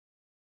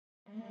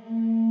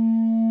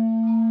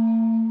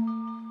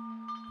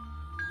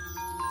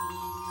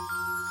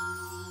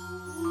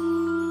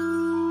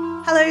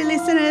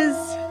listeners.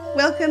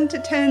 Welcome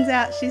to Turns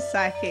Out She's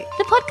Psychic.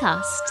 The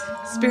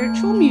podcast.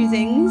 Spiritual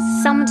musings.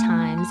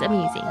 Sometimes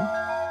amusing.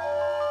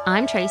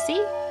 I'm Tracy.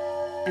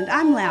 And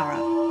I'm Laura.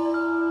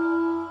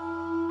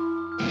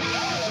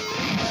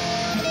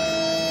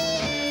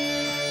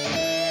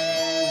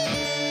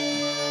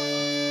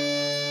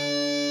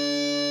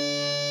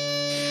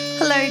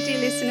 Hello, dear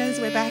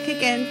listeners. We're back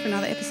again for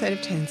another episode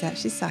of Turns Out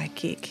She's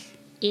Psychic.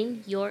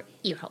 In your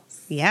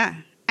earholes. Yeah.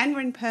 And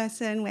we're in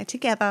person. We're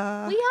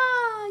together. We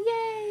are.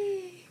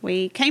 Yay.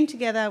 We came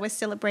together. We're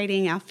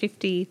celebrating our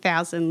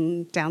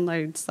 50,000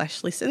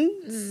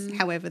 downloads/listens,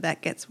 however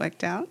that gets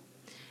worked out.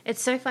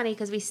 It's so funny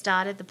because we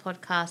started the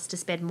podcast to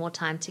spend more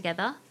time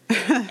together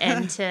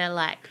and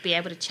to be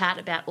able to chat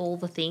about all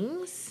the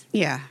things.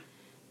 Yeah.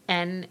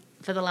 And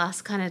for the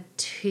last kind of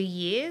 2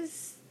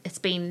 years, it's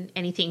been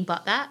anything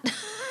but that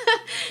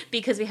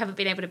because we haven't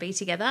been able to be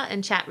together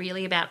and chat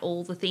really about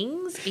all the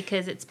things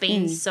because it's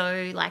been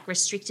so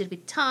restricted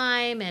with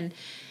time and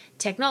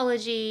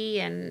technology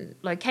and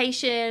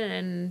location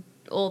and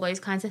all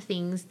those kinds of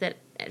things that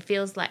it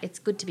feels like it's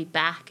good to be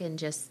back and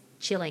just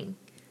chilling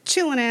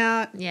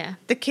out. Yeah.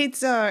 The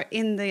kids are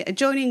in the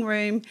adjoining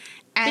room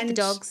and the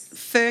dogs.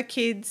 Fur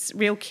kids,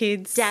 real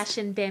kids. Dash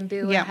and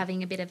Bamboo are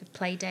having a bit of a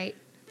play date.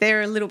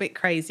 They're a little bit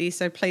crazy,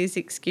 so please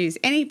excuse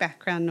any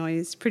background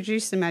noise.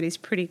 Producer Matt is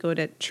pretty good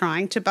at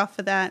trying to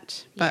buffer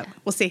that, but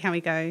we'll see how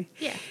we go.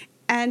 Yeah.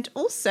 And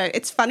also,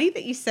 it's funny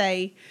that you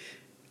say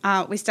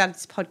we started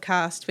this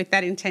podcast with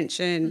that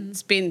intention.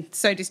 It's been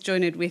so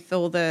disjointed with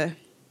all the,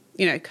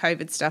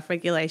 COVID stuff,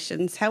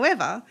 regulations.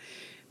 However,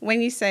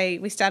 when you say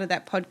we started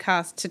that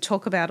podcast to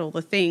talk about all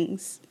the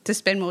things, to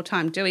spend more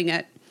time doing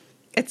it,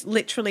 it's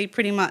literally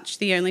pretty much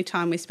the only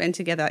time we spend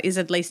together is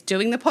at least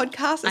doing the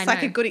podcast. It's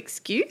like a good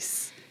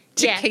excuse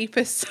to keep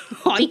us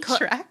on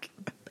track.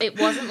 It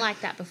wasn't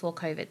like that before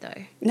COVID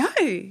though. No.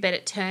 But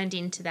it turned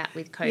into that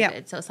with COVID.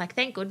 Yep. So it's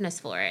thank goodness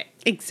for it.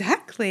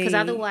 Exactly. Because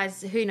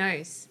otherwise, who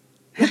knows?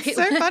 It's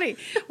so funny.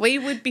 We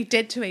would be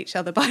dead to each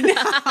other by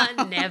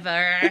now.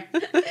 Never.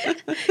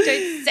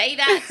 Don't say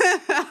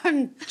that.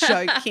 I'm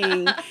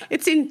joking.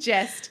 It's in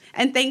jest.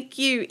 And thank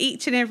you,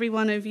 each and every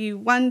one of you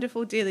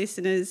wonderful dear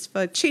listeners,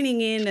 for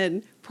tuning in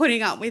and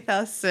putting up with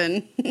us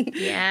and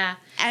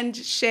and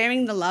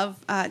sharing the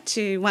love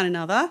to one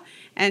another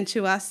and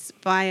to us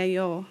via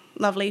your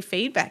lovely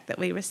feedback that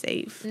we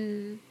receive.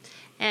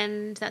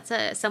 And that's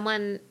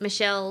someone,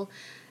 Michelle,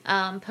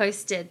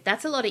 posted,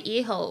 that's a lot of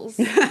ear holes.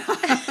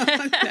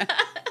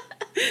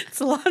 It's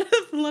a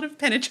lot of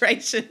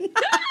penetration.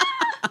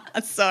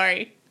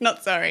 Sorry,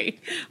 not sorry.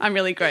 I'm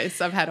really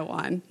gross. I've had a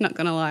wine, not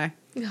going to lie.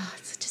 Oh,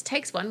 it just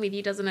takes one with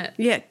you, doesn't it?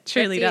 Yeah, it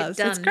truly does.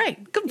 Done. It's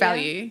great. Good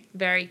value. Yeah.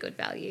 Very good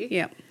value.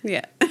 Yeah.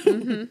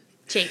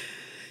 Cheap.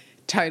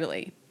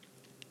 Totally.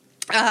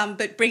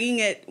 But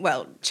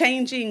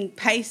changing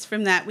pace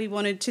from that, we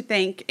wanted to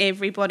thank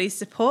everybody's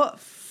support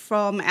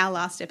from our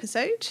last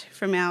episode,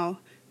 from our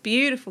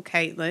beautiful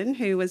Caitlin,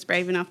 who was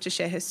brave enough to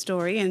share her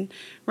story and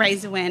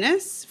raise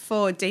awareness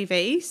for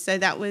DV. So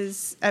that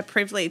was a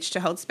privilege to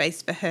hold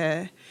space for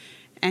her,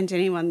 and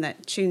anyone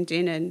that tuned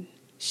in and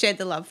shared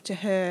the love to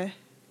her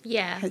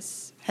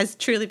has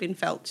truly been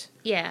felt.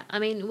 Yeah, I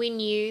mean, I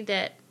knew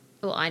that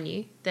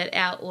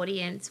our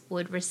audience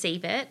would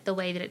receive it the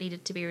way that it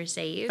needed to be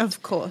received.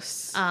 Of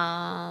course.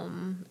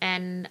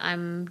 And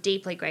I'm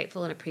deeply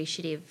grateful and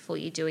appreciative for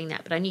you doing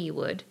that, but I knew you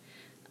would.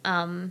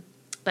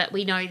 But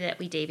we know that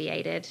we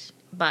deviated.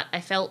 But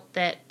I felt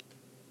that,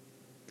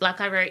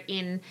 like I wrote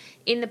in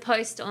the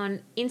post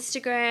on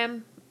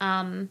Instagram,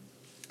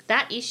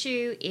 that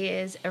issue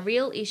is a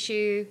real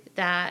issue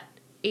that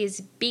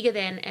is bigger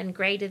than and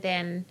greater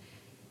than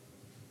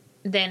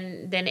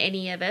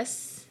any of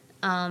us.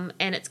 And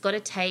it's got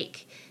to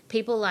take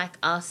people like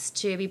us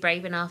to be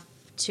brave enough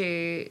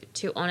to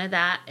honour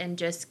that and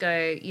just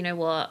go, you know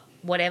what,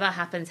 whatever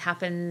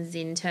happens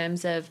in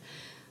terms of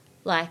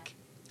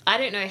I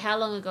don't know how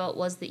long ago it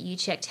was that you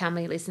checked how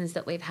many listens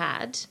that we've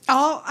had.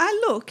 Oh, I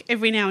look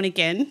every now and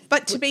again.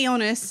 But to be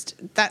honest,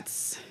 I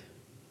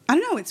don't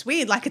know, it's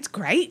weird. It's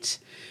great.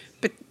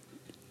 But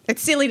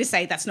it's silly to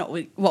say that's not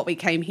what we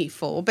came here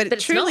for. But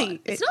it's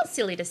not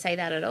silly to say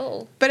that at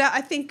all. But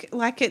I think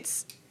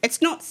it's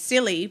not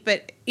silly,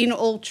 but in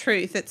all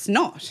truth, it's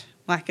not.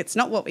 It's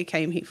not what we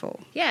came here for.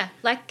 Yeah.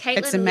 Caitlin,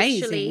 it's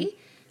amazing. Literally,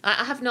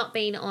 I have not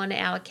been on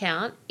our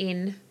account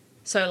in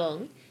so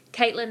long.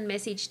 Caitlin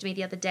messaged me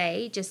the other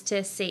day just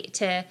to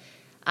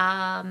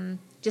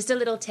just a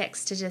little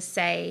text to just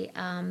say,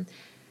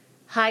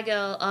 hi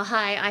girl,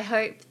 hi, I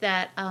hope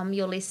that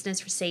your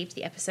listeners received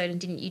the episode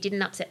and you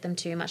didn't upset them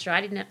too much, or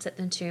I didn't upset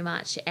them too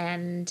much,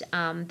 and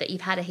that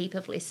you've had a heap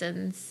of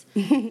listens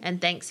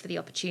and thanks for the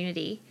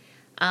opportunity.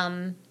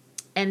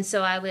 And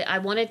so I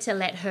wanted to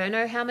let her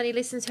know how many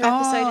listens her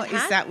episode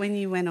had. Is that when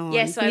you went on?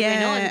 Yes, I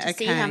went on to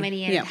see how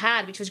many it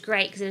had, which was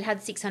great because it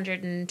had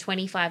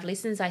 625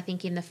 listens, I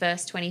think, in the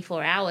first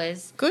 24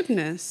 hours.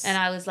 Goodness. And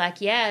I was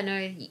like,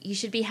 you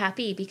should be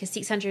happy because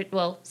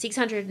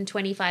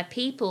 625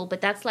 people, but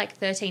that's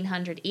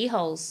 1,300 ear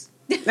holes.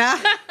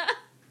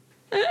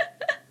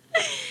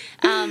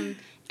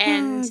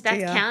 And that's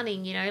dear.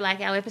 counting, you know, like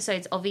our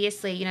episodes,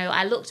 obviously, you know,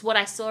 I looked, what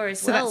I saw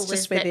as So well that's was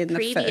just that within the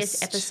previous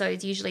first.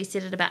 episodes usually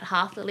sit at about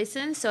half the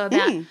listen. So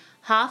about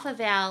half of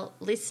our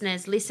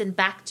listeners listen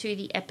back to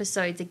the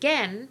episodes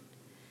again,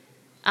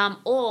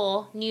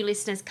 or new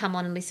listeners come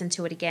on and listen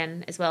to it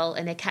again as well,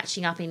 and they're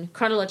catching up in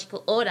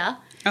chronological order.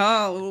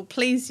 Oh, it will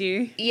please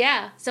you.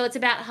 Yeah, so it's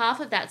about half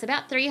of that. It's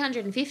about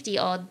 350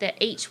 odd that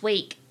each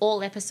week,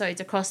 all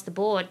episodes across the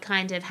board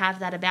kind of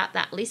have about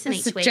that listen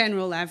That's each the week.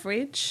 general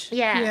average.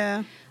 Yeah.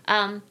 Yeah.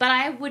 But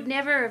I would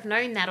never have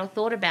known that or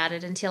thought about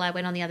it until I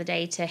went on the other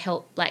day to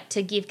help, like,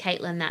 to give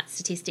Caitlin that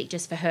statistic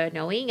just for her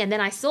knowing. And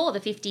then I saw the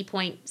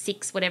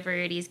 50.6, whatever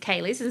it is,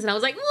 K listens, and I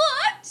was like,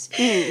 what?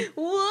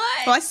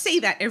 What? Well, I see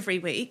that every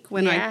week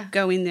when Yeah. I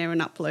go in there and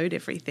upload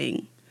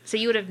everything. So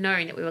you would have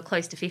known that we were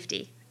close to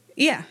 50.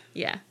 Yeah.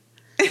 Yeah.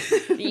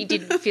 You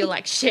didn't feel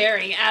like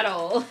sharing at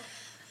all.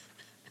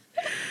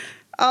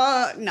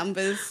 Oh,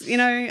 numbers, you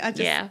know, I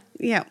just,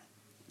 Yeah.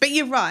 But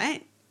you're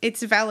right.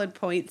 It's a valid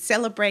point.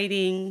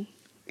 Celebrating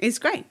is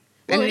great.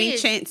 Well, and it any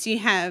is. chance you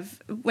have,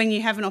 when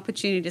you have an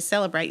opportunity to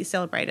celebrate, you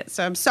celebrate it.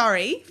 So I'm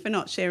sorry for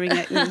not sharing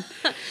it and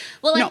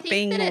Well, I not think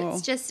being that more.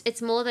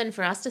 it's more than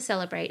for us to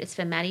celebrate. It's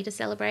for Maddie to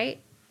celebrate.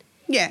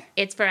 Yeah.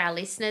 It's for our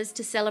listeners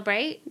to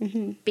celebrate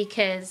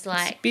because,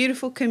 like,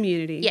 Beautiful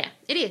community. yeah,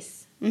 it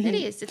is. It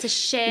is. It's a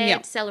shared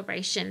Yep.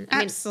 celebration. I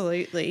mean,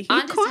 Absolutely. I'm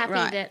You're just quite happy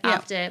right. that Yep.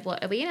 after,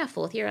 what, are we in our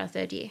fourth year or our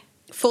third year?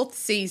 Fourth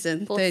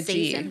season, Fourth third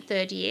season, year.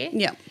 third year.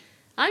 Yeah.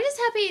 I'm just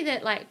happy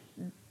that, like,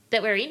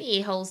 that we're in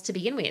ear holes to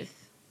begin with.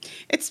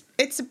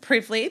 It's a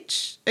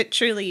privilege. It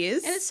truly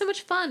is. And it's so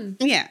much fun.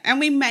 Yeah, and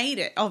we made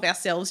it of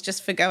ourselves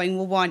just for going,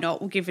 well, why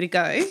not? We'll give it a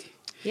go.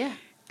 Yeah.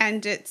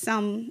 And it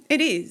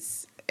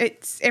is.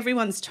 It's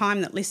everyone's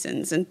time that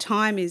listens, and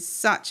time is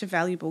such a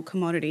valuable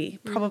commodity,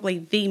 probably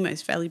the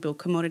most valuable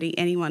commodity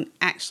anyone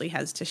actually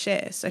has to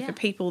share. So Yeah. for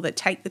people that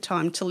take the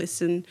time to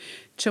listen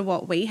to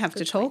what we have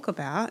to talk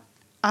about,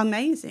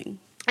 amazing.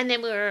 And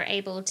then we were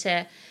able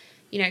to,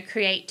 you know,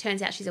 create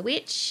Turns Out She's a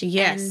Witch.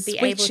 Yes, And be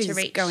which able to is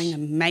reach. going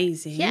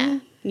amazing. Yeah.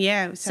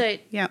 Yeah. So-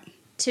 yeah.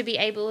 To be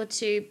able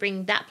to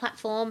bring that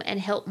platform and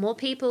help more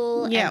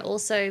people Yeah. and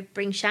also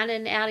bring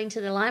Shannon out into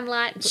the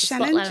limelight. Put the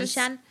Shannon spotlight just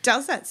on Shan.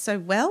 does that so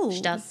well.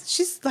 She does.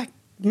 She's like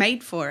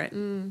made for it.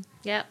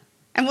 Yep.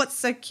 And what's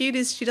so cute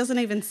is she doesn't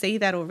even see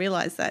that or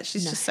realise that.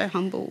 She's just so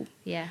humble,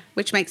 Yeah,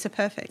 which makes her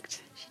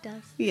perfect. she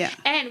does. Yeah.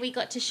 And we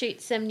got to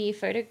shoot some new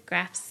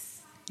photographs.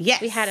 Yes.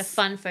 We had a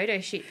fun photo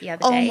shoot the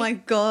other Oh day. my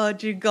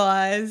God, you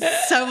guys.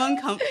 So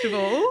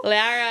uncomfortable.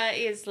 Laura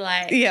is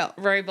like Yeah.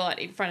 robot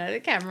in front of the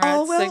camera.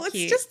 Oh, It's well, so it's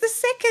cute. just the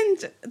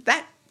second,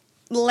 that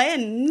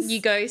lens. You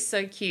go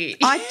so cute.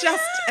 It's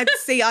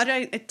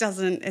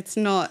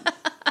not.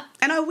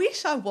 And I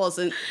wish I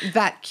wasn't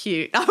that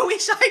cute. I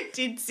wish I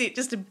did sit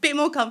just a bit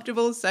more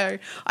comfortable so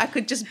I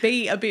could just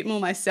be a bit more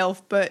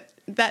myself, but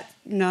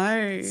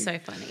no. So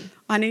funny.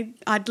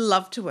 I'd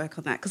love to work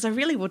on that because I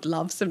really would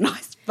love some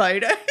nice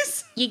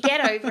photos. You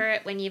get over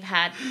it when you've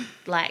had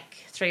like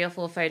 3 or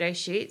 4 photo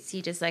shoots.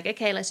 You're just like,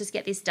 okay, let's just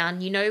get this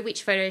done. You know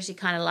which photos you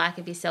kind of like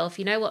of yourself.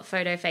 You know what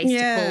photo face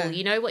to pull.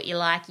 You know what you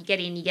like. You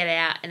get in, you get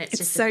out, and it's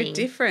just so a thing.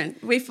 different.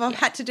 I've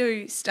had to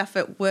do stuff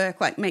at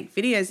work, like make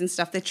videos and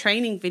stuff. They're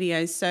training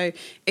videos, so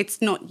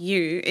it's not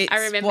you. It's I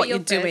remember what your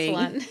you're first doing.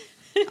 one.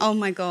 Oh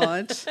my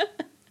God.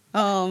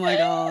 Oh my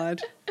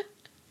God.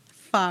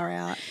 Far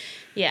out.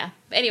 Yeah.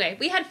 But anyway,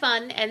 we had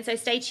fun, and so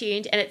stay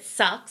tuned. And it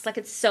sucks. Like,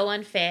 it's so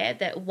unfair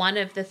that one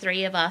of the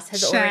 3 of us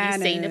has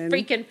already seen the Shannon.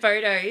 freaking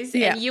photos,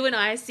 Yeah. and you and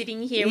I are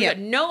sitting here. Yeah. We've got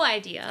no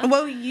idea.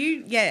 Well,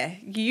 you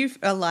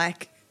are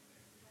like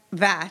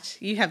that.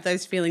 You have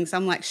those feelings.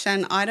 I'm like,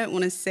 Shan, I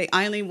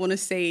only want to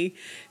see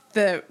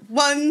the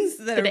ones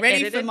that That are are ready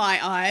for edited?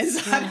 my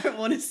eyes. I don't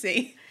want to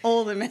see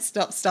all the messed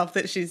up stuff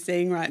that she's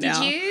seeing right now.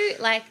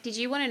 Did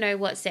you want to know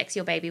what sex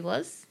your baby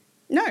was?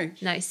 No.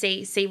 No,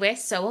 see, we're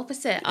so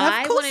opposite. Of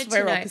I course wanted to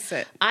we're know.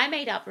 opposite. I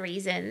made up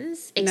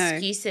reasons, No.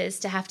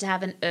 excuses to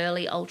have an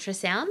early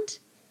ultrasound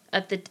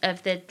of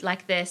the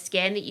like the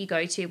scan that you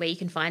go to where you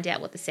can find out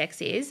what the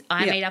sex is.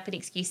 I Yeah. made up an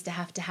excuse to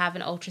have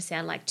an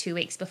ultrasound like 2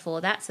 weeks before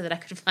that so that I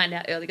could find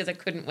out early because I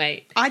couldn't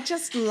wait. I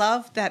just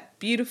love that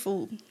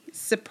beautiful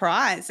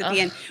surprise at the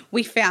end.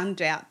 We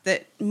found out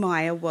that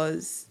Maya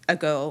was a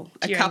girl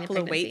During a the couple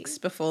of pregnancy? weeks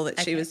before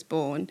that she Okay. was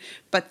born.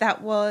 But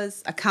that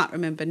was, I can't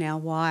remember now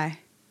why.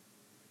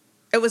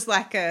 It was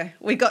like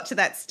we got to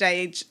that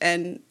stage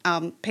and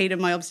Peter,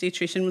 my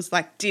obstetrician, was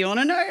like, do you want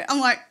to know? I'm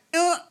like,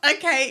 oh,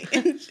 okay.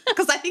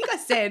 Because I think I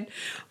said,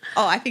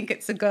 oh, I think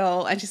it's a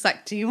girl. And she's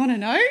like, do you want to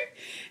know?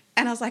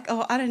 And I was like,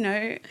 oh, I don't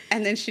know.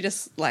 And then she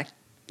just like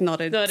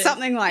nodded.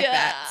 Something like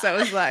that. So it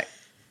was like,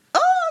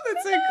 oh,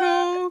 that's so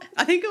cool.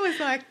 I think it was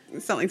like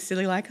something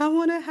silly like, I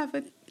want to have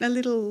a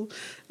little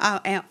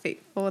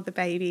outfit for the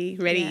baby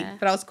ready. Yeah.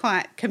 But I was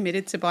quite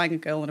committed to buying a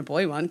girl and a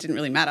boy one. Didn't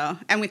really matter.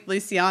 And with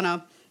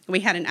Luciana, we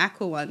had an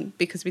aqua one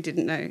because we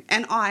didn't know.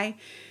 And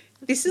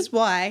this is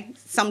why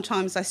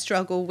sometimes I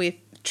struggle with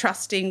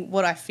trusting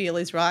what I feel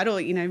is right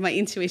or, my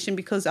intuition,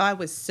 because I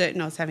was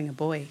certain I was having a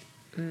boy.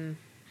 And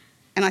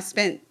I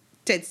spent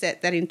dead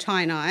set that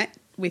entire night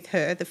with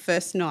her the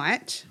first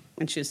night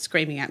when she was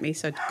screaming at me,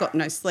 so I got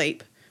no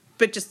sleep,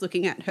 but just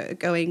looking at her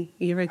going,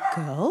 "You're a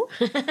girl?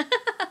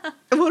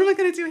 What am I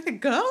going to do with a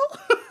girl?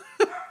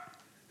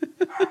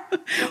 What am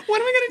I going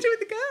to do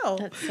with a girl?"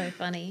 That's so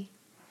funny.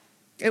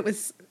 It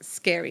was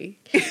scary.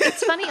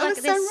 It's funny, I like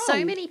was there's so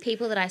wrong. many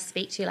people that I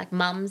speak to, like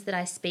mums that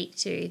I speak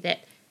to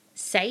that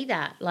say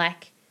that.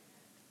 Like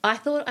I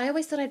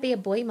always thought I'd be a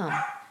boy mum.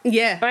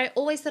 Yeah. But I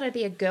always thought I'd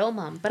be a girl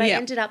mum, but I Yeah.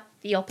 ended up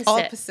the opposite.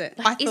 Opposite.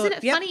 Like, I isn't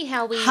thought, it funny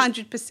how we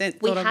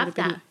 100% we thought I would have have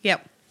been. that?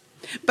 Yep.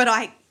 But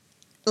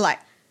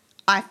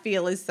I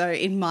feel as though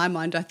in my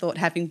mind I thought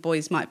having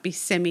boys might be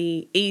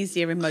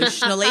semi-easier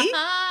emotionally.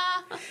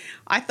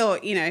 I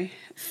thought,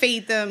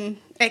 feed them,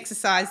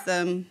 exercise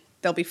them,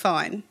 they'll be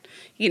fine.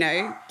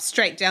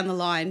 Straight down the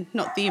line,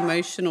 not the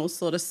emotional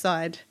sort of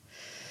side.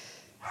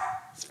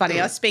 It's funny.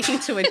 I was speaking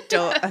to a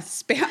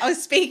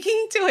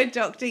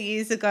doctor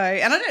years ago,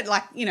 and I don't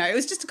it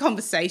was just a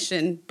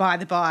conversation by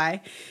the by,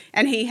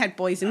 and he had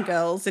boys and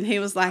girls, and he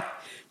was like,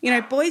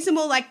 boys are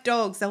more like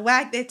dogs. They'll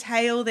wag their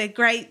tail. They're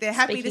great. They're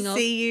happy Speaking to of.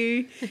 see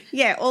you.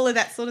 Yeah, all of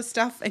that sort of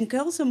stuff. And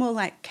girls are more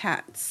like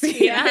cats.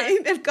 Yeah.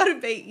 They've got to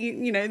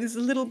be. There's a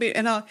little bit.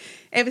 And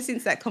ever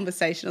since that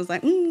conversation, I was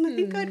like,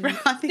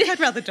 I think I'd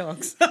rather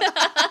dogs.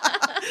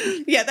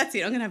 Yeah, that's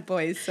it. I'm gonna have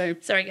boys. So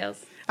Sorry,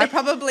 girls. I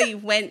probably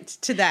went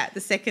to that the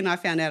second I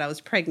found out I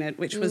was pregnant,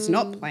 which was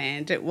not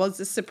planned. It was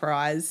a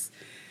surprise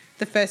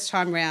the first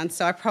time round.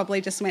 So I probably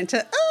just went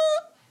to,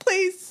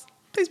 please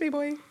be a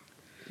boy.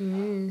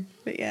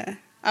 But yeah,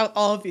 I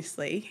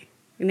obviously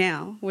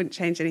now wouldn't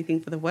change anything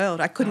for the world.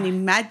 I couldn't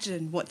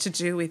imagine what to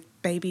do with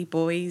baby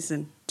boys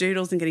and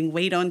doodles and getting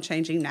weed on,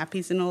 changing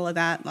nappies and all of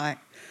that. Like,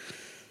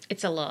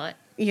 It's a lot.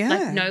 Yeah.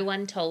 Like no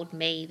one told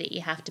me that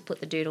you have to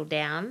put the doodle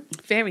down.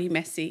 very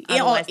messy.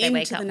 Otherwise they into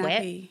wake up the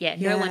wet. nappy. Yeah,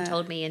 no one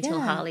told me until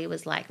Yeah. Harley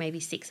was like maybe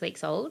 6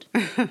 weeks old.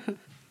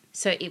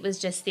 So it was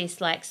just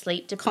this like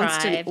sleep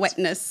Constant deprived,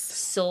 wetness.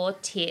 sore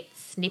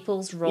tits,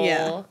 nipples raw,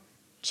 Yeah.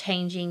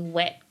 changing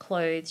wet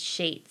clothes,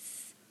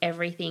 sheets,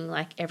 everything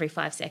like every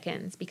 5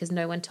 seconds because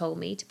no one told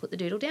me to put the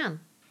doodle down.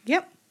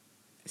 Yep.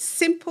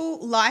 Simple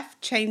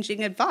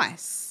life-changing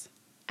advice.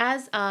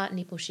 As are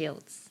nipple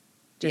shields.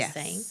 Just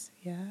saying.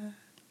 Yeah.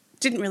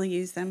 Didn't really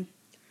use them.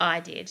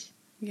 I did.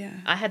 Yeah.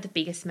 I had the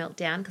biggest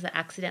meltdown because I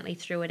accidentally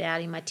threw it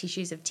out in my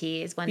tissues of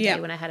tears one Yeah.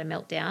 day when I had a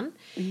meltdown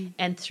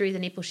and threw the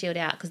nipple shield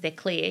out because they're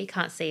clear. You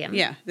can't see them.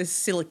 Yeah. There's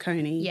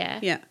silicone-y. Yeah.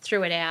 Yeah.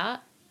 Threw it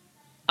out.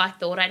 I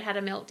thought I'd had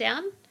a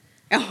meltdown.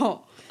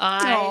 Oh.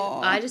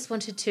 I just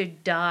wanted to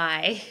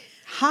die.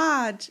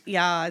 Hard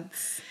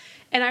yards.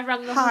 And I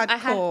rung I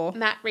Hardcore. had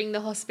Matt ring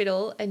the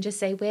hospital and just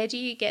say, "Where do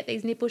you get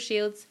these nipple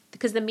shields?"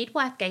 Because the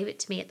midwife gave it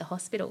to me at the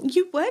hospital.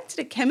 You worked at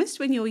a chemist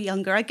when you were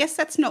younger. I guess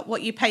that's not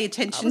what you pay I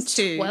attention was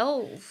to.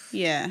 12.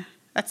 Yeah.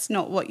 That's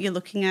not what you're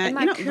looking at. And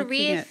my You're not looking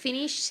career at-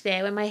 finished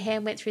there when my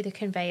hand went through the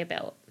conveyor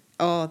belt.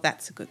 Oh,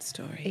 that's a good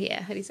story.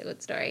 Yeah, it is a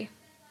good story.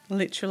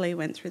 Literally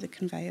went through the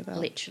conveyor belt.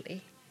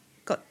 Literally.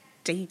 Got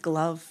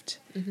degloved.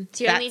 It's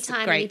the only That's a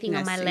time great anything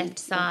on my nursing left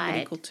side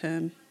medical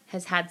term.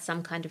 has had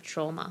some kind of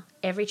trauma.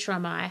 Every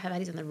trauma I have had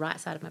is on the right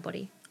side of my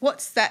body.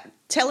 What's that?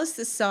 Tell us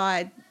the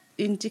side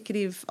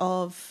indicative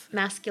of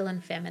Masculine,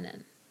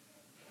 feminine.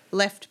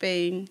 left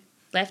being.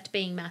 Left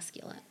being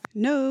masculine.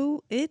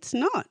 No, it's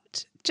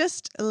not.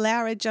 Just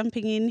Laura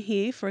jumping in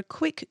here for a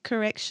quick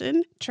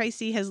correction.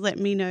 Tracy has let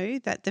me know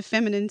that the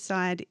feminine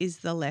side is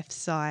the left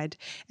side.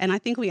 And I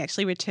think we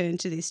actually return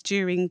to this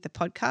during the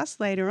podcast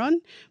later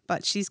on,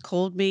 but she's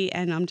called me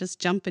and I'm just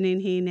jumping in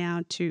here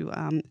now to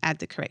add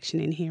the correction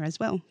in here as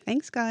well.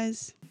 Thanks,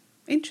 guys.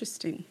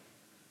 Interesting.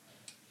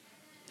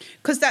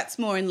 Because that's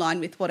more in line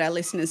with what our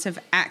listeners have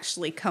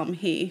actually come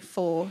here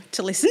for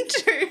to listen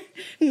to,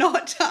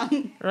 not...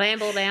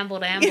 Ramble, ramble,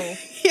 ramble.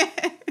 Yeah.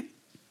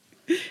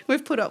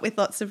 We've put up with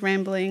lots of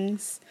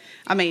ramblings.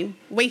 I mean,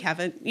 we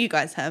haven't. You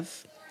guys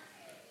have.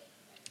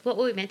 What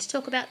were we meant to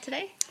talk about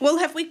today? Well,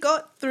 have we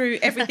got through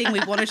everything we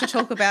wanted to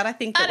talk about? I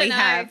think that I we don't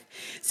know. have.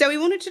 So we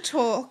wanted to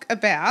talk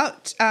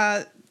about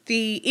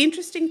the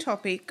interesting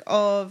topic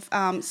of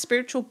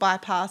spiritual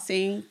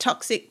bypassing,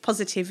 toxic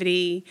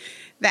positivity,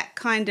 that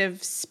kind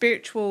of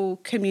spiritual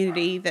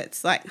community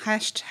that's like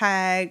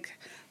hashtag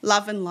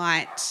love and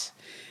light.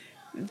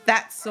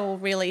 That's all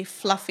really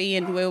fluffy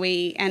and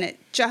wooey, and it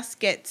just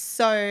gets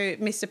so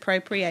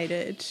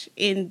misappropriated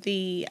in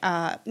the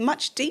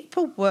much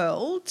deeper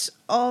world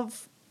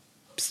of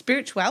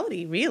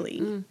spirituality, really.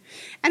 And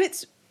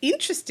it's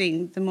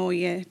interesting the more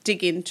you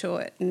dig into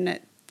it, and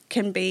it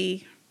can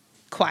be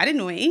quite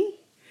annoying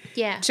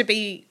Yeah. to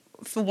be,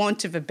 for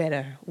want of a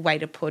better way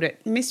to put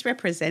it,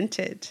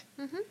 misrepresented.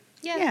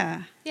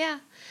 Yeah. Yeah.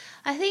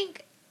 I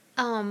think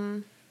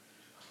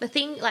the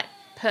thing, like,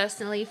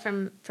 personally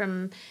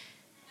from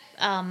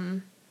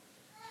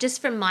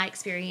just from my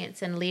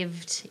experience and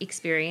lived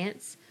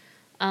experience,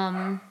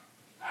 so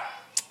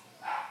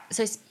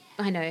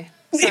I know,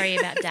 sorry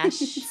about Dash.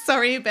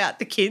 Sorry about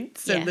the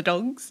kids Yeah. and the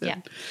dogs.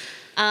 Yeah.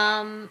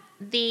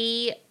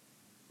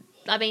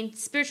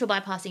 Spiritual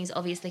bypassing is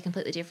obviously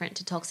completely different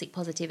to toxic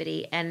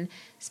positivity, and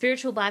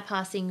spiritual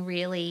bypassing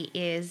really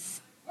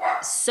is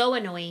so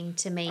annoying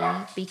to me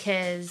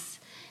because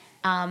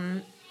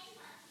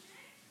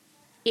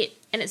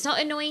it's not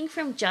annoying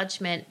from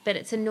judgment, but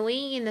it's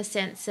annoying in the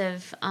sense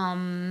of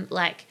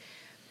like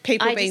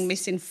people being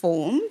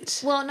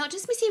misinformed. Well, not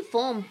just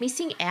misinformed,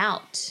 missing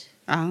out.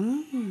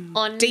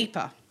 On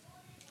deeper.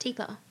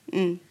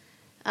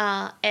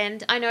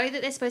 And I know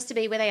that they're supposed to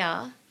be where they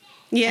are.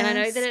 Yeah, and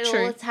I know that true.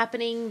 all is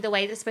happening the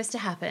way that's supposed to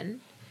happen.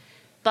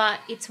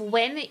 But it's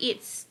when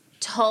it's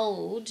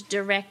told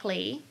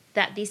directly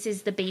that this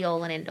is the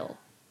be-all and end-all.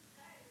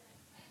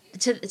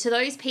 To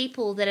those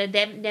people that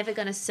are never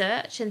going to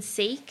search and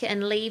seek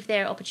and leave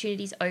their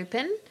opportunities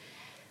open.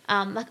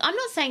 Like, I'm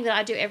not saying that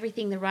I do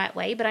everything the right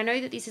way, but I know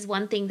that this is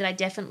one thing that I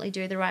definitely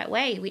do the right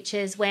way, which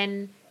is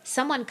when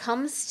someone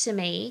comes to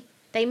me,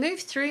 they move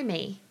through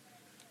me.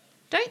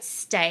 Don't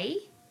stay.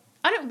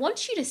 I don't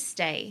want you to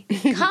stay.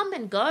 Come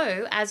and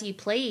go as you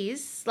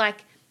please.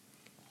 Like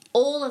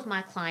all of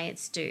my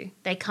clients do.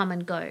 They come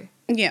and go.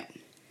 Yeah.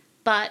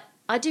 But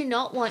I do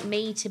not want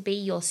me to be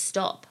your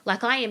stop.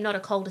 Like, I am not a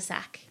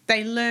cul-de-sac.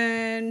 They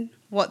learn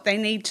what they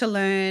need to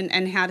learn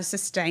and how to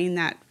sustain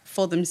that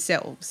for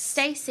themselves.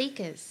 Stay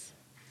seekers.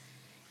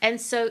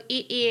 And so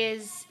it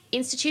is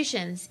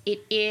institutions.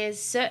 It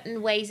is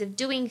certain ways of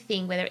doing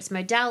things, whether it's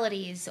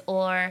modalities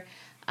or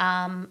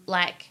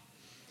like,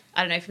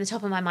 I don't know, from the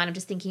top of my mind, I'm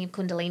just thinking of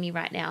Kundalini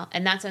right now.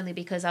 And that's only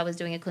because I was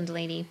doing a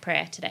Kundalini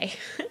prayer today.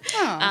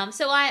 Oh.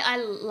 So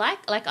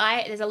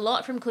I there's a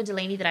lot from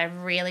Kundalini that I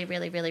really,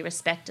 really, really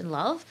respect and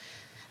love.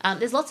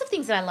 There's lots of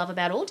things that I love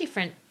about all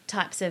different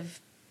types of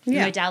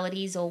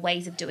modalities or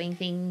ways of doing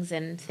things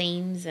and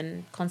themes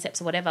and concepts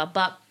or whatever.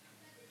 But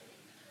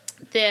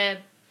the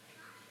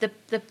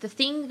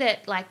thing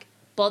that like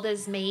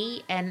bothers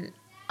me and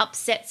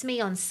upsets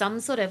me on some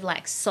sort of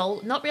like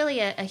soul, not really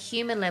a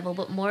human level,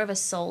 but more of a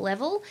soul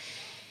level.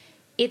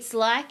 It's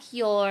like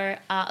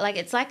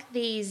it's like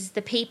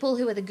the people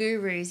who are the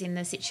gurus in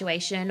the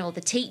situation, or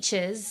the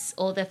teachers,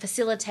 or the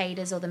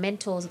facilitators, or the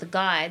mentors, or the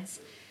guides.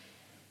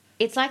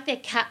 It's like they're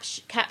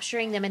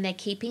capturing them and they're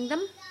keeping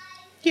them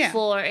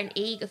for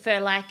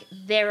like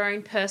their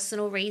own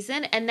personal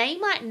reason, and they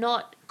might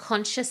not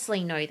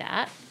consciously know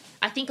that.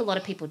 I think a lot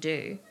of people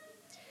do,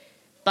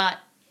 but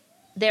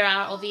there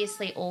are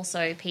obviously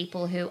also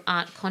people who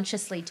aren't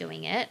consciously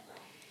doing it,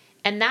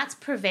 and that's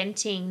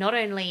preventing not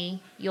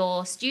only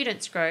your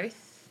students'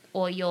 growth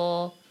or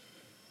your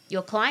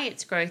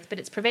clients' growth, but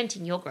it's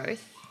preventing your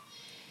growth.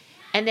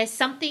 And there's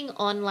something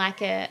on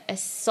like a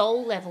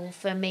soul level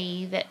for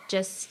me that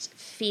just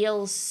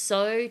feels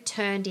so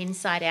turned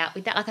inside out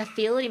with that. Like, I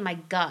feel it in my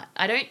gut.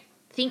 I don't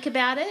think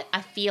about it.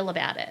 I feel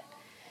about it.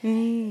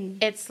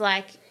 It's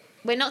like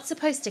we're not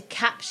supposed to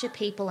capture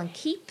people and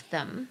keep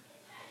them.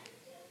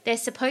 They're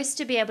supposed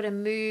to be able to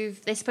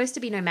move. They're supposed to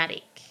be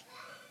nomadic.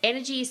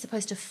 Energy is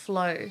supposed to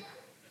flow,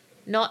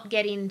 not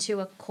get into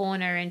a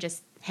corner and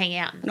just hang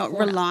out in the not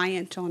corner.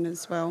 Reliant on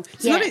as well.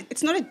 Yeah.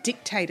 It's not a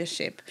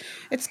dictatorship.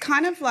 It's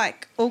kind of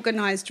like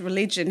organised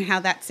religion, how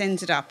that's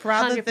ended up,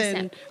 rather 100%.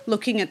 than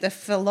looking at the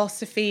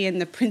philosophy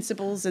and the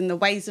principles and the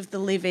ways of the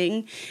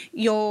living.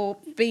 You're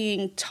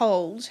being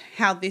told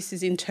how this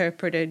is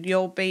interpreted.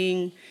 You're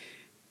being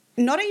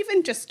not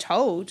even just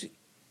told.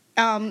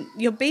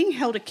 You're being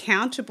held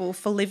accountable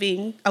for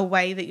living a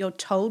way that you're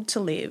told to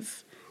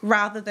live,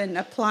 rather than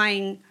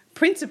applying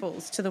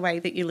principles to the way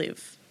that you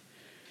live.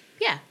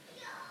 Yeah.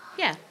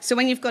 Yeah. So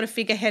when you've got a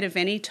figurehead of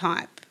any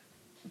type,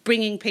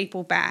 bringing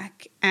people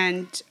back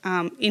and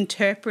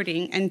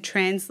interpreting and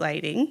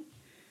translating,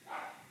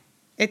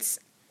 it's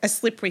a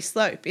slippery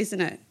slope, isn't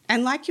it?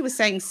 And like you were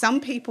saying,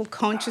 some people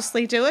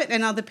consciously do it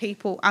and other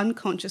people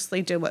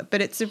unconsciously do it.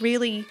 But it's a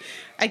really,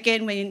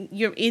 again, when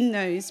you're in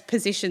those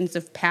positions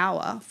of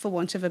power, for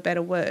want of a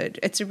better word,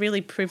 it's a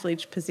really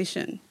privileged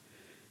position.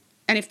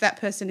 And if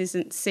that person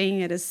isn't seeing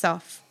it as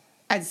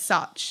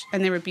such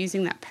and they're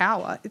abusing that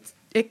power,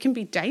 it can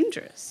be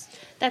dangerous.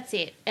 That's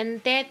it.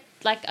 And they're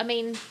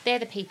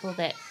the people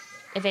that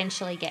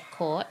eventually get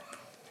caught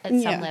at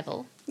some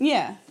level.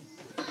 Yeah.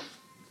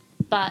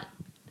 But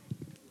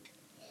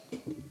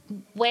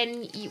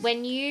when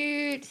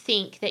you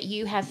think that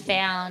you have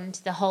found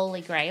the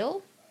Holy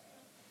Grail,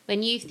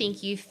 when you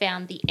think you've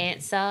found the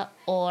answer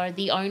or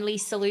the only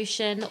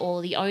solution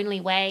or the only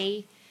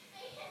way,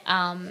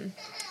 and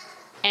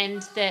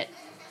that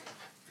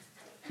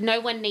no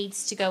one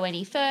needs to go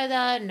any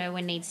further, no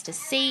one needs to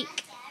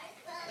seek,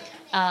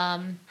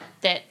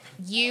 that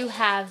you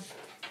have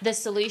the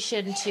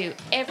solution to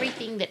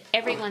everything that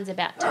everyone's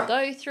about to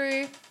go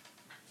through.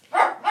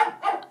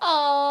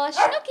 Oh,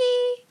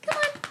 Snooky, come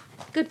on.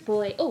 Good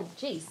boy. Oh,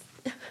 jeez.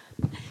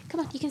 Come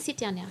on, you can sit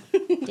down now.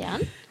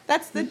 Down.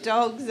 That's the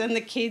dogs and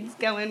the kids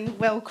going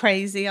well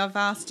crazy. I've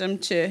asked them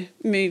to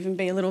move and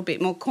be a little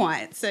bit more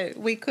quiet. So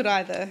we could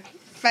either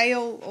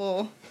fail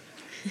or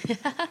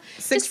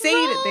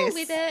succeed at this.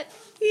 With it.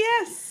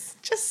 Yes,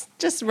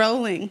 just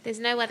rolling. There's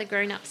no other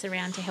grown-ups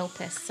around to help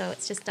us, so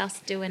it's just us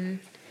doing.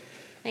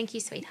 Thank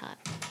you, sweetheart.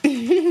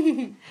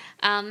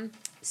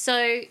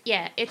 So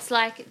yeah,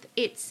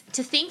 it's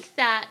to think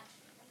that,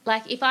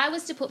 like, if I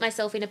was to put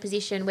myself in a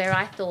position where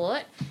I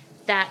thought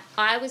that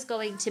I was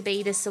going to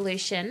be the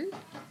solution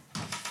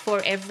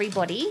for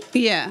everybody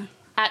Yeah.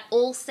 at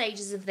all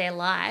stages of their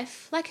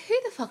life, like, who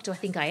the fuck do I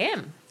think I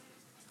am?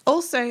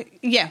 Also,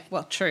 yeah,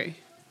 well, true.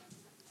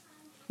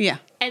 Yeah.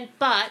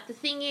 But the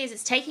thing is,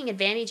 it's taking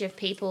advantage of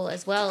people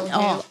as well who Oh,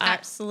 are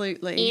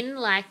absolutely. in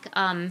like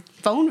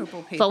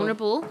Vulnerable people.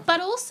 vulnerable, but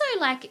also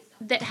like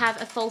that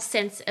have a false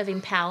sense of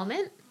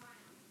empowerment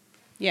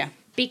Yeah.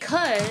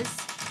 because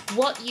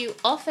what you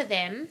offer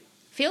them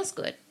feels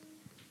good.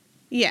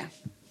 Yeah.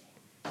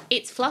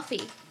 It's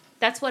fluffy.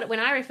 That's what, when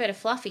I refer to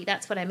fluffy,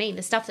 that's what I mean.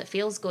 The stuff that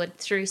feels good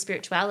through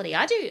spirituality.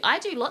 I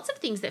do lots of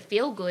things that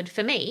feel good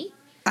for me.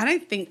 I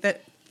don't think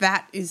that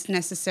is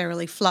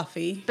necessarily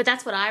fluffy. But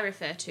that's what I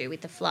refer to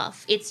with the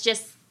fluff. It's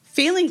just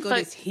Feeling good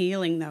is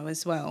healing though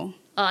as well.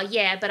 Oh,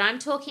 yeah, but I'm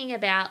talking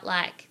about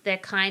like the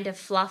kind of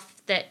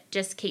fluff that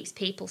just keeps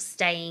people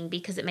staying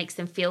because it makes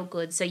them feel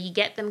good. So you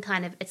get them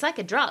kind of, it's like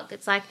a drug.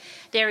 It's like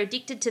they're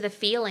addicted to the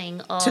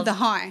feeling of... To the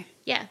high.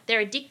 Yeah, they're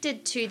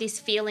addicted to this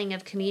feeling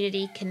of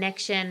community,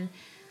 connection,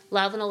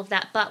 love and all of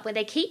that. But when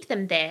they keep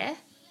them there,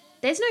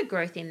 there's no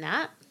growth in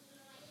that.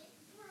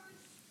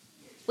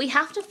 We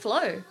have to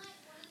flow.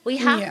 We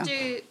have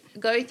to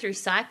go through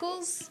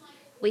cycles.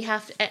 We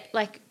have to,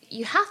 like...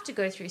 You have to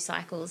go through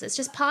cycles. It's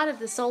just part of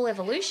the soul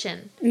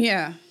evolution.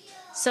 Yeah.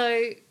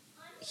 So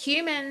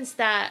humans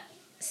that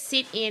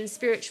sit in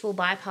spiritual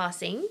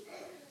bypassing,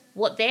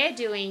 what they're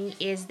doing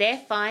is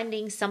they're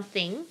finding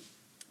something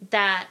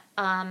that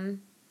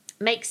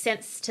makes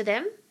sense to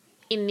them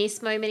in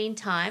this moment in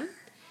time,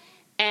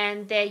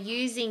 and they're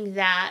using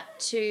that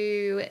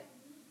to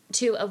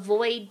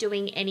avoid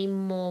doing any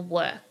more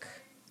work.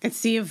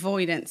 It's the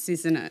avoidance,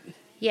 isn't it?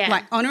 Yeah.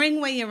 Like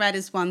honouring where you're at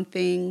is one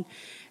thing,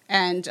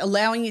 and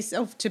allowing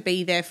yourself to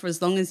be there for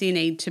as long as you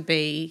need to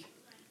be.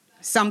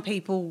 Some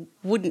people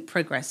wouldn't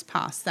progress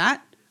past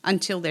that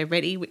until they're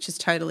ready, which is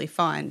totally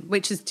fine,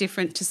 which is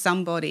different to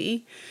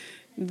somebody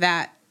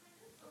that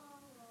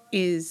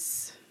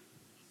is,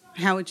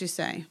 how would you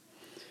say,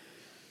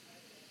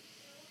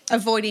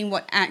 avoiding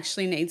what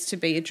actually needs to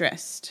be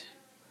addressed.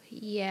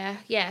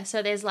 Yeah.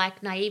 So there's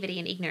like naivety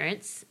and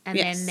ignorance, and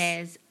then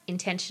there's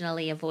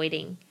intentionally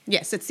avoiding.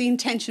 Yes, it's the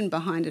intention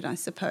behind it, I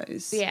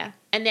suppose. Yeah.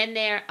 And then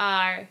there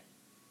are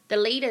the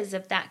leaders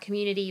of that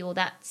community or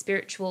that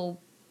spiritual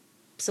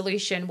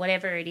solution,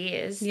 whatever it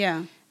is,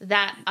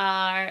 that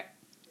are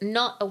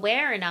not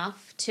aware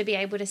enough to be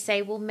able to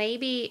say, well,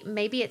 maybe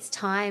it's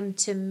time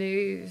to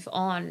move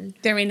on.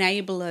 They're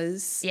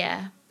enablers.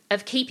 Yeah,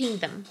 of keeping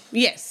them.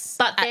 Yes.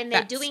 But then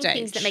they're doing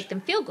things that make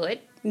them feel good.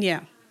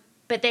 Yeah.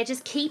 But they're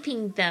just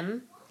keeping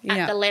them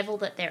at the level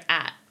that they're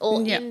at,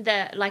 or in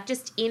the, like,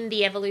 just in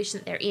the evolution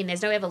that they're in.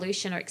 There's no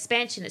evolution or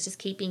expansion. It's just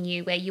keeping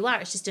you where you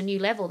are. It's just a new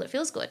level that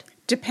feels good.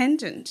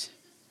 Dependent.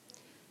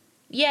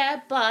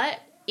 Yeah, but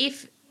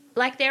if,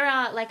 like, there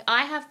are, like,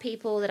 I have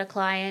people that are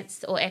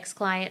clients or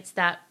ex-clients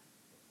that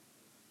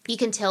you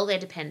can tell they're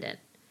dependent.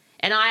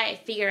 And I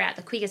figure out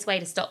the quickest way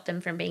to stop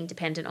them from being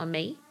dependent on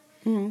me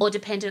or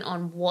dependent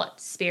on what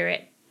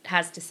spirit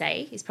has to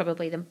say is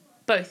probably them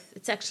both.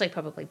 It's actually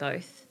probably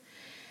both.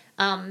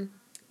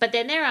 But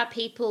then there are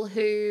people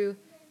who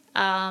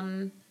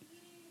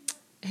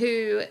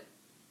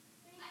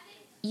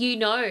you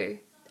know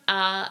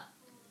are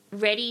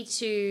ready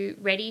to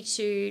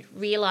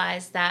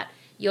realise that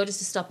you're just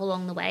a stop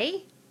along the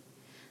way,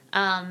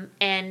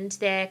 and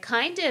they're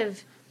kind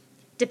of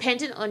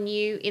dependent on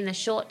you in the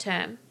short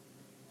term,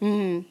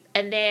 and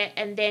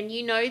then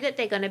you know that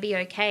they're going to be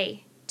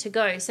okay to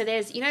go. So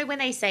there's, you know, when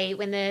they say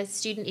when the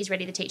student is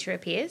ready, the teacher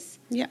appears.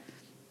 Yeah.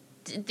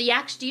 Do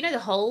you know the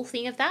whole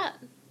thing of that?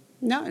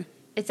 No.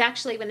 It's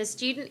actually when the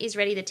student is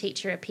ready, the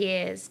teacher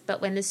appears,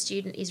 but when the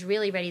student is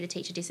really ready, the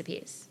teacher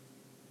disappears.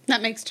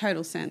 That makes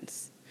total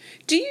sense.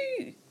 Do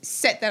you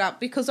set that up?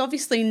 Because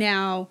obviously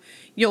now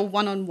your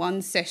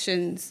one-on-one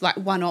sessions, like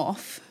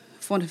one-off,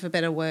 for want of a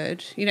better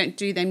word, you don't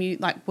do them, you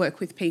like work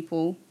with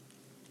people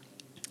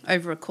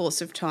over a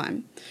course of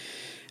time.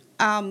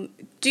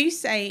 Do you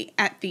say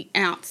at the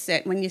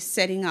outset when you're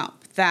setting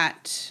up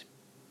that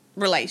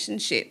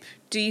relationship,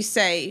 do you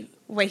say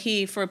we're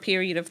here for a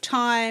period of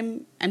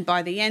time and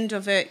by the end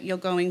of it you're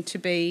going to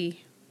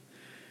be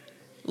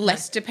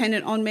less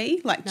dependent on me?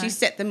 Like, do you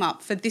set them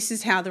up for this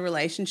is how the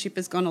relationship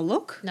is going to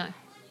look?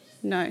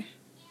 No.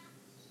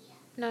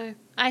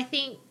 I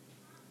think...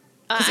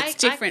 Because it's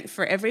different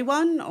for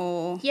everyone,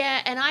 or...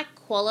 Yeah, and I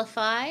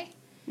qualify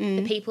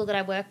the people that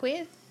I work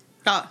with.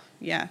 Oh,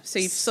 yeah. So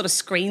you've sort of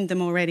screened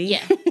them already.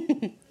 Yeah.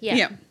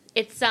 Yeah.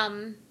 It's,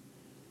 they're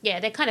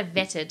kind of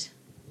vetted.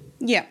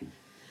 Yeah.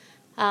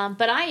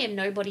 But I am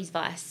nobody's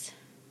vice.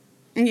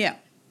 Yeah.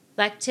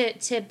 Like,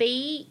 to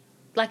be...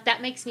 Like,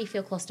 that makes me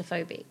feel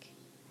claustrophobic.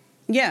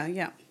 Yeah,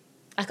 yeah.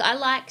 Like, I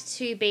like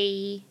to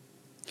be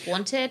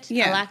wanted.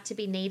 Yeah. I like to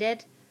be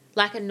needed,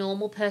 like a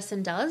normal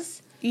person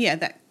does. Yeah,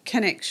 that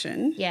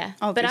connection. Yeah.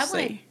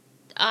 Obviously.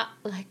 But I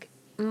want like,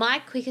 my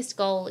quickest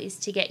goal is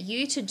to get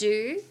you to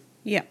do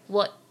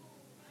what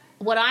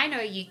I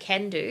know you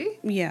can do.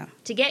 Yeah.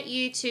 To get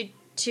you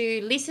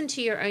to listen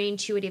to your own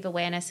intuitive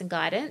awareness and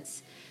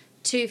guidance,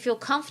 to feel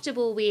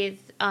comfortable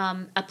with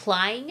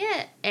applying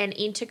it and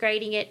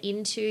integrating it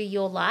into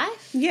your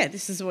life. Yeah,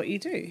 this is what you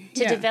do.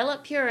 To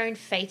develop your own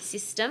faith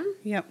system.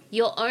 Yep.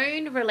 Your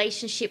own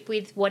relationship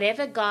with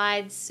whatever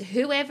guides,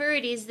 whoever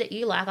it is that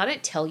you like. I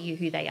don't tell you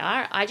who they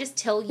are. I just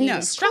tell you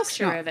the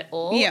structure of it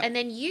all. Yep. And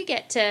then you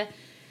get to...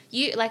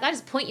 I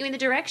just point you in the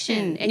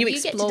direction and you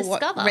get to discover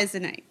what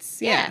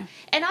resonates. Yeah.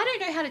 And I don't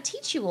know how to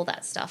teach you all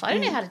that stuff. I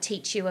don't know how to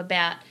teach you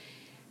about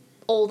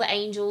all the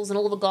angels and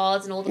all the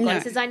gods and all the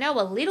goddesses. I know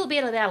a little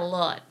bit about a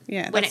lot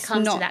when it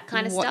comes to that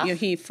kind of stuff. What you're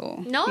here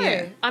for. No,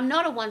 I'm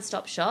not a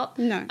one-stop shop.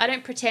 No. I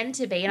don't pretend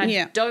to be, and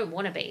I don't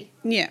want to be.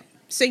 Yeah.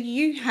 So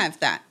you have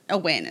that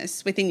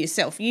awareness within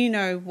yourself. You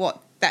know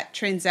what that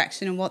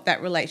transaction and what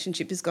that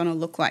relationship is going to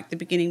look like, the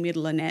beginning,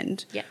 middle and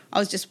end. Yeah. I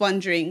was just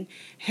wondering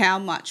how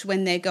much,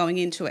 when they're going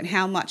into it,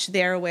 how much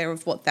they're aware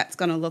of what that's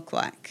going to look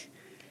like.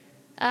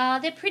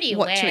 They're pretty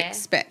aware. What to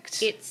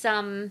expect. It's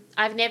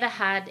I've never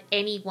had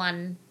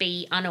anyone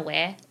be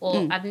unaware,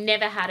 or I've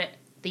never had it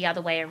the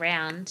other way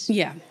around.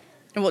 Yeah.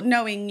 Well,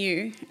 knowing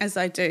you as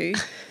I do,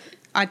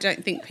 I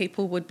don't think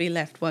people would be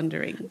left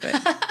wondering. But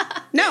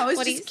no, I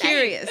was just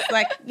curious.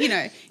 Like, you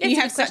know, you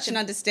have such an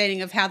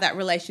understanding of how that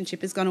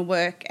relationship is going to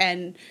work,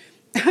 and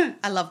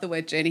I love the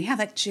word journey, how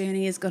that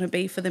journey is going to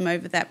be for them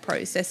over that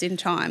process in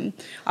time.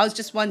 I was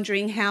just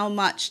wondering how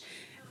much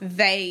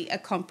they are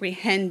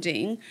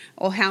comprehending,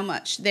 or how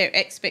much their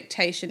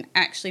expectation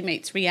actually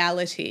meets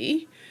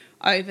reality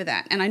over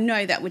that. And I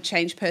know that would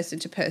change person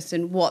to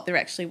person what they're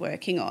actually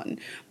working on.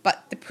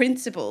 But the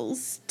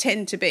principles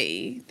tend to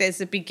be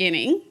there's a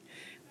beginning,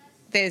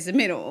 there's a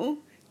middle,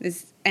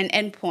 there's an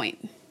end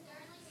point.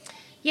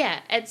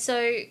 Yeah, and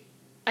so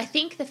I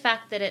think the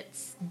fact that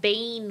it's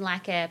been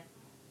like a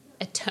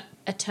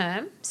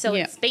term, so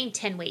it's been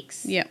 10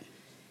 weeks. Yeah.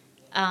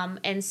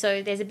 And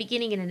so there's a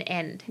beginning and an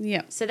end.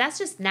 Yeah. So that's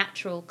just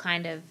natural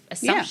kind of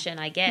assumption,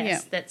 I guess.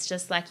 Yeah. That's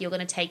just like you're going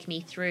to take me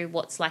through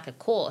what's like a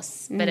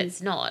course, but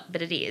it's not,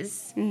 but it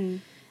is.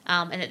 And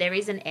that there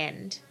is an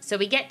end. So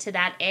we get to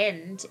that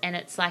end and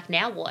it's like,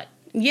 now what?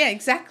 Yeah,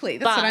 exactly.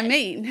 That's what I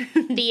mean.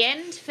 The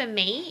end for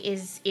me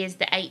is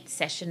the 8th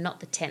session,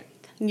 not the 10th.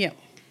 Yeah.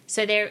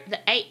 So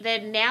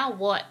the now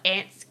what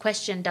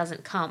question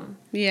doesn't come.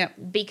 Yeah.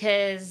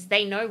 Because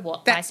they know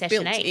what that's by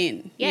session built 8.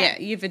 in. Yeah,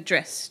 you've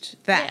addressed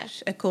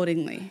that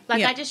accordingly.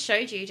 Like I just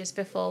showed you just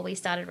before we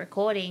started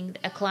recording,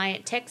 a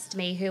client texted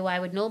me who I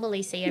would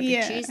normally see every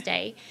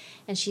Tuesday,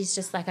 and she's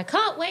just like, I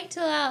can't wait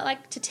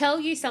to tell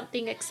you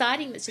something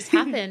exciting that's just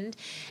happened.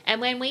 And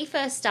when we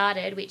first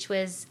started, which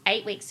was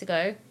 8 weeks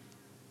ago,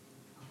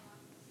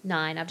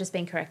 9. I've just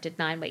been corrected,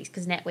 9 weeks,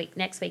 because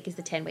next week is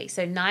the 10 weeks.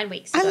 So 9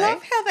 weeks ago. I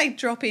love how they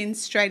drop in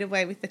straight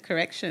away with the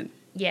correction.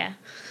 Yeah.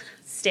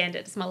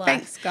 Standard. It's my life.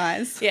 Thanks,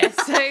 guys. Yeah.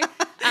 So 9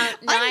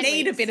 I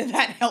need weeks. a bit of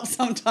that help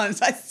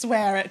sometimes. I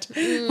swear it.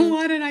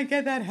 Why don't I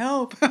get that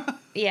help?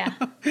 Yeah.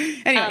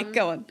 Anyway,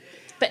 go on.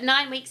 But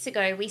 9 weeks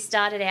ago, we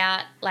started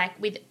out like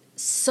with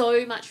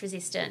so much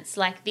resistance.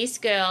 Like this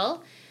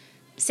girl,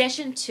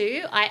 session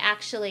 2, I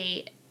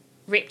actually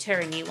ripped her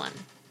a new one.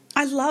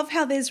 I love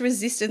how there's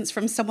resistance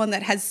from someone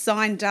that has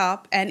signed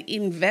up and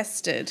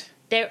invested.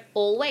 There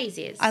always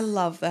is. I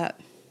love that.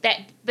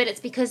 But it's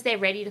because they're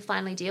ready to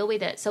finally deal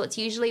with it. So it's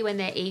usually when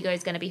their ego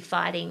is going to be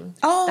fighting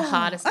the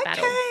hardest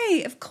battle.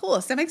 Okay, of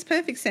course. That makes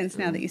perfect sense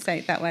now that you say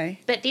it that way.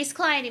 But this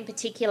client in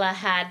particular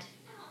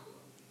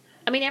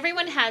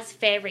everyone has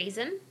fair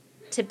reason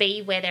to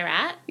be where they're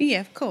at. Yeah,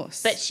 of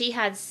course. But she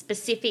had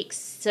specific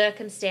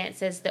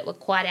circumstances that were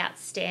quite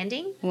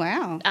outstanding.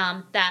 Wow.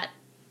 That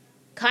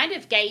kind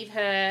of gave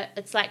her,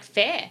 it's like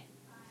fair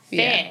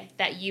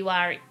that you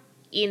are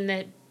in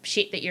the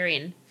shit that you're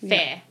in.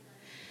 Fair.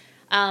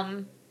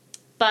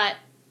 But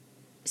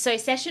so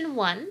session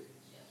 1,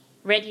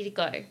 ready to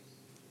go.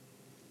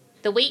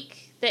 The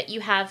week that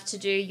you have to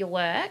do your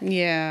work.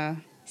 Yeah.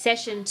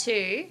 Session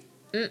 2,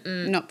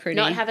 not pretty.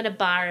 Not having a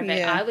bar of it.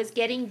 Yeah. I was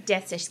getting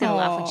death stares. She's going to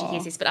laugh when she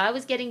hears this, but I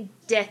was getting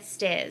death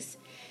stares.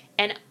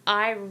 And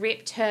I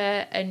ripped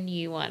her a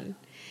new one.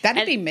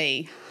 That'd be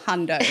me.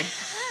 Hundo.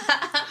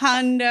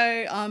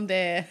 Hundo, I'm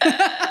there.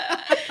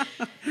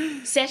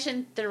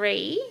 Session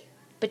 3,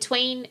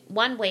 between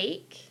 1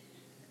 week,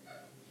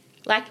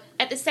 like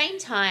at the same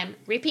time,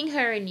 ripping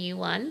her a new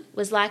one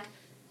was like,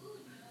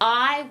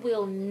 I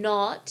will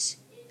not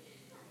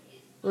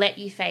let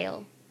you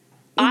fail.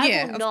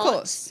 I will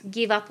not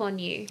give up on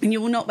you. And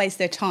you will not waste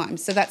their time.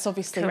 So that's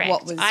obviously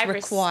what was required. I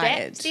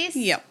respect this.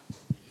 Yep.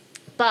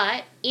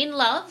 But in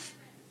love,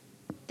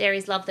 there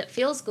is love that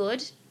feels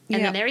good,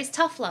 and then there is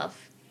tough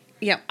love.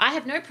 Yep. I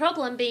have no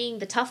problem being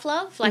the tough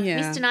love, like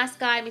Mr. Nice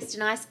Guy,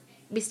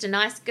 Mr.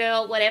 Nice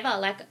Girl, whatever.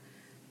 Like,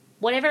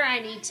 whatever I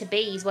need to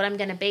be is what I'm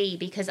going to be,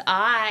 because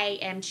I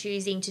am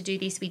choosing to do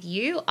this with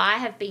you. I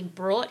have been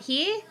brought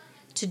here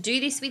to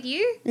do this with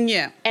you.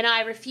 Yeah. And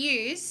I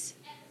refuse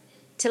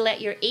to let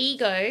your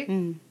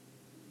ego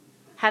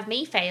have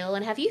me fail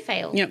and have you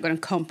fail. You're not going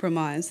to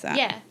compromise that.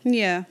 Yeah.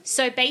 Yeah.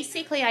 So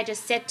basically I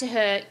just said to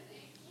her,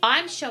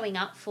 I'm showing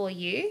up for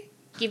you.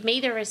 Give me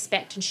the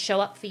respect and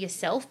show up for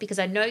yourself, because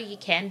I know you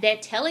can. They're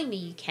telling me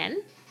you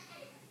can.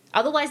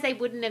 Otherwise, they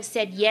wouldn't have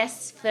said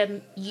yes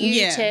for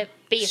you to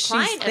be a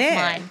client of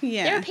mine.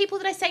 Yeah. There are people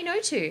that I say no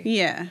to.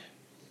 Yeah.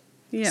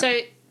 Yeah. So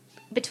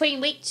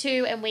between week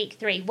 2 and week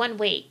 3, 1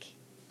 week,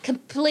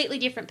 completely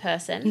different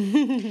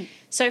person.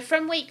 So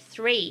from week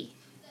 3,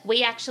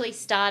 we actually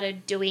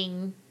started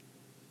doing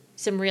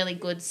some really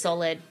good,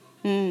 solid,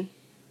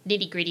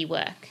 nitty-gritty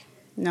work.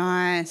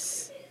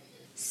 Nice.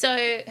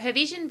 So her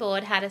vision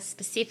board had a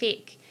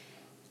specific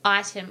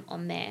item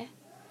on there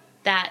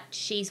that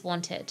she's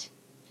wanted.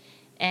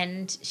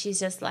 And she's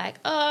just like,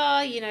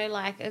 oh, you know,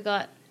 like I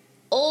got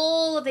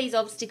all of these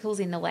obstacles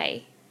in the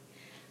way.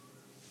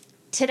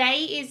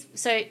 Today is,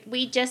 so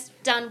we just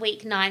done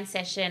week 9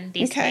 session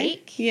this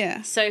week.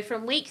 Yeah. So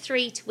from week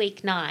 3 to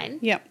week 9,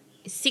 Yep.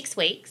 6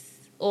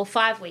 weeks or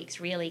 5 weeks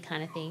really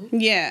kind of thing.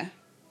 Yeah.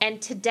 And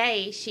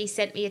today she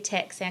sent me a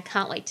text saying, I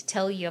can't wait to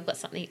tell you. I've got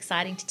something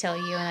exciting to tell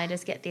you. And I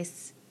just get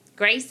this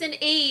Grace and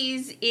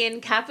Ease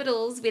in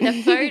capitals with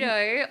a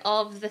photo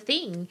of the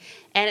thing.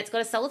 And it's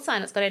got a solid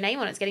sign. It's got a name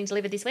on it. It's getting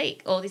delivered this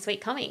week or this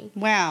week coming.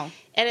 Wow.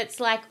 And it's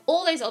like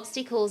all those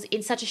obstacles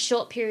in such a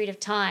short period of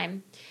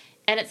time.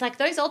 And it's like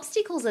those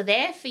obstacles are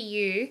there for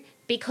you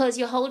because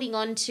you're holding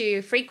on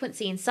to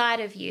frequency inside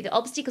of you. The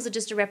obstacles are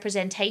just a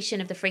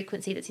representation of the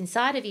frequency that's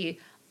inside of you.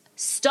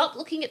 Stop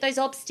looking at those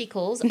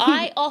obstacles.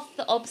 Eye off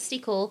the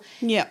obstacle.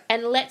 Yeah.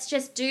 And let's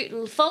just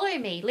follow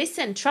me.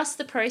 Listen, trust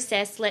the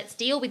process. Let's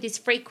deal with this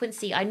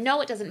frequency. I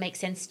know it doesn't make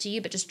sense to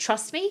you, but just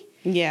trust me.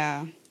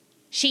 Yeah.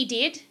 She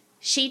did.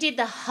 She did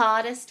the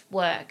hardest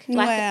work.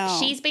 Wow.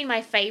 She's been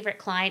my favorite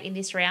client in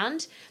this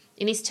round,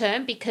 in this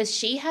term, because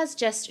she has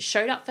just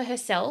showed up for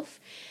herself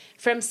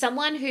from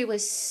someone who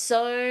was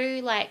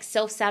so like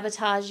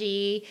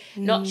self-sabotagey,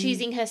 not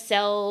choosing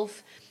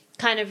herself,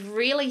 kind of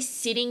really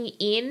sitting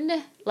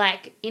in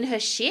like in her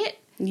shit.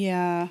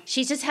 Yeah.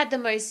 She's just had the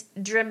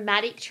most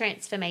dramatic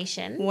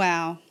transformation.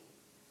 Wow.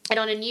 And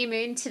on a new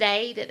moon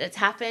today that's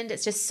happened,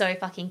 it's just so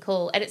fucking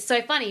cool. And it's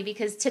so funny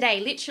because today,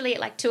 literally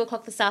at like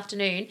 2:00 this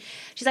afternoon,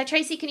 she's like,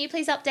 Tracy, can you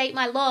please update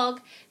my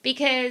log?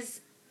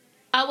 Because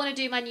I want to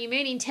do my new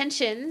moon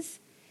intentions.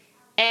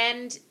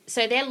 And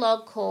so their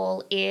log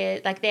call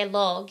is like their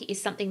log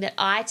is something that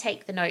I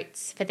take the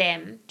notes for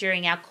them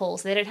during our call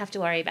so they don't have to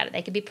worry about it.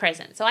 They can be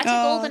present. So I take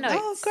all the notes.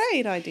 Oh,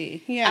 great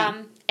idea.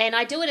 Yeah. And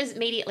I do it as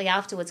immediately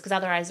afterwards because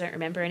otherwise I don't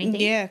remember anything.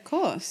 Yeah, of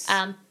course.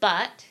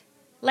 But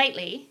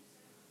lately,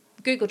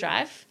 Google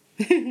Drive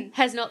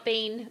has not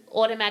been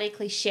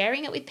automatically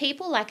sharing it with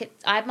people. Like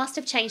I must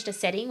have changed a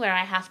setting where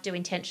I have to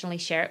intentionally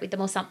share it with them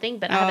or something,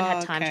 but I haven't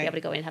had time to be able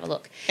to go in and have a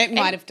look. It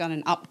might have done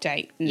an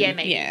update. Yeah,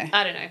 maybe. Yeah.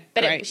 I don't know.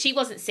 But she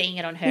wasn't seeing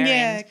it on her end.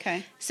 Yeah,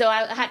 okay. So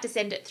I had to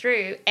send it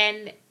through.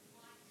 And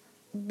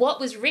what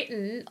was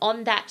written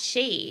on that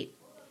sheet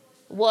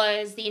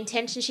was the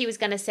intention she was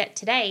going to set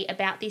today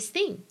about this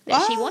thing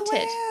that she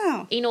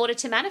wanted in order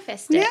to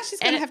manifest it. Now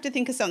she's going to have to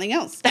think of something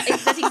else. That's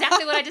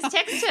exactly what I just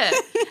texted her.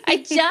 I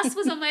just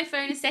was on my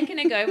phone a second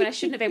ago when I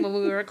shouldn't have been when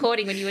we were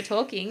recording when you were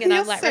talking, and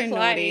I'm like so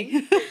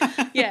replying.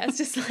 Yeah, it's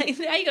just like,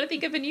 now you got to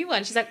think of a new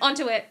one. She's like,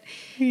 onto it.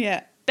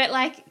 Yeah. But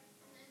like,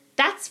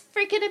 that's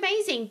freaking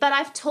amazing. But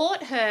I've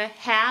taught her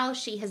how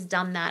she has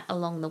done that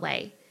along the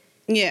way.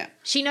 Yeah.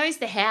 She knows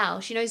the how.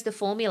 She knows the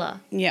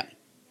formula. Yeah.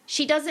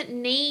 She doesn't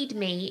need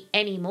me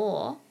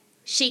anymore.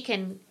 She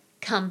can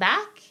come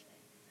back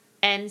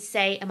and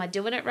say, am I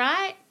doing it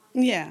right?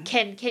 Yeah.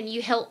 Can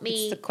you help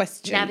me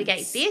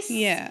navigate this?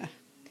 Yeah.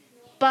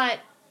 But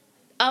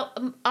I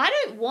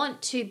don't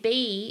want to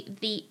be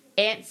the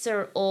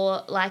answer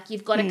or like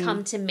you've got to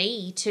come to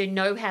me to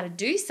know how to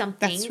do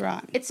something. That's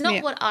right. It's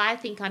not what I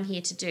think I'm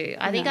here to do.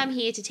 I think I'm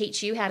here to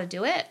teach you how to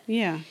do it.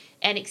 Yeah.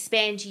 And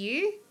expand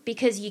you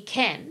because you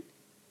can.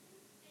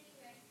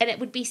 And it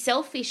would be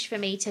selfish for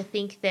me to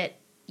think that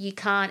you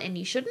can't and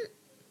you shouldn't.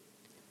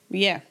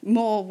 Yeah,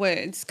 more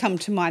words come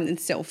to mind than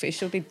selfish.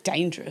 It'll be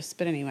dangerous,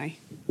 but anyway.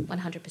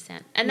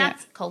 100%. And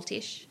that's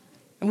cultish.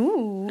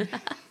 Ooh.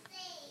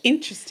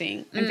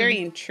 Interesting and very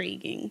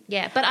intriguing.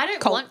 Yeah, but I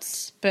don't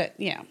want... But,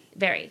 yeah.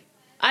 Very.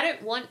 I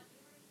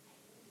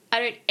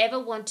don't ever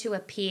want to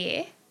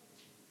appear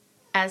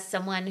as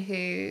someone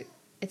who...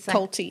 It's like...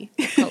 Culty.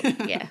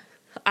 Yeah.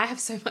 I have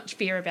so much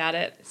fear about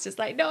it. It's just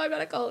like, no, I'm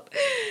not a cult.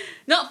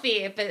 Not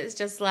fear, but it's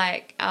just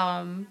like...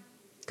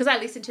 because I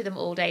listen to them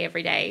all day,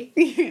 every day.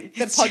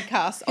 The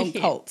podcast on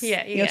cults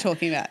you're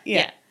talking about.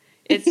 Yeah.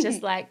 It's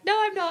just like, no,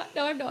 I'm not.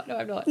 No, I'm not. No,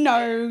 I'm not.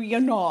 No, you're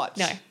not.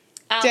 No.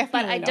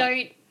 Definitely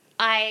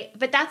not.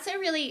 But that's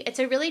it's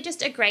a really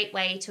just a great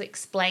way to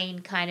explain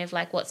kind of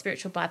like what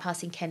spiritual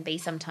bypassing can be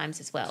sometimes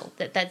as well.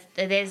 That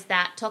there's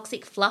that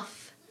toxic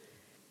fluff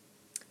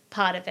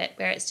part of it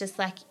where it's just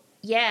like,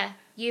 yeah,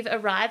 you've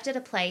arrived at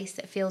a place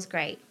that feels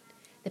great.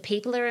 The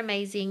people are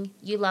amazing.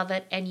 You love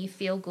it and you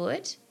feel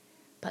good.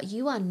 But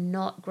you are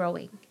not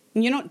growing.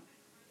 You're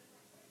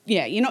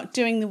not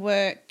doing the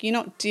work. You're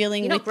not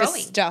dealing with the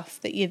stuff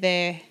that you're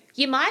there.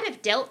 You might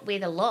have dealt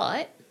with a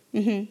lot,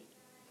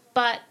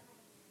 but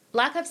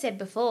like I've said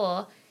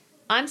before,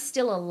 I'm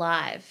still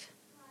alive.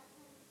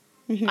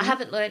 I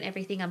haven't learned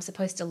everything I'm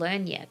supposed to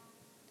learn yet.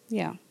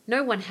 Yeah.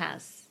 No one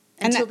has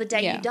until the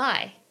day you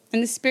die.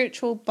 And the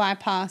spiritual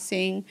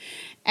bypassing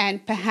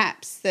and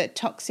perhaps the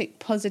toxic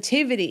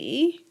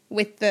positivity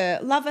with the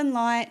love and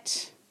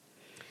light.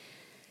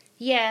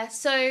 Yeah,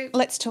 so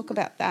Let's talk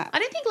about that. I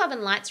don't think love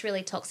and light's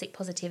really toxic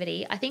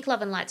positivity. I think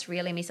love and light's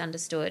really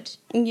misunderstood.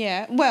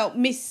 Yeah, well,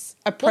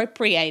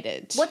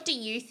 misappropriated. What do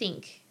you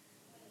think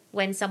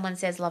when someone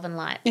says love and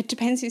light? It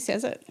depends who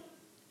says it.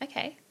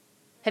 Okay.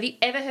 Have you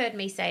ever heard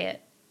me say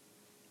it?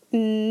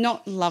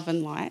 Not love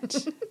and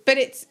light, but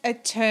it's a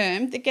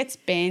term that gets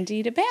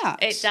bandied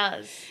about. It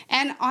does.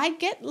 And I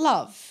get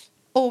love.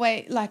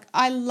 Always, like,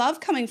 I love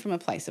coming from a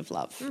place of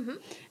love. Mm-hmm.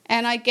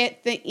 And I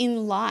get the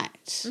in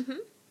light. Mm-hmm.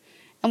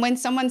 And when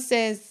someone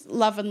says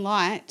love and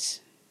light,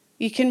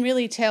 you can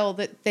really tell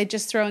that they're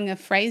just throwing a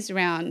phrase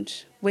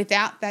around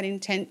without that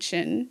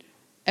intention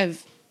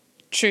of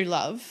true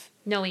love.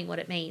 Knowing what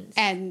it means.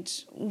 And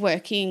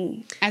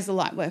working as a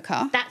light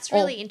worker. That's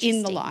really or interesting.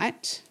 in the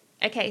light.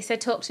 Okay, so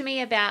talk to me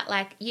about,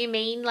 like, you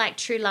mean like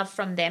true love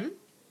from them?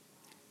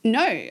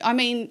 No, I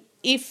mean,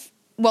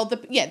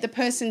 the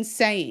person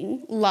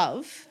saying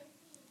love,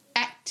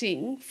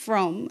 acting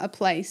from a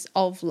place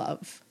of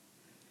love.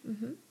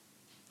 Mm-hmm.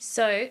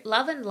 So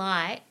love and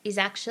light is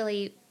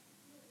actually,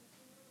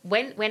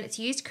 when it's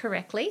used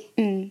correctly,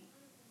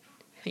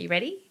 Are you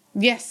ready?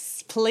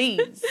 Yes,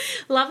 please.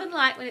 Love and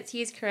light when it's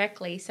used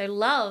correctly. So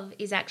love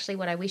is actually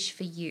what I wish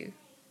for you.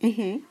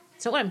 Mm-hmm.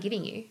 It's not what I'm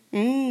giving you.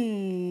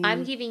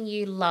 I'm giving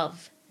you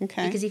love.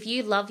 Okay. Because if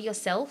you love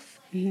yourself,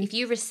 if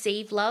you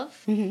receive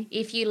love,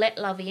 if you let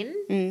love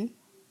in,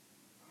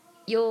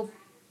 you'll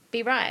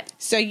be right.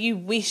 So you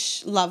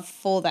wish love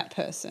for that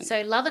person.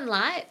 So love and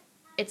light,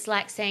 it's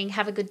like saying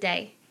have a good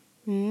day.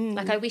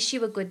 Like I wish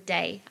you a good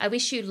day. I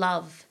wish you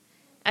love.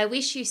 I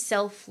wish you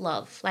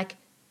self-love, like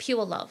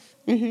pure love.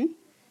 Mm-hmm.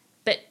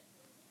 But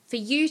for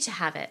you to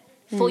have it,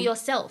 for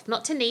yourself,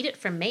 not to need it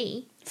from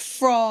me.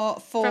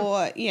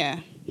 Yeah.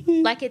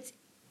 Like it's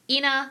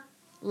inner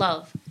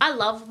love. I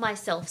love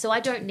myself, so I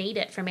don't need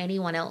it from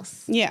anyone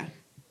else. Yeah.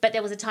 But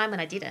there was a time when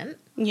I didn't.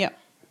 Yeah.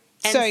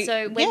 And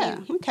so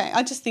when okay.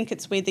 I just think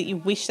it's weird that you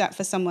wish that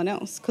for someone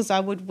else, because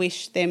I would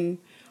wish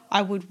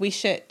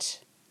it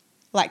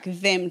like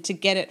them to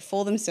get it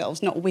for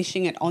themselves, not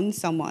wishing it on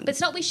someone. But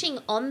it's not wishing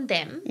on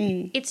them.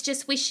 It's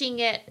just wishing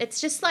it.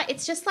 It's just like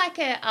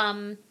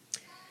a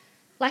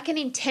like an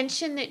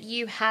intention that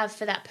you have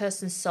for that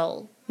person's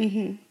soul.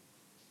 Mm-hmm.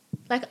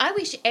 Like I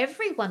wish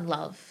everyone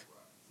love.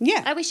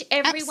 Yeah. I wish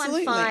everyone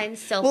absolutely.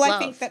 finds self-love. Well, I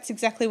think that's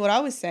exactly what I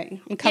was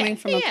saying. I'm coming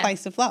from a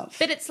place of love.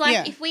 But it's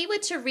like if we were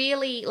to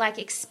really like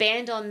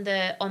expand on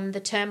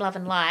the term love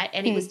and light,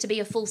 and it was to be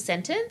a full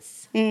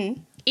sentence,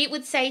 it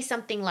would say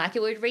something like,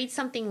 it would read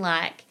something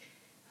like,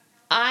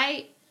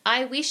 I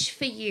wish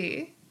for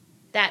you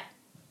that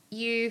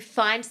you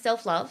find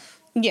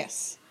self-love.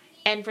 Yes.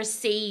 And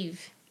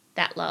receive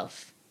that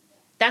love.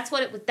 That's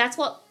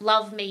what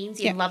love means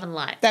in love and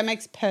light. That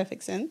makes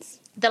perfect sense.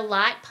 The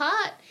light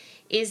part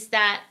is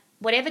that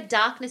whatever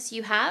darkness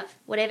you have,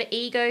 whatever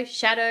ego,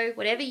 shadow,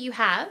 whatever you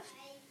have,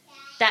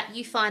 that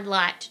you find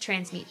light to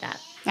transmute that.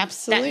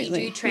 Absolutely.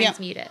 That you do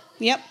transmute it.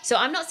 Yep. So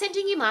I'm not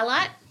sending you my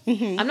light.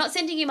 I'm not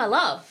sending you my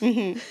love.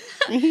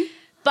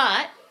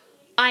 But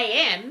I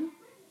am,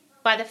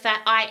 by the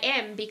fact I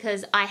am,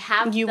 because I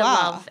have the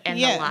love and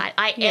the light.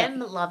 I am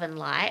love and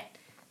light.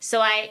 So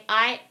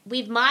I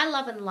with my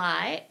love and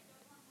light,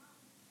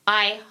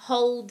 I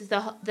hold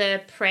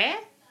the prayer.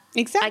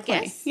 Exactly. I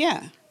guess.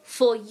 Yeah.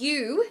 For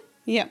you.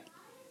 Yep.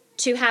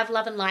 To have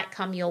love and light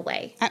come your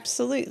way.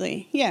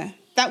 Absolutely. Yeah.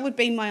 That would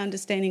be my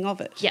understanding of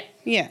it. Yeah.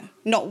 Yeah.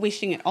 Not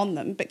wishing it on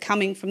them, but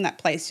coming from that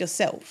place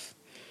yourself.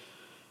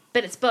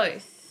 But it's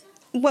both.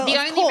 Well, the of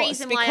only course,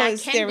 reason why I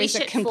can wish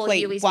it for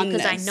you is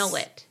because I know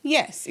it.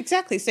 Yes,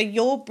 exactly. So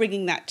you're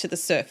bringing that to the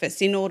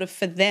surface in order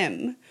for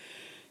them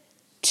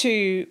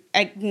to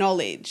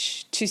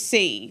acknowledge, to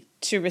see,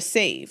 to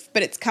receive,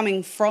 but it's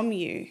coming from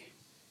you.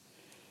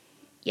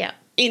 Yeah.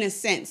 In a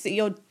sense that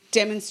you're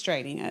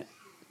demonstrating it.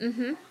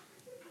 Mm-hmm.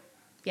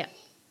 Yeah.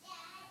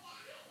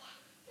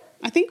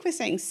 I think we're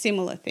saying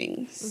similar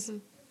things. Mm-hmm.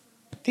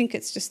 I think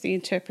it's just the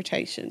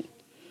interpretation.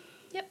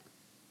 Yep.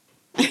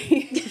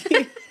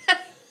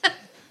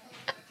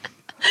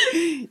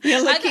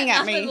 You're looking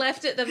at me. I got nothing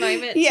left at the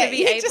moment to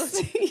be able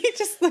to. You're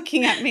just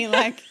looking at me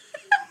like,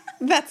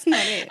 that's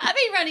not it. I've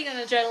been running on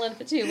adrenaline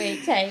for 2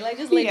 weeks, hey? Like,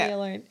 just leave me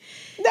alone.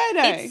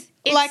 No.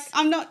 It's, like,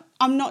 I'm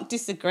not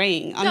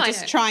disagreeing. I'm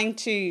just trying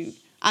to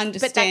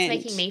understand. But that's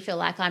making me feel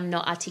like I'm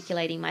not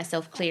articulating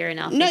myself clear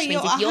enough. No, which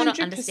means if you're not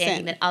 100%.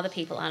 understanding, then other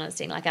people aren't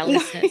understanding, like our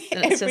listeners.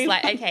 And it's just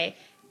like, okay,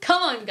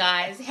 come on,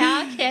 guys.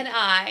 How can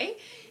I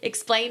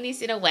explain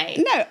this in a way?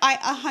 No, I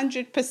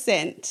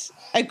 100%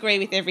 agree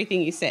with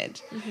everything you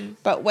said. Mm-hmm.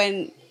 But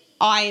when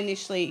I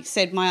initially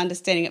said my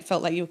understanding, it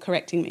felt like you were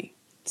correcting me.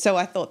 So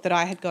I thought that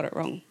I had got it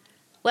wrong.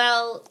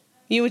 Well,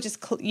 you were just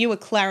you were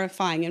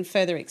clarifying and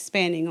further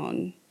expanding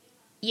on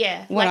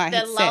what I had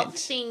said. The love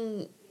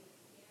thing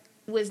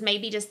was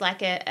maybe just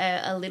like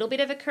a little bit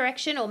of a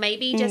correction, or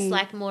maybe just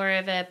like more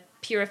of a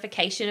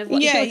purification of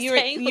what you were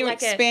saying. You're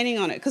expanding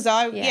on it, because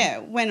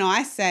when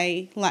I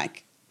say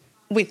like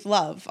with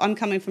love. I'm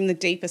coming from the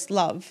deepest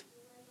love.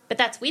 But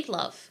that's with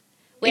love.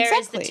 Whereas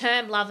Exactly. the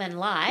term love and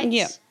light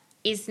Yeah.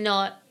 is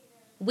not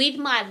with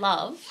my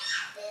love,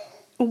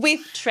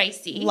 With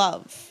Tracy.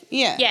 love.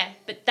 Yeah. Yeah,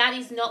 but that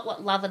is not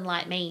what love and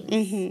light means.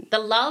 Mm-hmm. The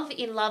love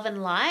in love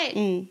and light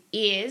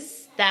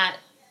is that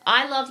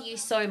I love you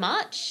so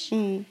much,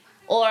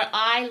 or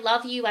I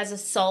love you as a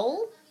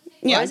soul,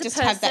 Yeah, or as just a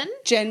person. have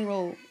that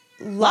general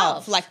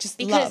love. Like just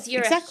because love.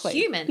 you're Exactly. a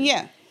human.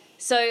 Yeah.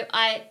 So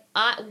I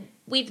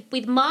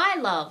with my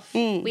love,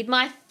 with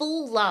my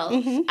full love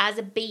as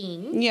a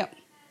being, Yeah.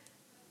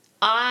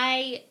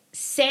 I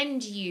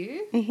send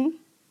you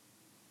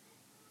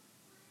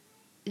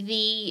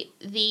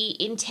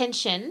the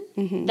intention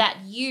that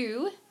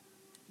you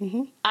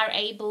are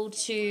able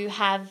to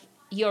have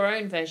your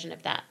own version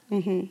of that.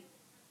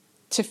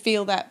 To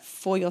feel that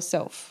for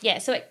yourself. Yeah,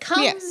 so it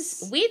comes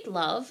Yes. with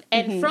love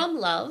and from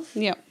love,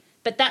 Yeah.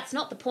 but that's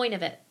not the point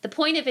of it. The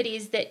point of it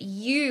is that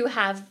you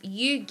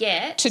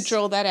get To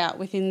draw that out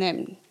within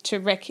them,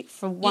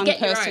 for one get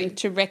your person own.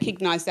 to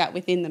recognise that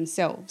within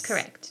themselves.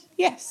 Correct.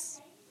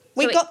 Yes.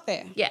 We it- got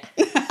there. Yeah.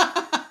 And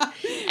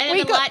then We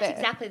the got light's there.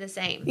 exactly the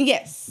same.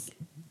 Yes.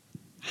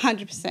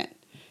 100%.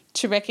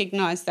 To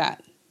recognise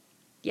that.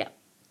 Yeah.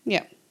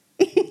 Yeah.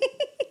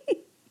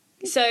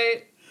 So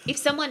if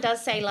someone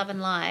does say love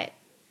and light,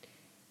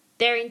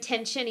 their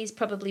intention is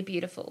probably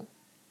beautiful.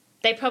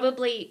 They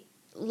probably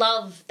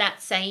love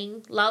that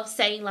saying, love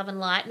and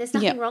light, and there's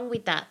nothing Yeah. wrong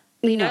with that.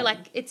 You know, No.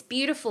 like it's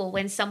beautiful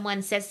when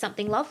someone says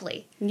something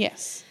lovely.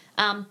 Yes.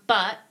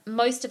 But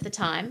most of the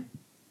time,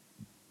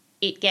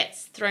 it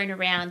gets thrown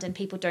around and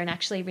people don't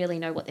actually really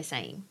know what they're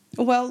saying.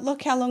 Well,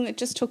 look how long it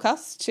just took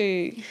us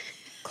to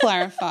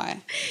clarify.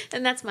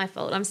 And that's my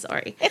fault. I'm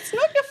sorry. It's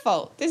not your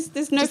fault.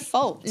 There's no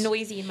fault.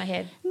 Noisy in my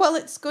head. Well,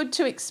 it's good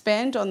to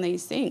expand on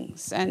these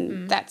things,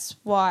 and that's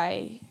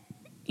why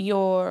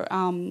your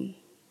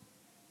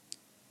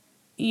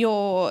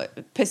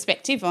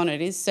perspective on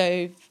it is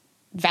so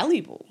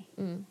valuable.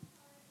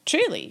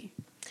 Truly.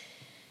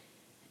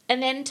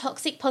 And then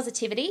toxic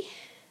positivity.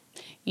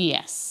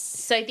 Yes.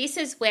 So this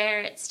is where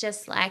it's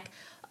just like,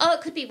 oh,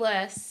 it could be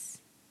worse.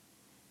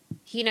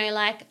 You know,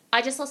 like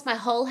I just lost my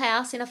whole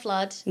house in a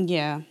flood,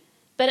 Yeah.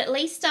 but at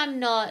least I'm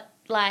not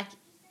like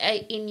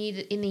in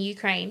the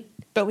Ukraine,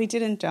 But we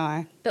didn't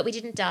die. but we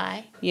didn't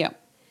die. Yeah.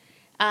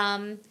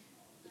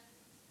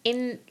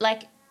 In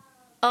like,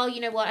 oh, you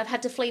know what? I've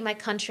had to flee my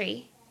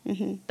country,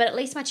 but at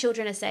least my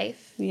children are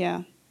safe,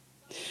 Yeah.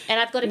 and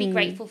I've got to be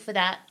grateful for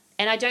that.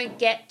 And I don't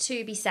get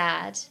to be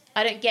sad.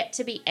 I don't get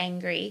to be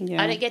angry.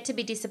 Yeah. I don't get to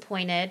be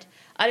disappointed.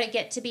 I don't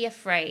get to be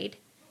afraid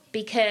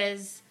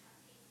because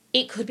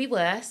it could be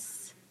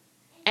worse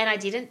and I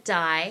didn't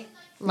die.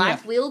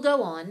 Life will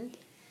go on.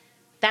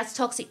 That's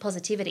toxic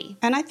positivity.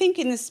 And I think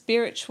in the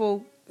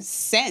spiritual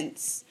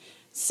sense,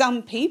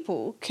 some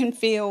people can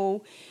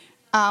feel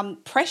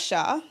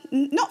pressure,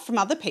 not from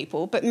other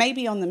people, but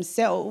maybe on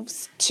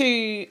themselves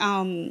to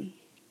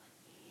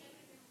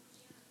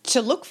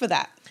look for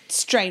that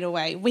straight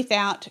away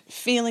without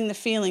feeling the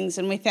feelings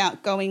and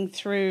without going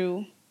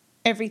through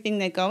everything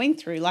they're going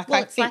through. Like Well,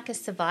 I it's think, like a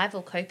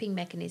survival coping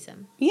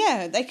mechanism.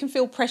 yeah, they can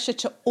feel pressure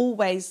to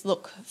always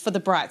look for the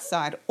bright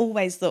side,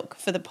 always look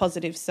for the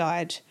positive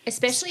side.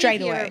 Especially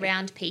straight if you're away.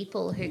 around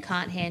people who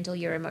can't handle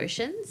your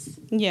emotions.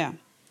 Yeah.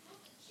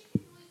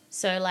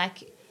 So,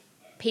 like,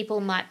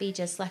 people might be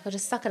just like, oh,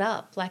 just suck it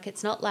up. Like,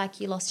 it's not like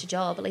you lost your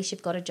job. At least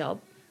you've got a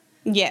job.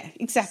 Yeah,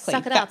 exactly.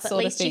 Suck it that up. At sort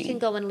of least you thing. can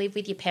go and live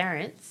with your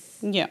parents.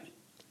 Yeah.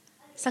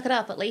 Suck it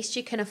up. At least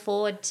you can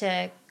afford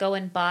to go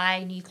and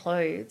buy new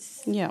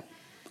clothes. Yeah.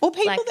 Or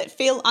people Like- that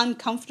feel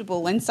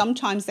uncomfortable and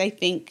sometimes they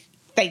think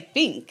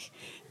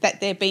that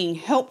they're being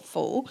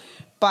helpful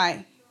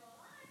by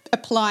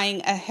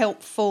applying a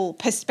helpful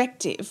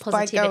perspective by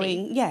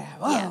Positivity.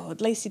 going, at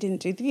least you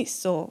didn't do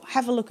this, or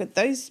have a look at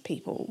those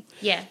people.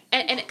 Yeah.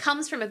 And it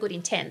comes from a good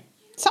intent.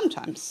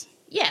 Sometimes.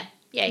 Yeah.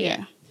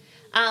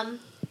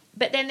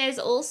 But then there's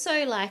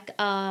also like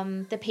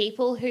the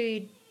people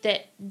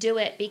that do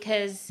it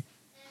because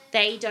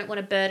they don't want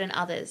to burden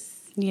others.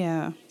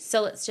 Yeah.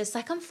 So it's just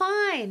like, I'm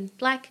fine.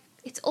 Like,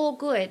 it's all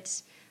good.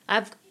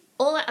 I've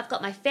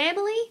got my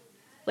family.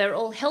 We're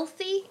all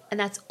healthy, and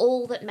that's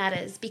all that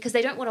matters because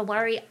they don't want to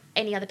worry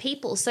any other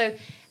people. So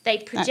they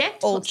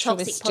project toxic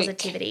altruistic.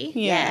 positivity.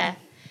 Yeah.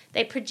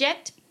 They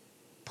project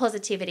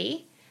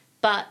positivity,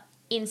 but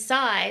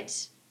inside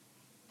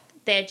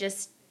they're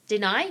just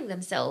denying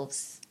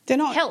themselves They're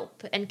not.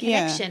 help and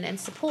connection and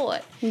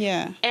support.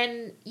 Yeah.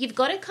 And you've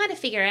got to kind of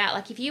figure out,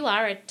 like, if you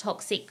are a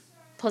toxic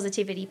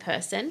positivity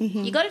person,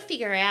 you got to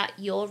figure out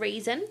your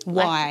reason.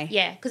 Why.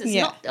 Because it's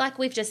not, like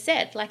we've just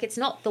said, like, it's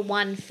not the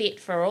one fit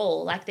for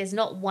all. Like, there's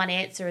not one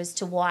answer as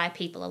to why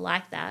people are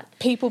like that.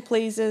 People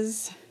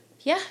pleasers.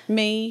 Yeah.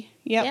 Me.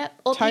 Yep. Yeah.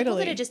 Or totally. people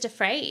that are just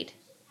afraid.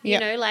 You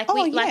Yep. know, like, Oh,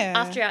 like yeah.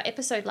 after our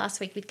episode last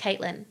week with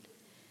Caitlin,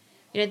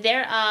 you know,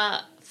 there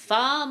are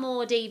far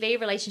more DV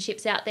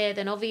relationships out there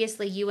than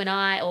obviously you and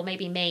I, or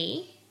maybe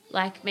me,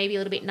 like maybe a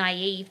little bit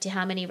naive to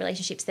how many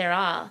relationships there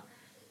are.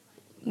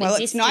 Well,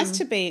 it's existing. nice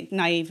to be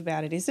naive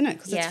about it, isn't it?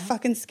 Because Yeah. it's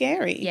fucking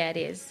scary. Yeah, it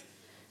is.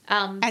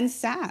 And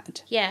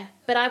sad. Yeah,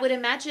 but I would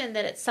imagine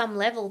that at some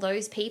level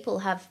those people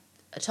have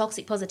a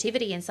toxic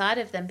positivity inside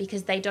of them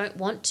because they don't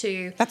want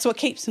to. That's what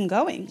keeps them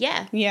going.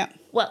 Yeah. Yeah.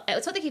 Well,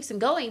 it's what that keeps them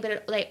going,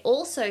 but they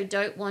also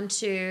don't want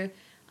to,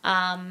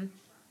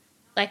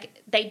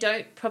 they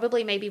don't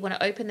probably maybe want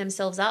to open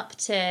themselves up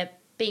to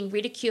being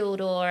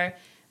ridiculed or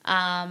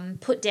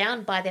put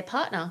down by their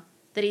partner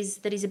that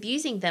is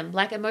abusing them,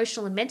 like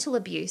emotional and mental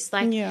abuse.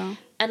 Like, Yeah.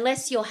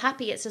 unless you're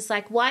happy, it's just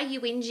like, why are you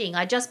whinging?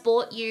 I just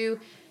bought you,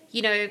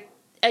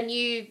 a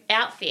new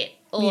outfit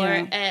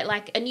or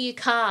like a new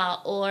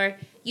car, or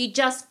you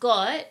just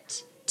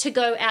got to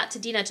go out to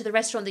dinner to the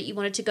restaurant that you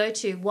wanted to go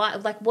to. Why?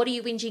 Like, what are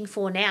you whinging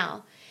for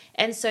now?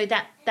 And so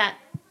that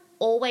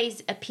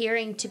always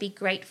appearing to be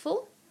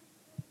grateful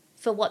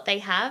for what they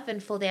have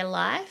and for their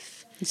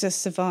life. It's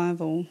just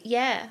survival.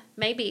 Yeah,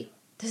 maybe.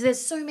 Because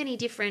there's so many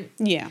different.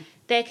 Yeah.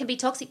 There can be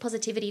toxic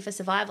positivity for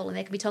survival, and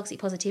there can be toxic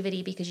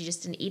positivity because you're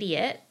just an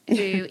idiot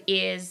who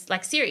is,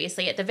 like,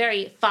 seriously, at the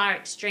very far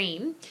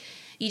extreme,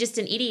 you're just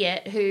an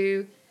idiot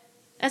who,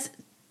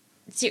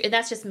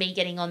 that's just me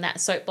getting on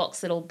that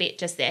soapbox little bit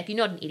just there. You're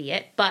not an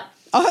idiot, but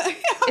I was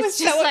it's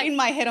just so like, in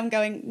my head, I'm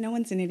going, no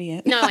one's an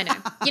idiot. No, I know.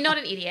 You're not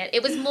an idiot.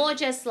 It was more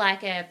just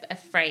like a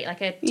phrase,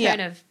 like a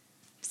turn of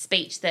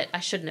speech that I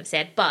shouldn't have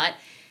said, but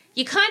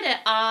you kind of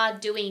are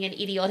doing an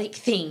idiotic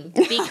thing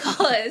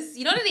because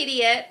you're not an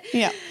idiot.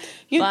 Yeah.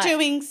 You're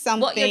doing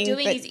something what you're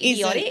doing that is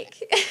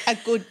idiotic. isn't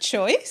a good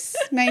choice,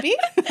 maybe.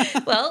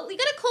 Well, you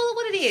got to call it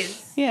what it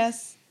is.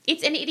 Yes.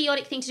 It's an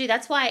idiotic thing to do.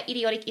 That's why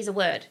idiotic is a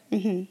word.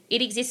 Mm-hmm.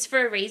 It exists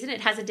for a reason.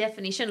 It has a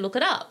definition. Look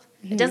it up.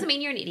 Mm-hmm. It doesn't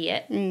mean you're an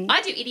idiot.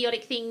 I do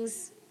idiotic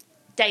things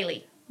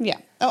daily. Yeah.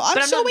 Oh, I'm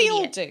But I'm sure not an we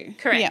all idiot. do.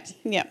 Correct.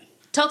 Yeah. Yeah.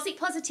 Toxic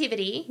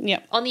positivity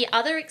Yep. on the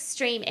other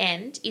extreme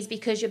end is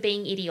because you're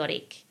being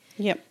idiotic.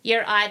 Yep.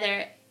 You're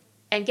either,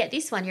 and get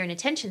this one, you're an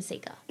attention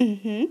seeker.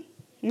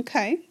 Mm-hmm.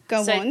 Okay.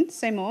 Go So on.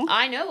 Say more.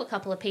 I know a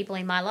couple of people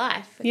in my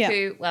life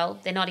who, well,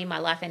 they're not in my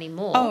life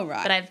anymore. Oh,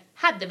 right. But I've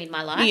had them in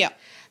my life. Yeah.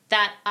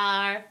 That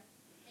are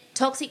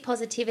toxic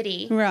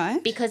positivity.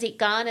 Right. Because it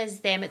garners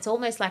them. It's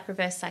almost like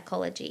reverse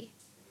psychology.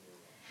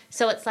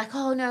 So it's like,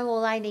 oh, no,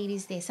 all I need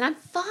is this. And I'm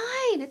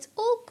fine. It's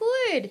all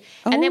good.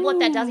 And then what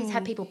that does is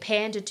have people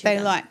pander to them.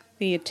 They like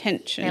the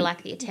attention. They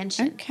like the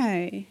attention.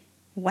 Okay.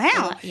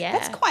 Wow. Yeah.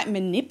 That's quite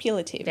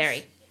manipulative.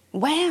 Very.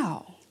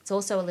 Wow. It's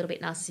also a little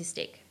bit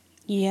narcissistic.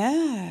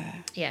 Yeah.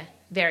 Yeah,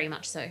 very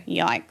much so.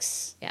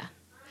 Yikes. Yeah.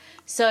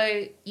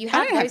 So you I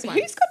have don't those have,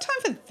 ones. who's got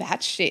time for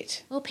that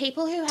shit? Well,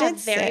 people who Dead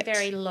have very, set.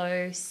 very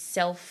low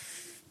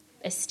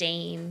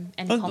self-esteem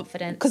and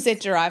confidence. Because they're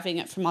deriving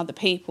it from other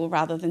people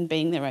rather than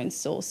being their own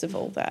source of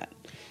all that.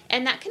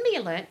 And that can be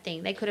a learnt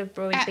thing. They could have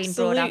been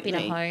brought up in a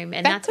Absolutely. home.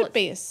 And that that's could what,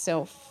 be a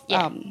self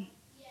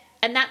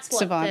and that's what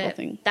survival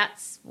thing.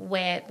 That's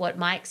where what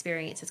my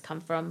experience has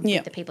come from Yeah.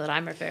 with the people that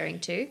I'm referring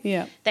to.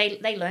 Yeah. They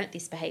learnt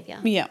this behaviour.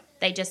 Yeah.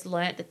 They just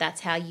learnt that that's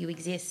how you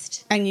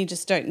exist. And you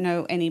just don't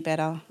know any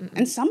better.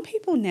 And some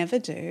people never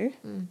do.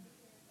 And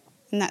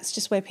that's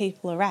just where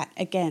people are at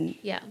again.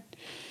 Yeah.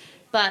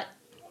 But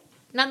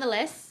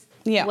nonetheless,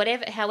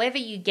 however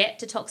you get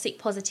to toxic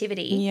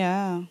positivity,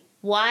 Yeah.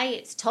 why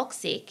it's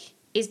toxic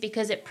is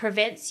because it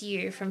prevents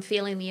you from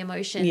feeling the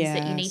emotions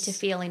that you need to Yes.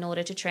 feel in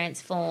order to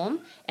transform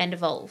and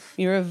evolve.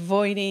 You're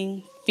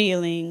avoiding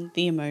feeling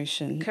the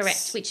emotions.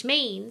 Correct. Which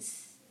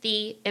means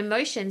the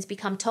emotions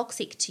become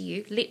toxic to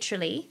you,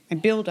 literally,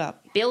 And build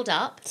up, build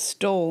up,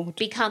 stored.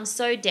 become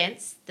so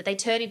dense that they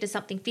turn into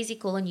something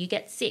physical and you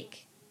get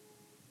sick.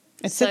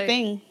 It's So a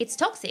thing. It's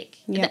toxic.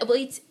 Yeah. Well,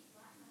 it's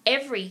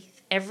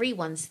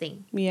everyone's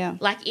thing. Yeah.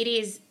 Like, it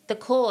is the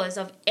cause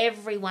of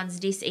everyone's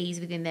dis-ease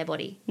within their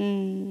body.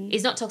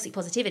 It's not toxic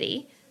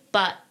positivity,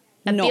 but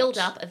a Not.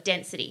 build-up of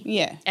density.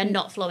 Yeah. And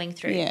not flowing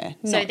through. Yeah.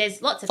 So not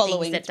there's lots of things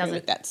following that through doesn't...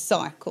 with that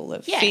cycle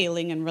of Yeah.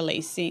 feeling and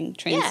releasing,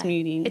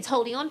 transmuting. Yeah, it's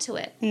holding on to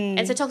it.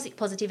 And so toxic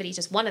positivity is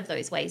just one of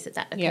those ways that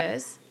Yeah.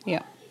 occurs.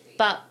 Yeah.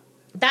 But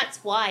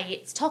that's why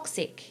it's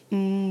toxic,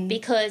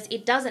 because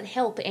it doesn't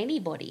help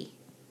anybody.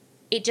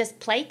 It just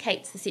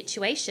placates the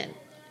situation.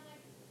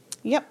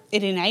 Yep.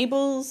 It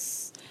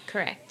enables.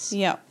 Correct.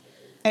 Yep.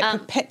 It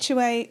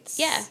perpetuates.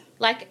 Yeah.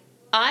 Like,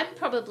 I'm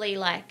probably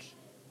like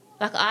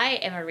I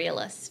am a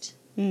realist.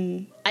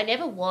 I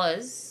never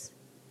was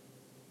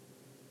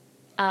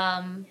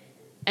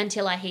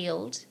until I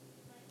healed.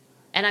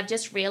 And I've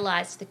just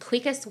realized the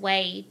quickest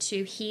way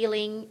to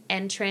healing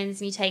and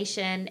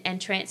transmutation and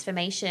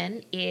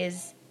transformation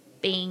is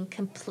being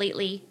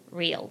completely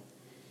real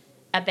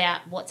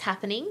about what's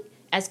happening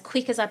as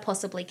quick as I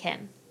possibly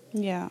can.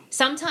 Yeah.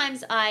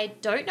 Sometimes I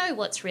don't know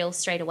what's real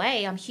straight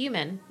away. I'm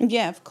human.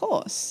 Yeah, of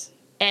course.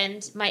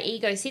 And my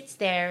ego sits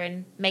there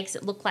and makes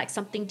it look like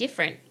something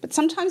different. But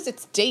sometimes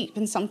it's deep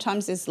and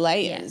sometimes there's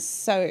layers. Yeah.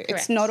 So it's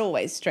Correct. not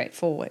always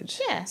straightforward.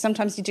 Yeah.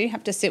 Sometimes you do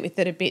have to sit with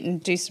it a bit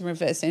and do some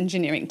reverse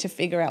engineering to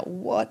figure out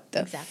what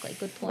the Exactly,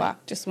 good point.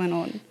 fuck just went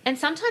on. And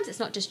sometimes it's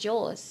not just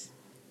yours.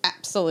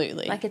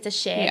 Absolutely. Like, it's a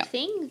shared Yeah.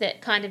 thing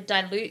that kind of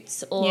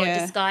dilutes or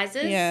Yeah.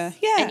 disguises. Yeah.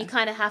 Yeah. And you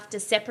kind of have to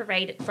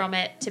separate it from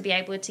it to be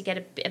able to get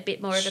a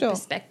bit more of a Sure.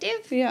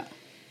 perspective. Yeah.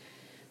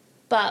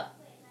 But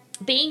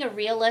being a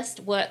realist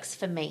works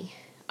for me.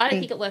 I don't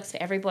think it works for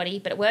everybody,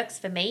 but it works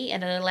for me,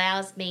 and it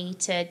allows me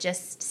to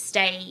just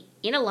stay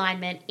in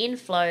alignment, in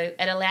flow.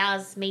 It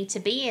allows me to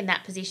be in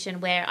that position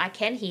where I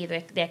can hear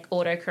their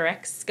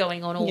autocorrects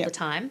going on all the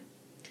time.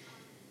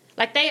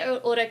 Like, they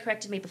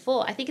auto-corrected me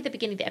before. I think at the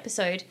beginning of the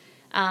episode,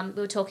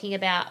 we were talking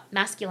about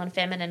masculine,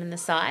 feminine, and the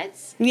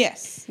sides.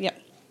 Yes,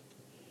 yep.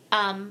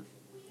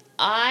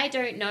 I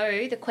don't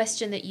know the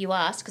question that you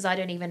asked because I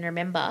don't even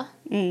remember,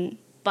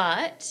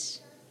 but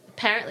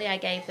apparently I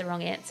gave the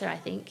wrong answer, I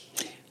think.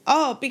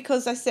 Oh,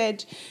 because I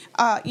said,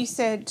 you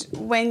said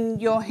when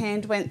your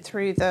hand went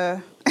through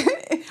the,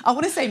 I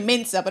want to say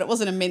mincer, but it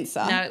wasn't a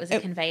mincer. No, it was a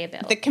conveyor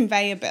belt. The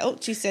conveyor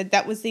belt. You said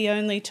that was the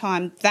only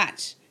time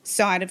that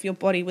side of your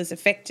body was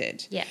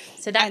affected. Yeah.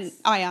 So that's... And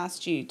I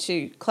asked you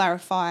to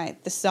clarify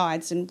the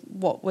sides and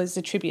what was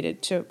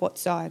attributed to what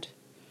side.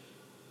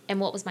 And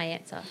what was my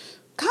answer?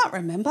 Can't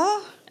remember.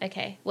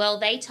 Okay. Well,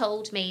 they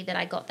told me that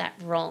I got that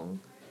wrong.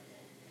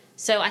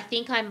 So I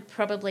think I'm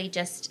probably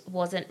just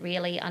wasn't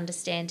really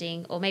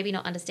understanding, or maybe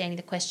not understanding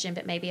the question,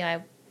 but maybe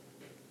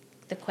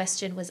the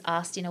question was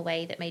asked in a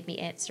way that made me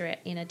answer it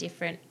in a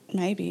different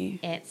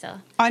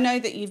answer. I know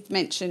that you've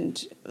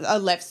mentioned a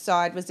left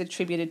side was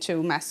attributed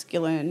to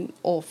masculine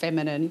or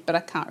feminine, but I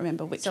can't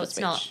remember which was which. So it's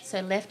not.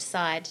 So left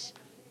side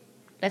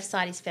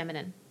is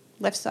feminine.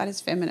 Left side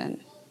is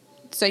feminine.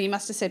 So you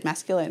must have said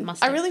masculine.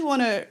 Must have. I really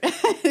want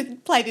to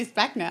play this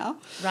back now.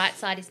 Right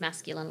side is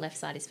masculine, left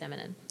side is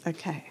feminine.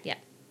 Okay. Yeah.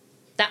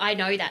 That I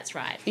know that's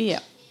right. Yeah.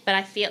 But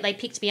I feel they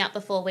picked me up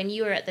before when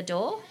you were at the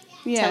door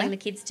telling the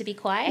kids to be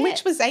quiet.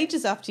 Which was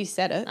ages after you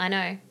said it. I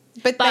know.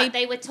 But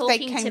they were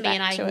talking to me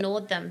and I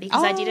ignored them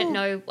because I didn't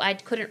know, I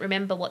couldn't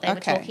remember what they were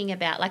talking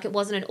about. Like, it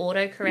wasn't an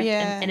autocorrect,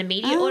 an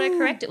immediate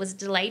autocorrect. It was a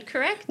delayed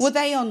correct. Were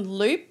they on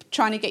loop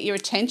trying to get your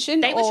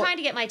attention? They were trying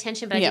to get my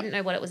attention, but I didn't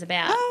know what it was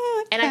about.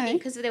 Oh, okay. And I think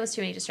because there was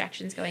too many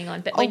distractions going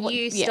on. But when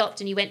you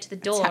stopped and you went to the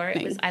door,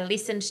 I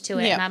listened to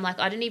it and I'm like,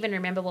 I didn't even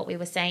remember what we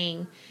were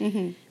saying.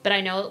 Mm-hmm. But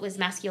I know it was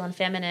masculine,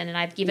 feminine, and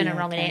I've given a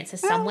wrong answer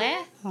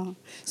somewhere. Oh.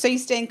 So you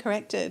stand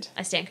corrected.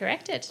 I stand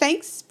corrected.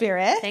 Thanks,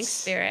 Spirit. Thanks,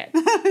 Spirit.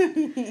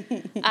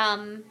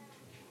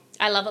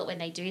 I love it when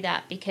they do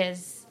that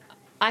because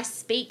I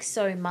speak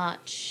so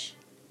much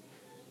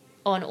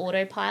on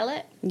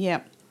autopilot.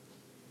 Yep.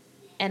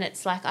 And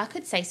it's like I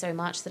could say so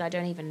much that I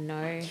don't even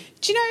know.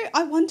 Do you know,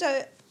 I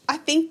wonder, I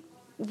think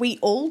we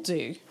all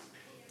do.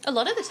 A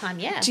lot of the time,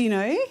 yeah. Do you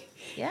know?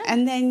 Yeah.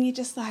 And then you're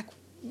just like,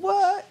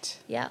 what?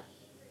 Yeah.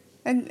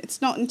 And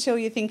it's not until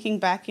you're thinking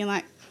back, you're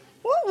like,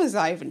 what was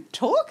I even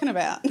talking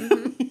about?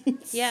 Mm-hmm.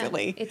 Yeah.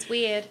 Silly. It's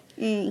weird.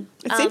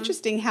 It's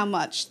interesting how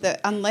much that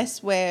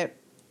unless we're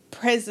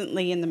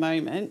presently in the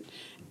moment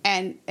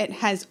and it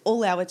has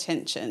all our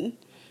attention,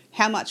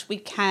 how much we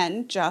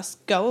can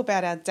just go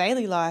about our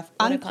daily life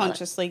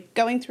unconsciously,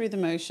 going through the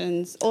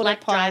motions, autopilot.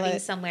 Like driving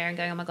somewhere and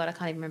going, oh my God, I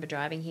can't even remember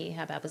driving here.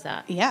 How bad was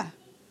that? Yeah,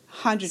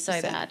 100%.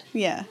 So bad.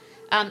 Yeah.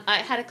 I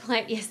had a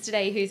client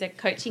yesterday who's a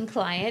coaching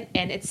client,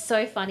 and it's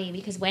so funny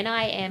because when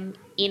I am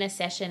in a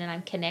session and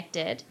I'm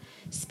connected,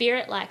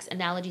 Spirit likes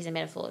analogies and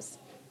metaphors.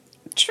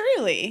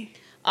 Truly.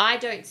 I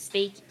don't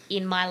speak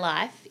in my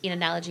life in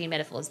analogy and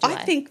metaphors, do I?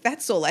 I think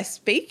that's all I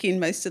speak in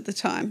most of the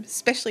time,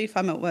 especially if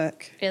I'm at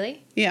work.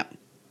 Really? Yeah.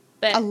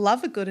 But I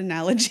love a good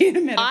analogy and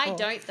a metaphor. I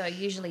don't, though,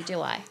 usually,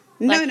 do I?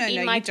 No,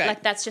 you don't.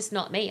 Like, that's just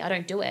not me. I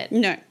don't do it.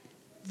 No.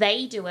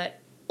 They do it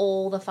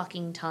all the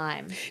fucking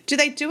time. Do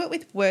they do it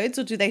with words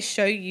or do they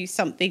show you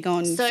something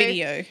on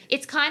video?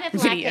 It's kind of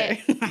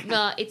like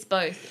no, it's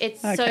both.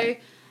 It's okay.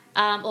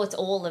 or it's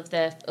all of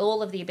the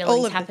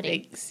abilities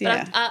happening. Things,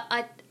 yeah.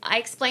 But I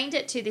explained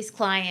it to this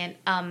client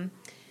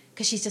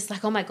because she's just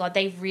like, oh my God,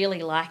 they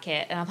really like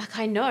it. And I'm like,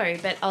 I know,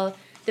 but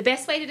the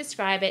best way to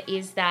describe it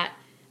is that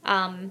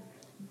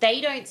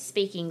they don't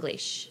speak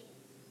English.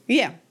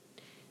 Yeah.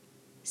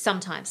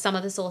 Sometimes. Some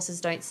of the sources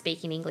don't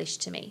speak in English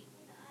to me.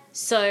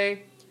 So,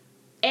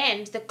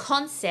 and the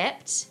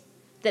concept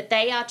that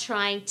they are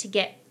trying to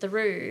get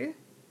through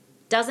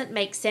doesn't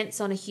make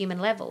sense on a human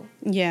level.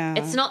 Yeah.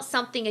 It's not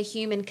something a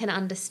human can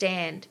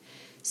understand.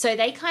 So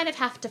they kind of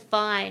have to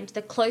find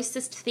the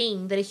closest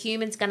thing that a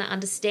human's going to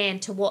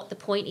understand to what the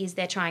point is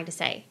they're trying to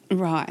say.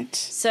 Right.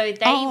 So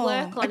they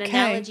work on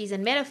analogies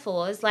and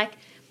metaphors. Like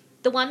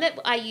the one that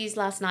I used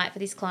last night for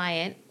this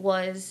client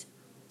was,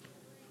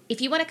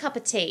 if you want a cup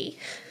of tea.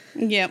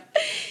 Yep.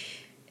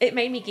 It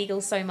made me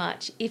giggle so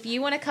much. If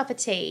you want a cup of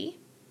tea,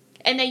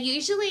 and they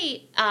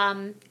usually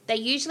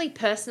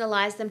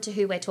personalize them to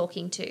who we're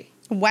talking to.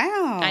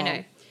 Wow. I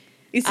know.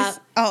 Is this,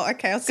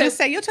 okay. I was going to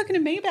say, you're talking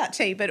to me about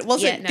tea, but it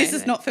wasn't. Yeah, this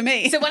is not for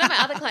me. So one of my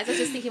other clients, I was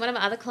just thinking, one of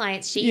my other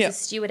clients, she's a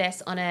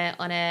stewardess on a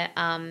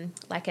yacht,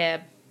 like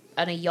a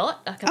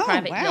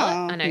private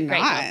yacht. I know,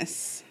 great job.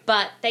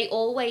 But they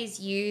always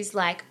use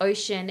like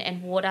ocean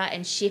and water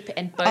and ship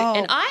and boat,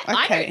 and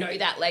I don't know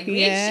that language,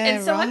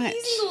 and so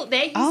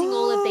they're using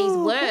all of these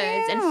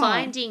words and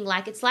finding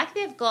like it's like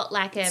they've got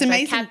like a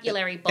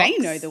vocabulary box. They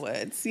know the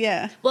words,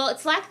 yeah. Well,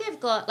 it's like they've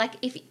got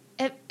like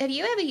have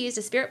you ever used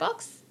a spirit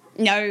box?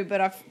 No, but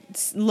I've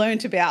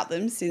learnt about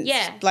them since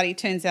bloody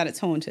turns out it's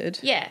haunted.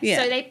 Yeah.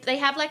 So they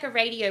have like a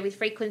radio with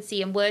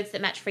frequency and words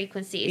that match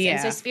frequencies. Yeah.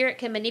 And so spirit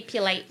can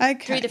manipulate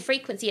through the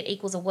frequency it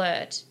equals a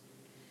word.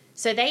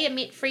 So they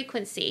emit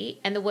frequency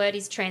and the word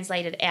is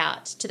translated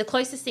out to the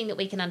closest thing that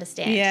we can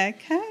understand. Yeah,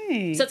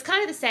 okay. So it's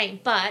kind of the same,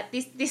 but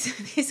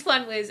this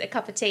one was a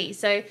cup of tea.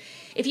 So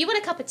if you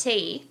want a cup of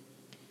tea,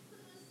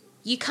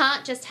 you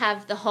can't just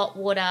have the hot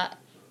water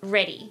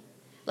ready.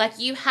 Like,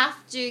 you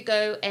have to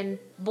go and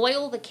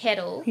boil the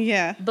kettle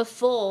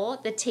before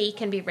the tea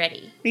can be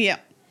ready. Yeah.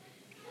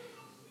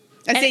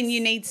 As in, you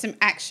need some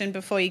action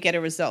before you get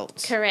a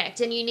result.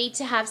 Correct. And you need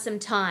to have some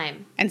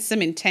time. And some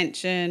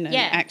intention and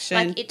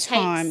action. Like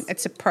time.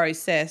 It's a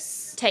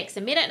process. Takes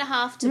a minute and a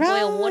half to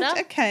boil water.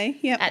 Okay,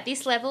 yep. At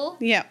this level.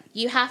 Yep.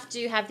 You have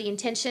to have the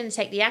intention to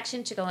take the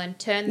action to go and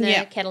turn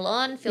the kettle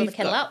on, fill the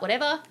kettle up,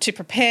 whatever. To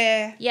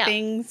prepare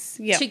things.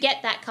 Yep. To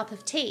get that cup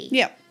of tea.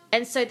 Yep.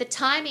 And so the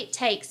time it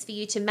takes for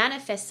you to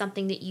manifest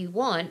something that you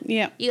want,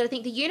 you got to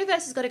think the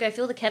universe has got to go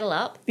fill the kettle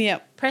up,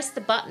 press the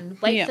button,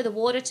 wait for the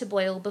water to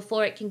boil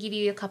before it can give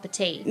you your cup of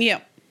tea.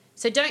 Yep.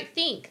 So don't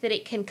think that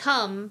it can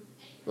come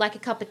like a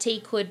cup of tea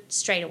could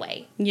straight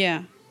away.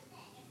 Yeah.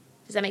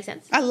 Does that make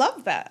sense? I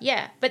love that.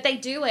 Yeah, but they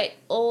do it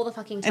all the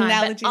fucking time.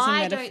 Analogies but and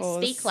I metaphors.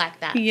 don't speak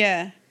like that.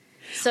 Yeah.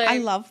 So I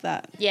love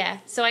that. Yeah.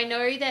 So I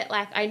know that,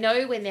 like, I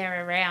know when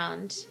they're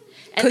around.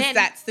 Because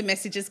that's the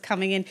messages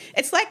coming in.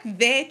 It's like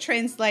they're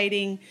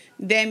translating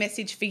their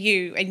message for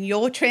you and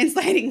you're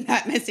translating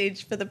that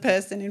message for the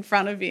person in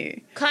front of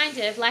you. Kind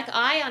of. Like,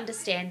 I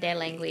understand their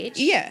language.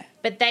 Yeah.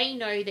 But they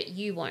know that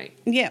you won't.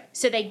 Yeah.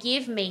 So they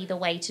give me the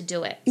way to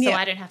do it. So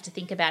I don't have to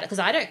think about it because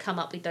I don't come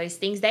up with those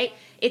things.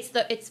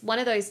 It's one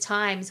of those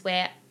times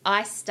where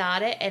I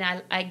start it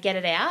and I get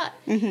it out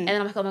and then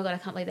I'm like, oh my God, I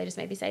can't believe they just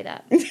made me say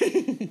that.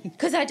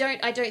 Because I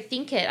don't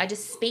think it. I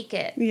just speak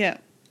it. Yeah.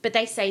 But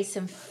they say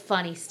some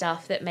funny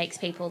stuff that makes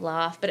people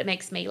laugh, but it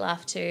makes me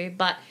laugh too.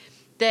 But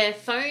the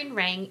phone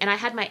rang and I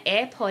had my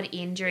AirPod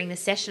in during the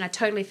session. I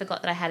totally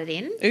forgot that I had it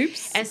in.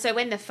 Oops. And so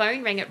when the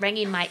phone rang, it rang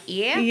in my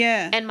ear.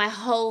 Yeah. And my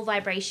whole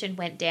vibration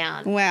went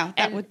down. Wow,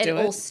 that would do it.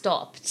 It all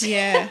stopped.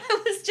 Yeah.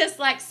 It was just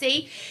like,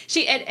 see,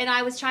 and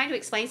I was trying to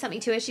explain something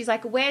to her. She's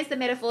like, where's the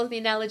metaphors and the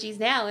analogies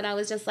now? And I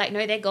was just like,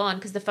 no, they're gone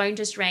because the phone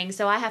just rang.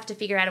 So I have to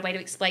figure out a way to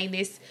explain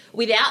this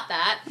without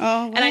that. Oh,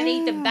 wow. And I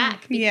need them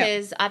back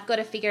because I've got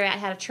to figure out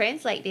how to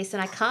translate this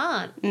and I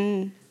can't.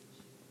 Mm.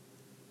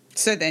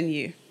 So then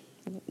you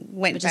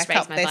went just back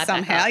up there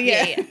somehow.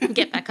 Yeah.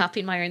 Get back up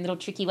in my own little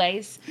tricky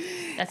ways.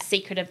 That's the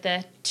secret of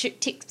the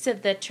tips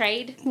of the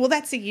trade. Well,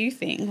 that's a you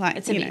thing. Like,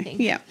 it's a me thing.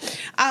 Yeah.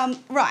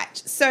 Right.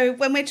 So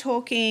when we're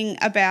talking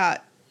about,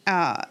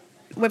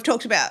 we've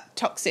talked about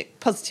toxic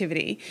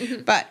positivity,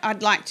 but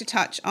I'd like to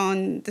touch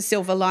on the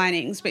silver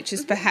linings, which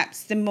is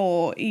perhaps the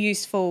more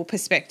useful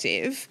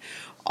perspective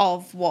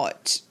of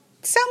what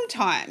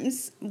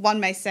sometimes one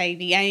may say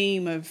the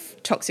aim of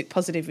toxic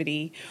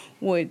positivity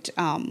would...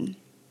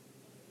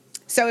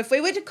 So if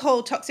we were to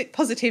call toxic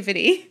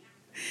positivity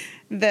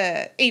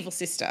the evil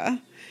sister,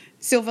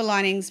 silver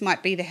linings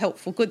might be the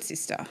helpful good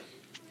sister.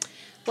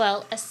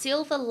 Well, a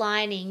silver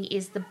lining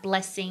is the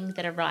blessing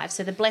that arrives.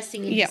 So the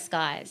blessing in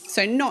disguise.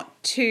 So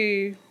not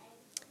to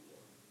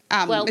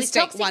mistake one for the other. With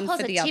toxic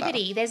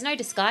positivity, there's no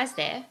disguise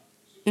there.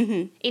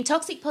 Mm-hmm. In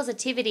toxic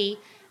positivity,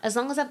 as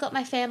long as I've got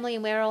my family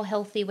and we're all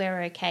healthy,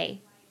 we're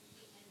okay.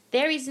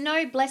 There is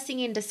no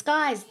blessing in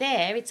disguise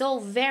there. It's all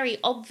very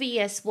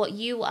obvious what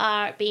you're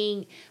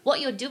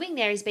doing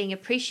there is being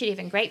appreciative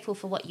and grateful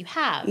for what you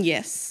have.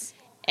 Yes.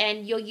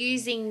 And you're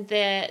using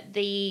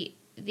the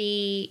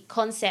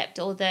concept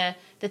or the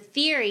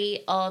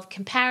theory of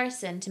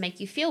comparison to make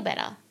you feel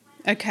better.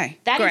 Okay,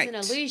 That great. is an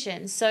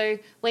illusion. So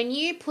when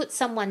you put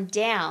someone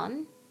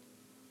down,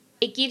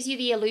 it gives you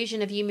the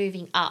illusion of you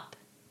moving up.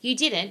 You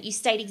didn't. You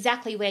stayed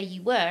exactly where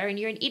you were, and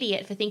you're an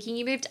idiot for thinking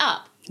you moved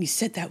up. You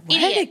said that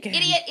word again.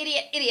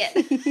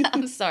 Idiot.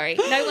 I'm sorry.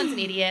 No one's an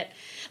idiot.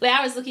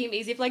 Lau was looking at me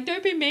as if like,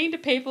 don't be mean to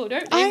people.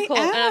 Don't name call.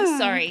 And I'm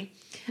sorry.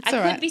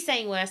 I could be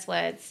saying worse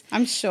words.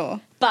 I'm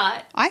sure.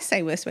 But I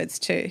say worse words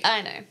too.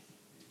 I know.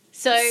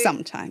 So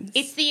sometimes.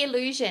 It's the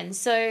illusion.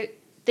 So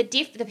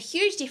the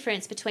huge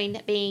difference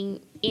between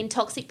being in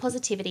toxic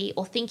positivity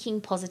or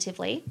thinking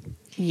positively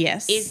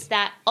is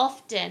that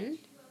often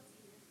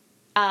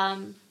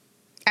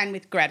and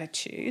with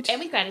gratitude.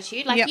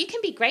 Like you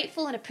can be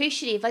grateful and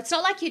appreciative. It's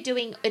not like you're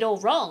doing it all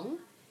wrong.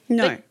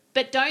 No.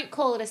 But don't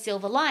call it a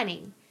silver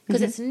lining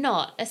because it's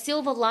not. A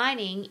silver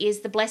lining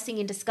is the blessing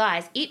in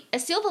disguise. A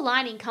silver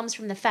lining comes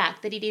from the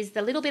fact that it is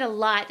the little bit of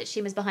light that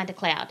shimmers behind a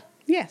cloud.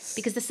 Yes.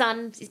 Because the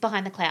sun is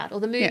behind the cloud or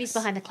the moon is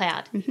behind the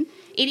cloud. Mm-hmm.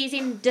 It is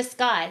in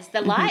disguise.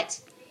 The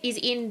light is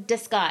in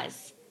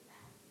disguise.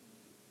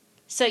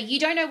 So you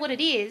don't know what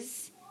it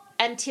is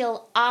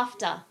until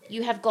after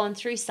you have gone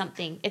through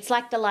something. It's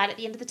like the light at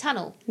the end of the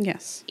tunnel.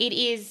 Yes. It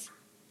is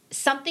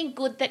something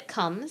good that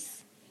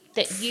comes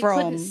that you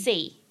couldn't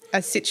see.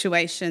 A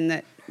situation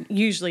that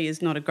usually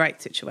is not a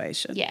great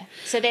situation. Yeah.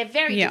 So they're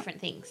very Yeah. different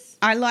things.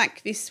 I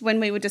like this when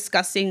we were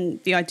discussing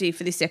the idea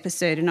for this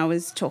episode, and I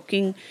was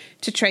talking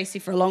to Tracy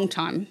for a long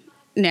time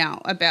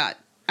now about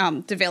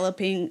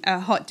developing a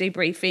hot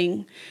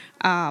debriefing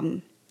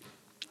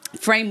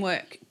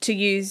framework to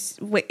use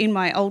in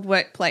my old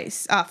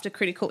workplace after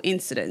critical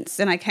incidents.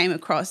 And I came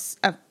across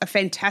a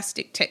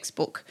fantastic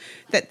textbook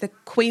that the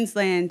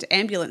Queensland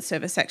Ambulance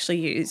Service actually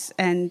use,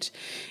 and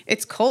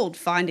it's called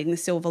Finding the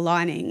Silver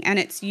Lining, and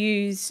it's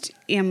used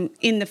in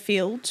the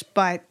field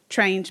by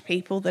trained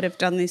people that have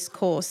done this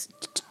course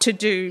to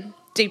do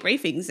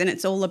debriefings, and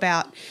it's all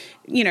about,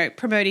 you know,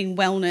 promoting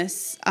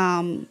wellness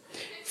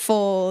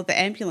for the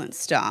ambulance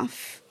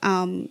staff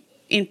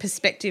in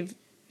perspective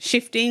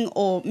shifting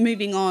or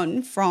moving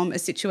on from a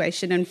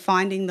situation and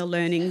finding the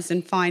learnings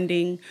and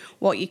finding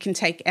what you can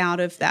take out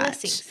of that.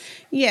 Blessings.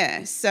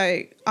 Yeah,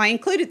 so I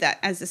included that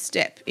as a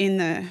step in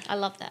the I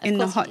love that. in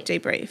the Of course hot you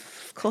did.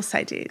 debrief. Of course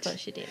I did. Of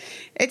course you did.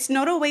 It's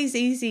not always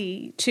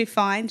easy to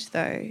find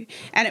though,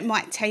 and it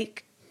might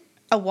take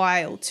a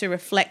while to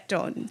reflect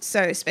on. So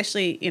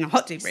especially in a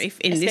hot debrief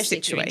in this Especially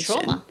if you're in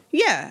situation. trauma.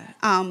 Yeah.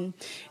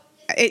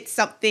 It's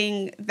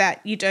something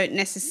that you don't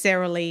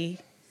necessarily,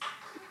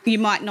 you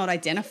might not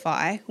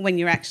identify when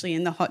you're actually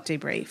in the hot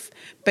debrief,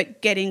 but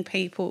getting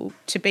people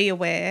to be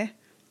aware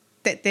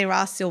that there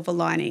are silver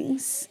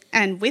linings,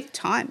 and with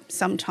time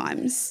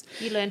sometimes.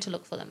 You learn to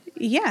look for them.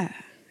 Yeah.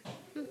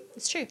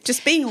 It's true.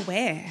 Just being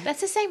aware.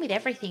 That's the same with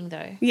everything,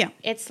 though. Yeah.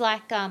 It's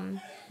like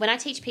when I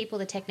teach people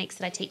the techniques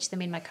that I teach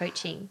them in my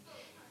coaching,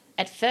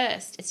 at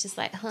first it's just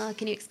like,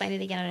 can you explain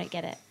it again? I don't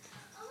get it.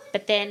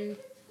 But then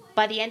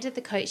by the end of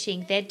the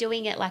coaching, they're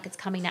doing it like it's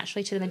coming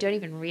naturally to them and don't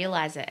even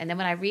realize it. And then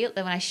when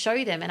I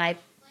show them and I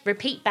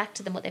repeat back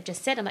to them what they've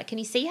just said, I'm like, can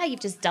you see how you've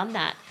just done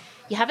that?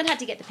 You haven't had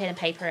to get the pen and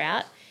paper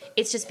out.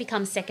 It's just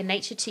become second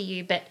nature to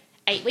you. But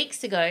 8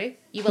 weeks ago,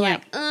 you were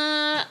like,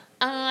 I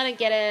don't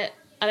get it.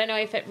 I don't know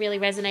if it really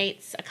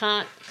resonates.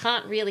 I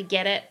can't really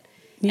get it.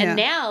 Yeah. And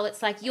now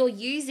it's like you're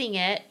using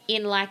it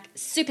in like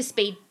super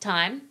speed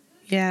time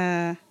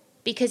Yeah.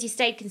 because you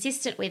stayed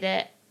consistent with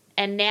it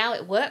and now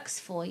it works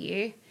for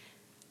you.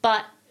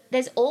 But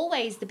there's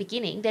always the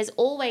beginning. There's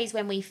always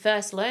when we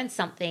first learn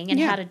something and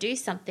how to do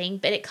something,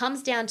 but it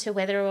comes down to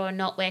whether or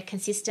not we're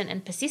consistent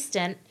and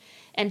persistent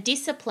and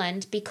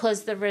disciplined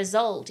because the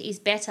result is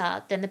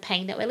better than the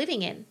pain that we're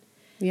living in.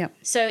 Yeah.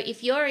 So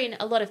if you're in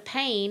a lot of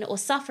pain or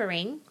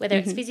suffering, whether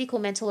it's physical,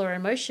 mental, or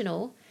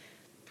emotional,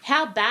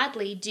 how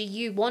badly do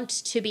you want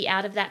to be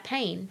out of that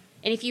pain?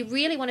 And if you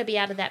really want to be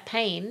out of that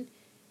pain,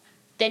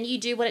 then you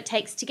do what it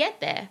takes to get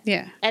there.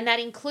 Yeah. And that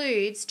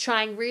includes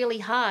trying really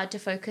hard to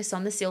focus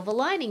on the silver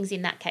linings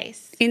in that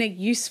case. In a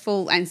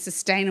useful and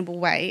sustainable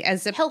way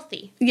as a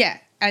Healthy. Yeah,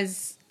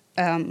 as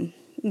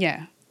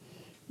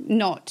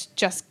not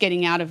just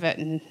getting out of it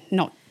and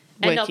not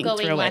And working not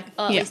going through like, it.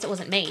 at least it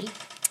wasn't me.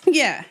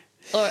 Yeah.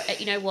 Or,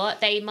 you know what,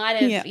 they might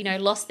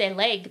have, lost their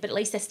leg, but at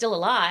least they're still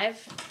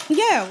alive.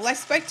 Yeah, well, I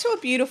spoke to a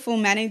beautiful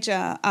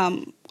manager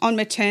on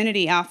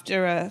maternity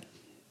after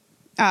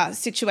a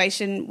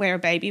situation where a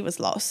baby was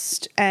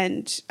lost,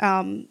 and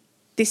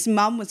this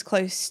mum was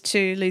close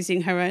to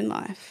losing her own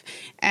life,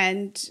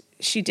 and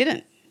she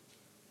didn't.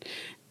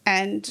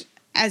 And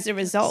as a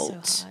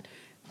result, So hard.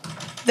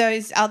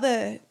 those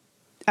other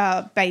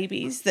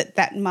babies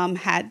that mum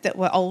had that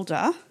were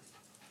older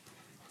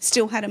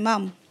still had a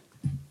mum.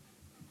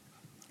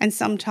 And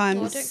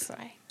sometimes don't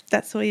cry.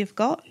 that's all you've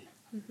got.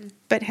 Mm-hmm.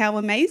 But how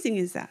amazing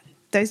is that?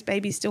 Those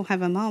babies still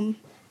have a mum.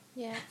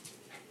 Yeah.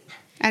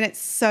 And it's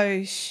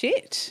so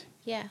shit.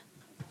 Yeah.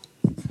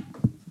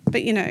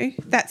 But, you know,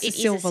 that's It a is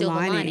a silver silver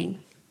lining.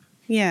 lining.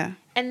 Yeah.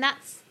 And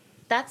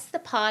that's the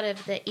part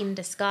of the in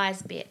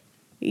disguise bit.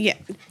 Yeah,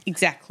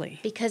 exactly.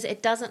 Because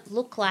it doesn't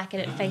look like it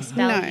at face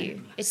value.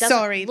 No. It doesn't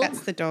Sorry, look,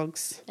 that's the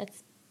dogs.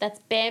 That's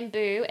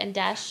Bamboo and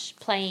Dash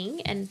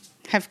playing and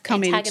Have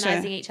come in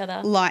antagonising to each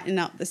other. lighten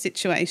up the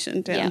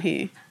situation down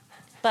here.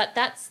 But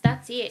that's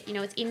it. You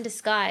know, it's in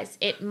disguise.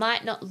 It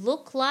might not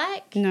look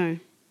like No.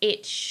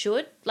 it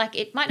should. Like,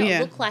 it might not Yeah.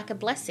 look like a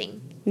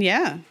blessing,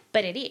 Yeah.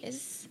 but it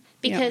is.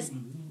 Because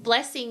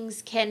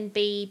blessings can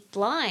be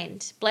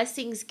blind.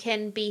 Blessings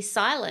can be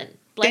silent.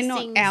 They're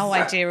Blessings, not our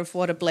idea of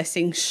what a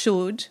blessing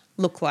should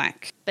look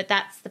like. But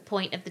that's the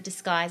point of the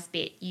disguise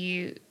bit.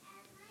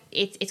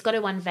 It's got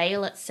to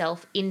unveil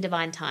itself in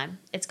divine time.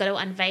 It's got to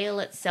unveil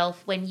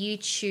itself when you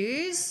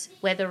choose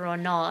whether or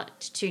not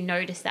to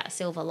notice that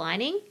silver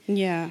lining.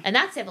 Yeah. And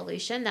that's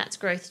evolution. That's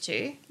growth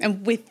too.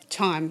 And with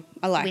time,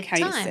 I like With how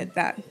you time. said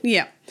that.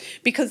 Yeah.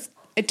 Because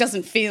it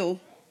doesn't feel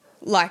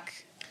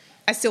like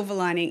a silver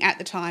lining at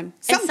the time.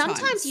 And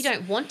sometimes you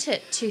don't want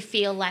it to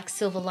feel like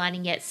silver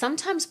lining yet.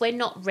 Sometimes we're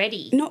not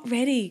ready. Not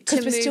ready because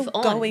to we're still move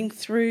on. going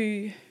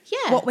through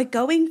Yeah. what we're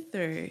going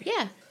through.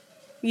 Yeah.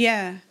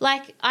 Yeah.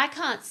 Like I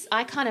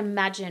can't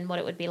imagine what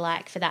it would be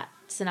like for that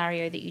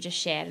scenario that you just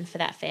shared and for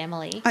that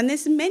family. And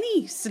there's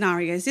many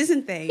scenarios,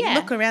 isn't there? Yeah. You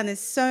look around, there's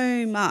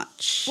so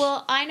much.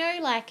 Well, I know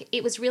like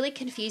it was really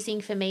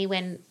confusing for me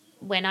when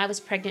I was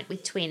pregnant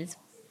with twins.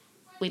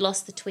 we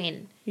lost the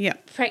twin. Yeah.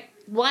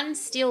 One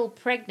still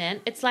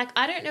pregnant. It's like,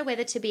 I don't know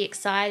whether to be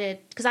excited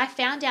because I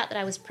found out that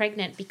I was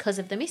pregnant because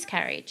of the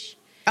miscarriage.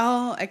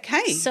 Oh,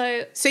 okay.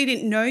 So you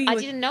didn't know I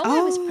didn't know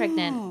I was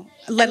pregnant.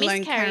 Let A alone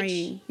miscarriage-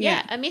 carrying.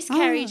 Yeah, a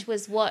miscarriage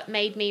was what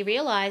made me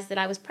realise that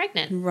I was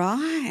pregnant.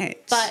 Right.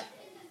 But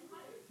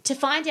to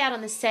find out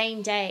on the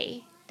same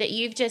day that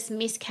you've just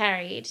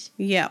miscarried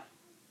yeah.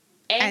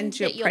 and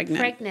you're that you're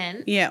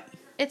pregnant, Yeah.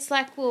 it's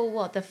like, well,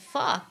 what the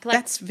fuck? Like,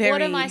 That's very-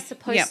 what am I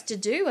supposed yeah. to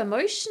do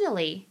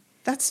emotionally?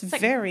 That's like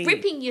very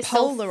ripping yourself-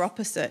 polar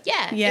opposite.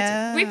 Yeah,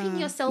 Yeah. it's ripping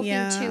yourself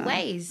in two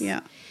ways.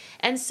 Yeah.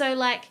 And so,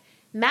 like,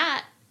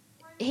 Matt,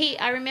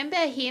 I remember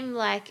him,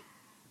 like,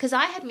 because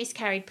I had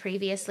miscarried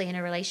previously in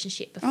a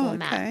relationship before Oh, okay.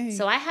 Matt.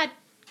 So I had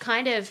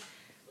kind of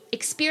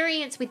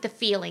experience with the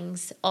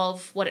feelings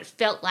of what it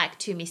felt like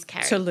to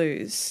miscarry. To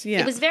lose.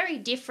 Yeah. It was very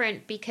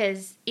different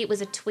because it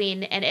was a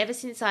twin, and ever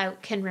since I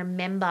can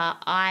remember,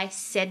 I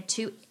said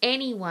to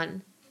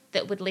anyone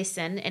that would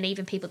listen, and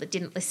even people that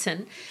didn't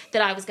listen,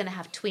 that I was going to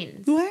have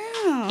twins.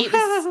 Wow. It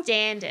was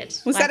standard.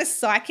 Was Like, that a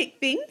psychic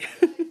thing?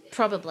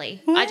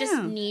 probably? I just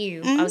Wow.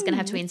 knew I was going to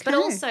have twins. But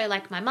okay. also,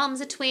 like, my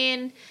mum's a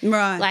twin.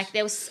 Right. Like,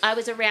 I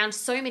was around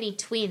so many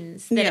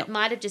twins that Yeah. it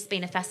might have just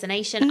been a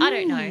fascination. I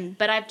don't know.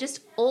 But I've just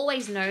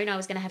always known I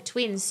was going to have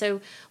twins.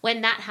 So when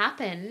that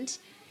happened,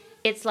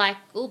 it's like,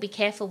 oh, be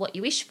careful what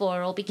you wish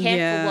for, or be careful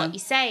Yeah. what you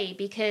say,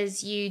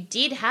 because you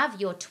did have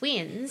your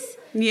twins,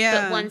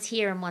 yeah. but one's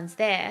here and one's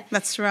there.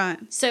 That's right.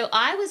 So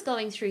I was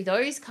going through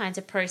those kinds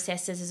of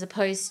processes as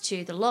opposed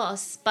to the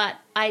loss, but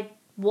I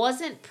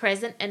wasn't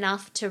present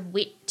enough to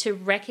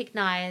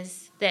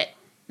recognize that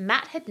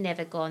Matt had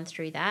never gone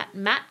through that.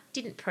 Matt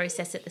didn't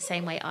process it the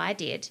same way I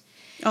did.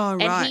 Oh,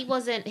 right.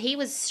 And he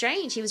was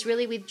strange. He was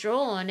really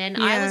withdrawn, and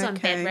I Yeah, was on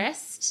okay. bed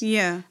rest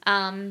Yeah.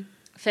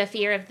 for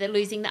fear of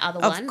losing the other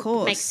Of one.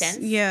 course. Makes sense.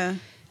 Yeah.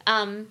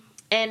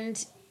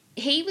 And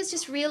he was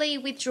just really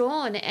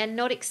withdrawn and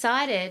not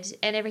excited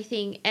and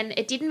everything. And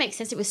it didn't make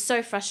sense. It was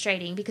so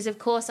frustrating because, of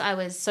course, I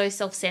was so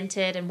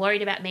self-centered and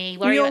worried about me,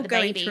 worried You're about the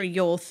going baby. through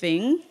your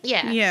thing.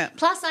 Yeah. Yeah.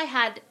 Plus, I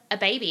had a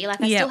baby. Like,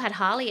 I Yeah. still had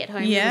Harley at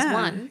home. He Yeah. was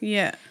one.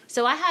 Yeah.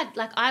 So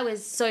I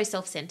was so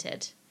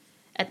self-centered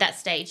at that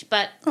stage,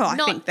 but Well, I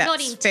not think that's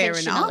not fair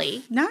enough.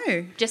 intentionally.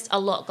 No. Just a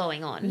lot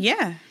going on.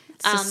 Yeah.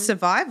 It's a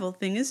survival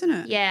thing, isn't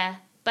it? Yeah,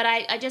 but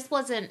I just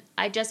wasn't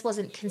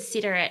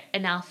considerate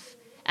enough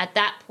at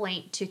that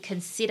point to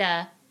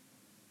consider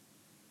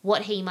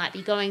what he might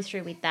be going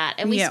through with that.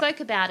 And we Yeah. spoke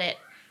about it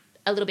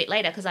a little bit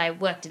later because I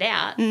worked it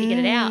out, figured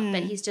it out. Mm.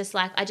 But he's just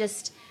like,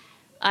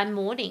 I'm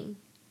mourning.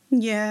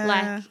 Yeah.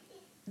 Like,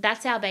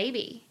 that's our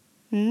baby.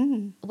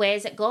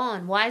 Where's it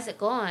gone? Why is it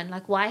gone?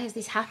 Like, why has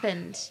this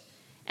happened?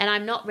 And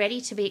I'm not ready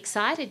to be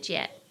excited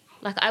yet.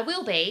 Like, I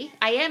will be.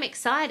 I am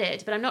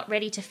excited, but I'm not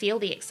ready to feel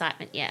the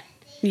excitement yet.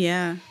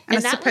 Yeah. And And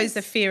I that suppose was-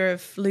 the fear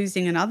of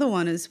losing another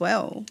one as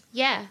well.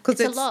 Yeah, Because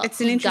it's a lot. it's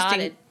an Be interesting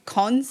guarded.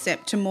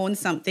 concept to mourn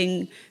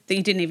something that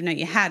you didn't even know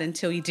you had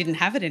until you didn't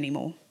have it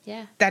anymore.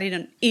 Yeah. That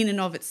in and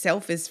of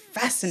itself is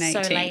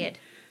fascinating. So layered.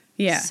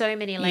 Yeah. So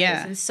many layers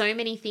Yeah. and so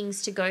many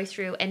things to go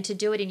through, and to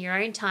do it in your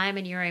own time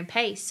and your own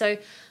pace. So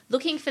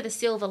looking for the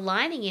silver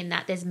lining in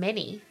that, there's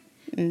many,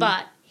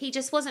 but he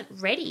just wasn't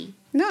ready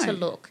No. to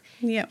look.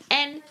 Yeah.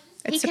 And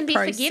he It's a can be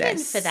forgiven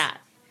process. for that.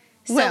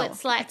 So Well,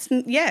 it's like,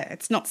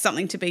 it's not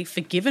something to be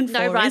forgiven for,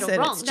 no right is or it?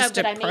 wrong. It's No, just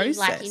but a I mean, process.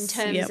 like, in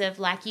terms Yep. of,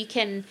 like, you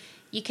can,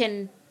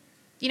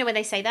 you know, when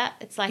they say that,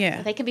 it's like,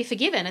 Yeah. they can be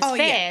forgiven. It's Oh,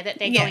 fair yeah. that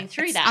they're Yeah, going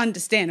through it's that.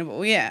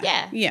 understandable, yeah.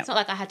 Yeah. Yeah. It's not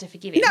like I had to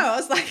forgive him. No, I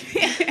was like,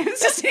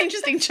 it's just an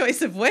interesting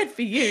choice of word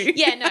for you.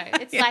 Yeah, no,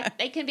 it's Yeah. like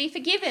they can be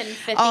forgiven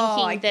for thinking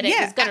Oh, that it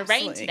yeah, was going to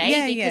rain absolutely. today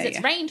Yeah, because yeah, it's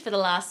yeah. rained for the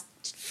last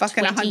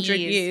Fucking 20 100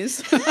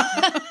 years.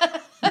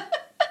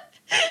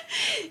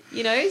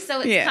 You know, so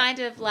it's Yeah. kind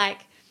of like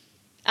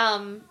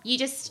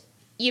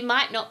you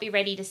might not be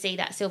ready to see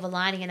that silver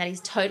lining, and that is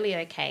totally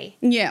okay.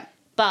 Yeah.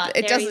 But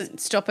It doesn't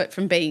stop it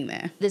from being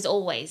there. there's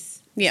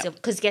always Yeah.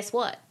 because guess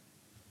what?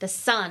 The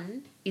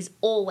sun is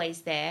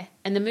always there,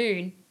 and the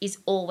moon is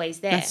always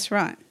there. That's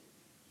right.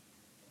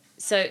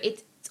 So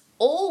it's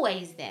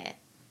always there.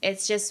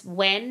 It's just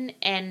when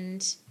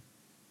and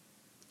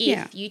if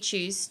Yeah. you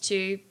choose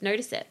to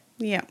notice it.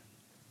 Yeah.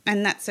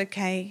 And that's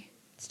okay.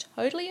 It's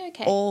totally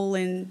okay. All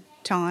in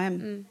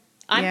time.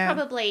 I'm yeah.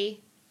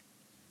 probably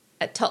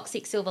a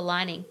toxic silver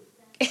lining.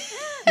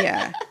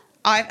 Yeah.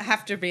 I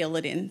have to reel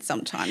it in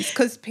sometimes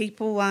because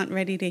people aren't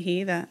ready to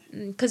hear that.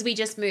 Because we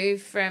just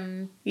move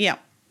from Yeah.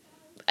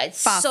 it's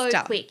so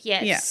Faster. quick.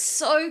 Yeah, Yeah. it's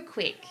so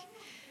quick.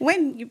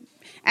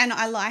 And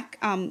I like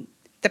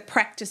the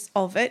practice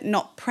of it,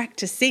 not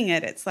practicing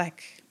it. It's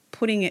like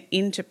putting it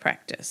into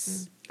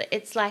practice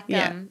It's like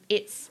Yeah.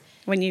 it's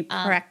when you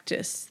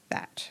practice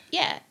that.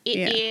 it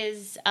Yeah.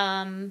 is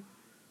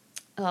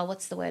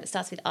what's the word? It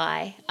starts with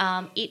I.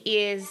 It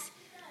is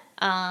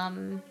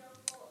oh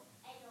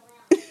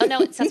no,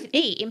 it starts with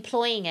E,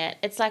 employing it.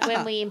 It's like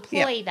when we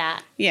employ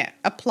that. Yeah,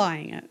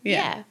 applying it. Yeah.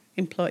 Yeah.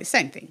 Employ,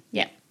 same thing.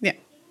 Yeah. Yeah.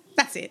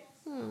 That's it.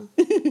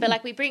 But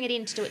like we bring it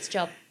in to do its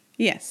job.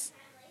 Yes.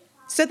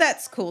 So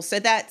that's cool. So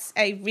that's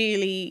a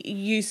really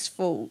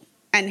useful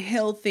and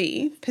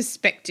healthy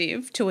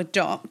perspective to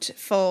adopt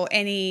for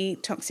any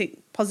toxic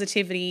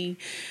positivity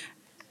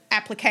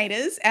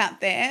applicators out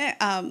there,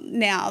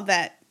 now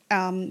that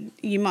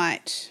you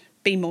might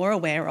be more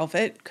aware of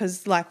it,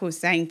 because like we were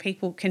saying,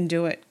 people can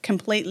do it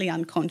completely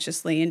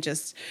unconsciously and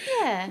just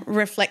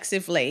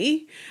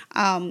reflexively.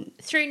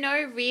 Through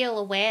no real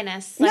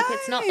awareness. Like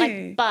it's not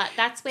like, but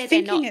that's where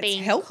they're not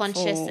being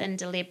conscious and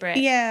deliberate.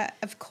 Yeah,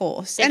 of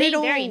course. They're being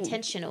very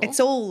intentional. It's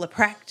all a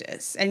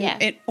practice, and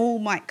it all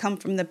might come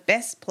from the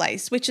best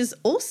place, which is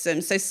awesome.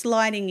 So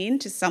sliding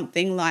into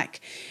something like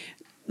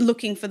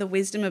looking for the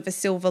wisdom of a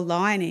silver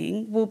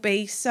lining will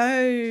be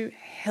so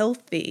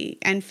healthy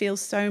and feel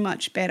so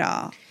much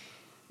better.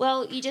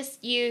 Well,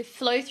 you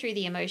flow through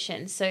the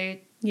emotions. So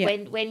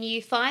when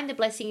you find the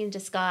blessing in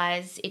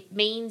disguise, it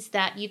means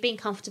that you've been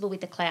comfortable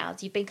with the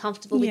clouds, you've been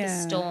comfortable with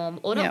the storm,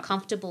 or not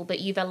comfortable, but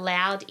you've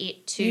allowed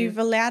it to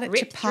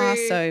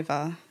pass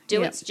over,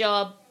 do its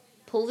job,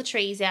 pull the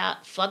trees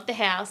out, flood the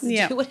house,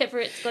 do whatever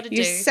it's got to do.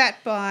 You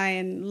sat by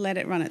and let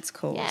it run its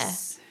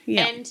course.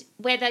 Yeah. And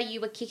whether you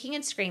were kicking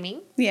and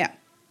screaming,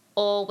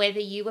 or whether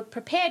you were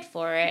prepared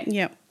for it,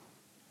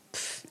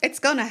 it's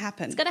gonna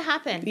happen. It's gonna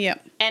happen.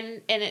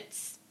 And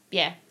it's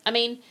I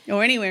mean,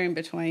 or anywhere in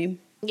between.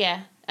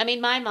 Yeah, I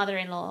mean, my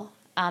mother-in-law,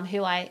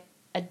 who I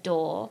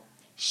adore,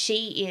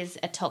 she is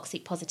a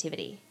toxic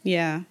positivity.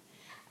 Yeah.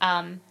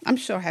 I'm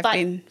sure I have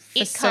been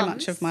for so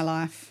much of my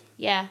life.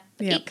 Yeah.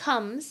 It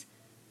comes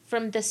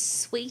from the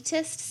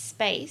sweetest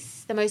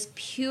space, the most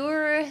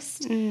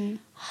purest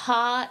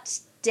heart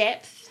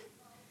depth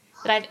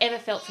that I've ever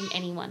felt from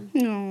anyone.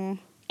 Aww.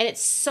 And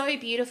it's so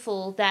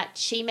beautiful that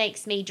she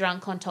makes me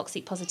drunk on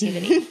toxic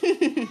positivity.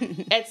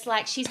 It's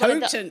like she's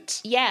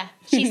potent.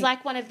 She's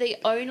like one of the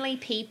only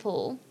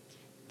people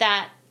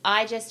that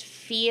I just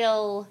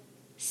feel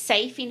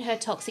safe in her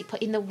toxic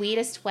in the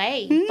weirdest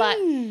way. But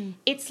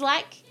it's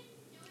like,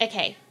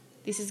 okay,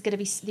 this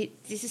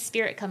is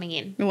spirit coming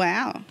in.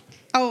 Wow.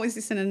 Oh, is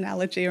this an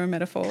analogy or a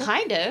metaphor?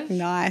 Kind of.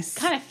 Nice.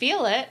 Kind of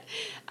feel it.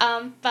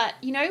 But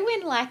you know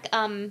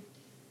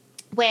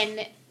when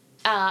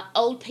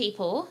old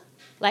people,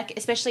 like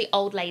especially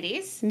old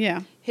ladies,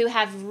 who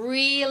have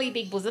really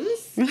big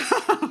bosoms,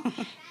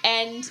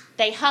 and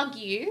they hug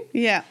you,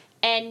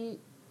 and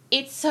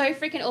it's so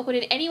freaking awkward.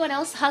 And anyone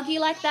else hug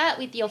you like that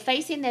with your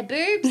face in their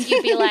boobs,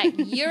 you'd be like,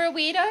 you're a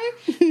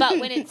weirdo. But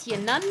when it's your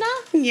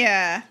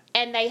nunna,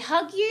 and they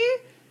hug you,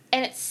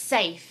 and it's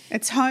safe,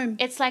 it's home.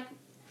 It's like,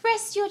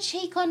 rest your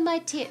cheek on my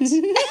tit.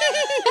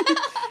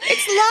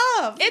 It's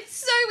love. It's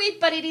so weird,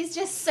 but it is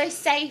just so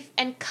safe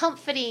and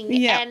comforting,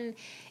 and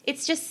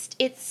it's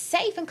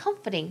safe and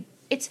comforting.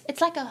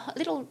 It's like a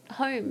little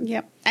home.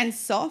 Yep. And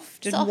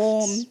soft and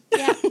warm.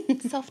 Yeah,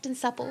 soft and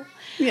supple.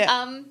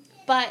 Yeah.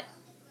 But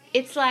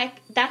it's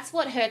like that's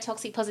what her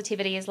toxic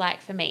positivity is like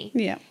for me.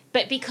 Yeah.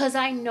 But because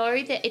I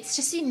know that it's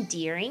just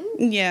endearing.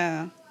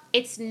 Yeah.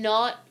 It's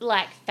not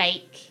like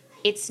fake.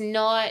 It's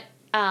not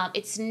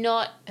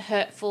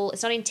hurtful.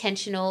 It's not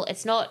intentional.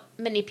 It's not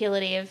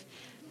manipulative.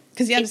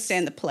 Because you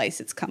understand the place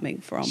it's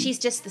coming from. She's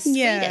just the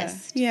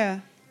sweetest.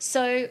 Yeah.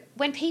 So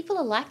when people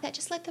are like that,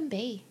 just let them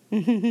be.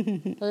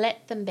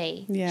 Let them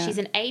be. Yeah. She's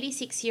an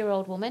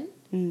 86-year-old woman.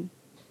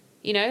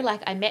 You know,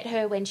 like I met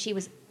her when she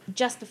was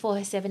just before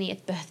her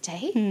 70th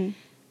birthday.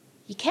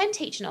 You can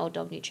teach an old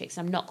dog new tricks.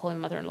 I'm not calling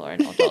mother-in-law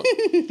an old dog.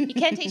 You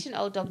can teach an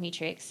old dog new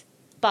tricks,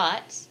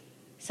 but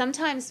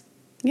sometimes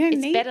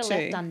it's better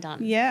left undone.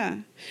 Yeah.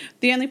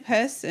 The only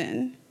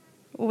person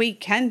we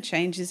can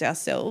change is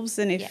ourselves,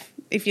 and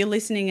if you're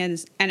listening and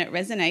it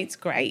resonates,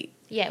 great.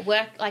 Yeah,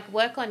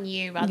 work on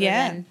you rather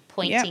than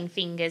pointing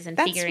fingers and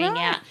figuring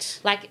out.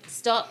 Like,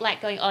 stop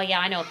going, oh,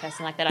 yeah, I know a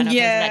person like that. I know a person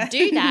that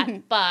do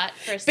that. But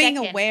for a second.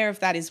 Being aware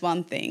of that is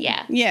one thing.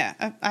 Yeah.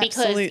 Yeah,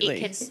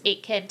 absolutely. Because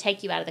it can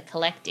take you out of the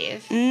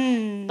collective.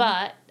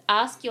 But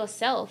ask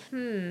yourself,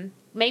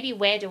 maybe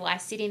where do I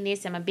sit in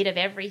this? I'm a bit of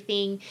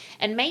everything.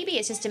 And maybe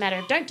it's just a matter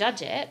of don't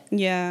judge it.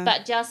 Yeah.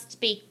 But just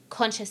be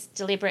conscious,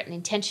 deliberate, and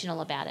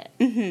intentional about it.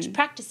 To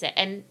practice it.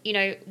 And, you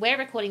know, we're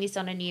recording this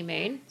on a new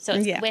moon.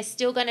 So we're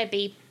still going to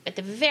be at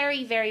the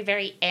very, very,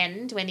 very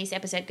end when this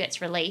episode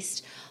gets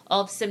released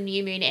of some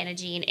new moon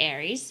energy in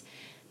Aries.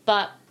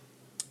 But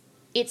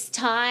it's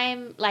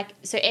time,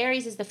 so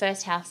Aries is the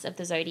first house of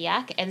the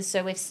zodiac. And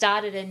so we've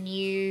started a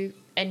new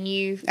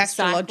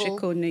astrological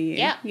cycle. new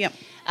year. Yep.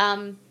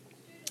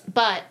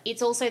 But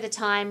it's also the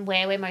time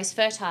where we're most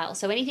fertile.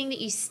 So anything that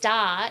you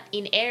start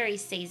in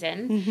Aries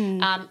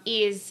season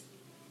is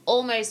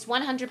almost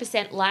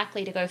 100%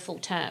 likely to go full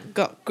term.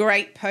 Got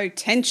great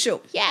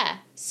potential. Yeah.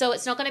 So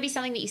it's not going to be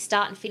something that you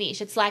start and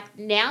finish. It's like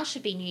now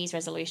should be New Year's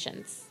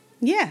resolutions.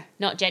 Yeah.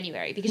 Not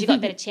January, because you've got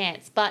a better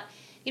chance. But,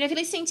 you know, if you're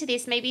listening to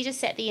this, maybe just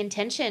set the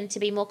intention to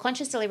be more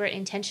conscious, deliberate, and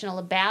intentional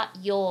about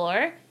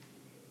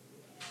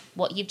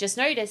what you've just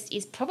noticed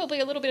is probably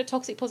a little bit of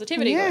toxic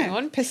positivity going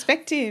on.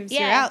 Perspectives,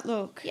 your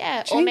outlook.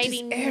 Yeah, or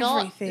maybe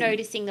not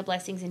noticing the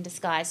blessings in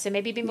disguise. So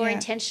maybe be more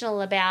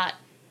intentional about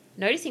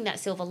noticing that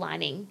silver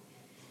lining,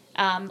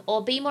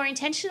 or be more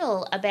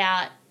intentional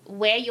about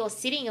where you're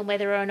sitting and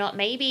whether or not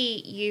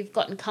maybe you've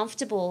gotten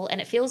comfortable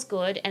and it feels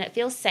good and it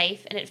feels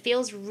safe and it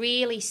feels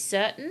really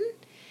certain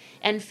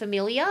and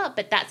familiar,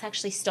 but that's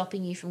actually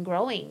stopping you from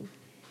growing.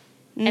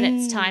 And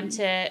it's time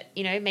to,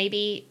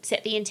 maybe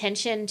set the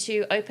intention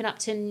to open up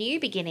to new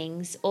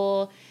beginnings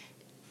or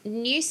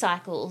new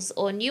cycles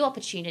or new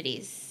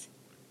opportunities.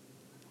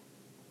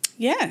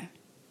 Yeah.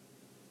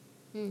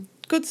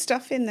 Good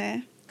stuff in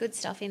there. Good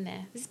stuff in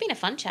there. This has been a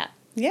fun chat.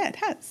 Yeah, it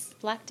has.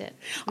 Liked it.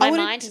 My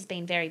mind has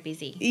been very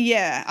busy.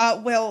 Yeah.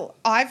 Well,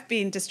 I've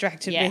been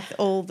distracted with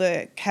all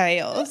the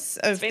chaos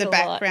of the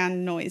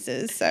background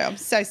noises. So I'm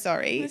so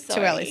sorry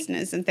to our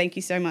listeners, and thank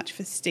you so much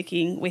for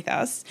sticking with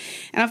us.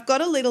 And I've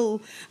got a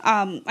little,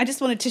 I just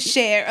wanted to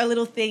share a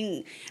little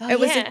thing. It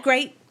was a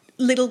great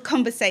little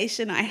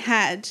conversation I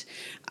had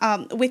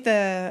with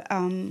a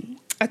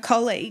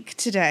colleague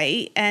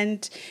today,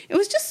 and it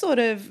was just sort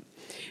of,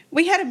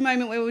 we had a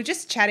moment where we were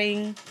just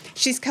chatting.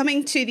 She's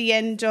coming to the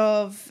end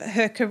of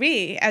her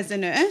career as a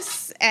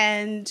nurse,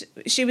 and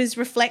she was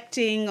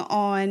reflecting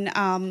on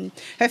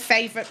her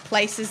favourite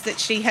places that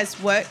she has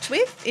worked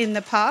with in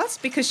the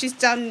past, because she's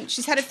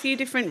had a few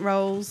different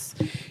roles.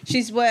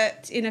 She's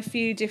worked in a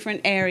few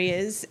different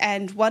areas,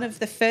 and one of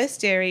the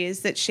first areas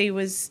that she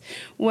was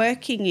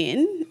working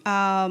in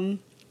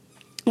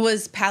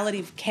was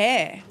palliative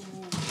care.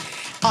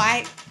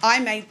 I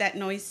made that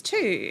noise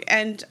too,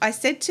 and I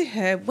said to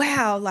her,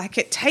 wow, like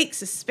it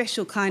takes a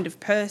special kind of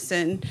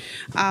person,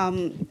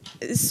 the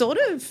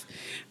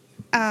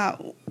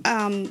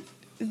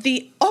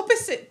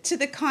opposite to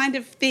the kind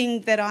of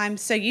thing that I'm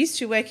so used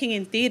to working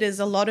in theatres.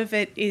 A lot of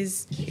it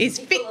is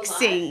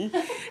fixing,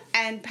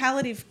 and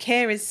palliative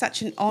care is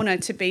such an honour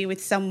to be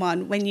with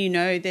someone when you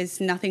know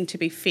there's nothing to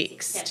be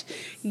fixed.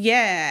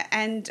 Yeah,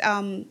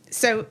 and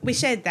so we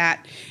shared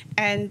that,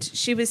 and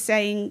she was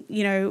saying,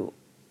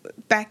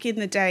 back in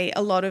the day,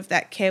 a lot of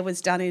that care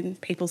was done in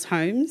people's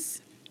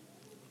homes.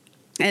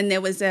 And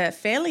there was a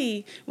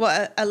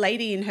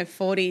lady in her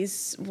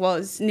 40s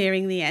was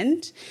nearing the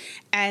end,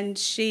 and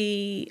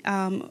she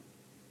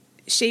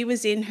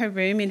was in her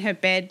room, in her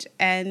bed,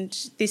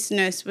 and this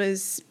nurse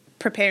was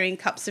preparing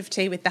cups of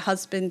tea with the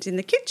husband in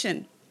the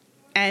kitchen.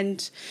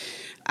 And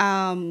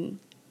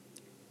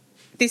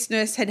this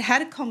nurse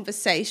had a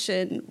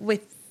conversation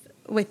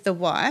with the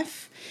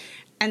wife,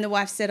 and the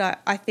wife said,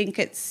 I think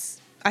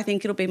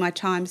it'll be my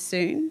time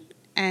soon.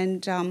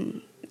 And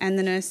the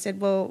nurse said,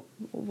 well,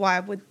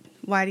 why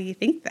do you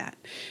think that?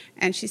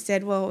 And she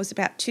said, well, it was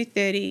about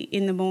 2:30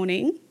 in the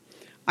morning.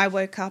 I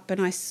woke up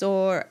and I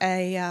saw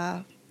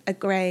a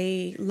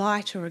grey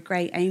light or a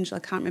grey angel. I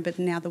can't remember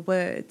now the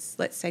words.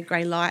 Let's say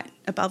grey light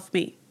above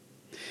me.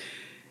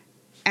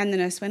 And the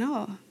nurse went,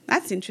 oh,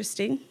 that's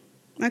interesting.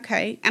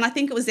 Okay. And I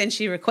think it was then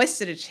she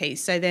requested a tea.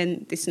 So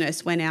then this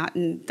nurse went out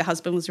and the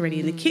husband was already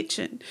in the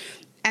kitchen.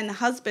 And the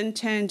husband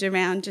turned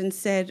around and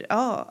said,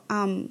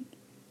 I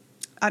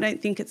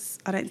don't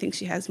think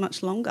she has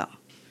much longer.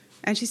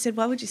 And she said,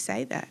 why would you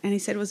say that? And he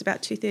said, it was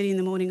about 2:30 in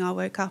the morning. I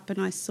woke up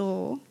and I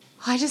saw.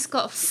 I just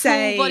got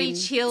full body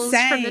chills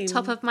from the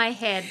top of my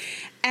head.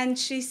 And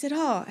she said,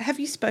 oh, have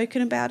you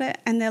spoken about it?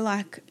 And they're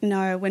like,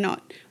 no, we're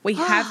not. We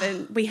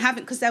haven't,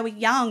 because they were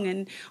young.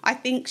 And I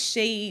think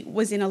she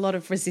was in a lot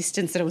of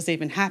resistance that it was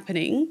even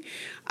happening.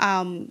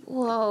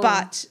 Whoa.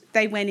 But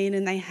they went in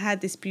and they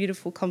had this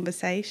beautiful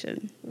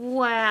conversation.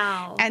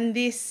 Wow. And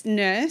this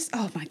nurse,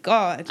 oh, my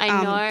God.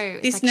 I know.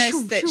 This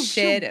nurse that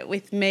shared it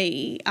with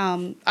me,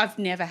 I've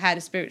never had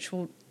a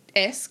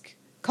spiritual-esque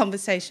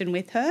conversation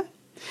with her.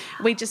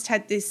 We just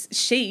had this,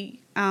 she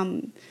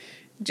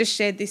just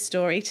shared this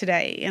story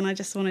today, and I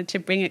just wanted to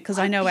bring it because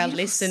I know our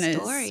listeners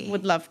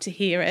would love to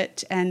hear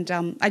it. And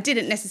I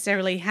didn't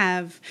necessarily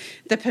have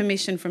the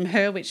permission from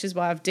her, which is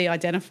why I've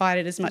de-identified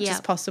it as much as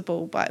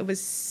possible, but it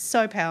was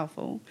so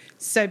powerful,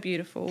 so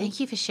beautiful. Thank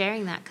you for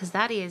sharing that, because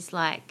that is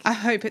like... I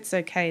hope it's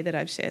okay that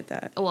I've shared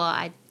that. Well,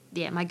 my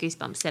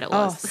goosebumps said it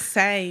was. Oh,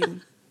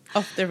 same.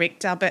 Off the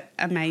Richter, but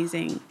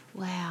amazing.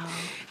 Wow.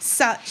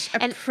 Such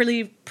a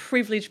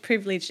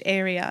privileged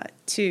area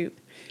to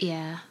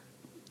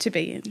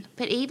be in.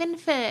 But even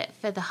for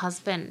the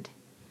husband,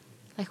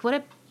 like what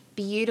a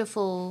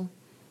beautiful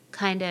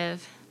kind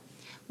of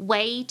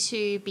way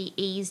to be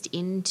eased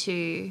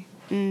into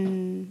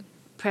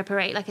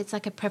preparation. Like it's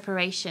like a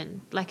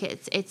preparation. Like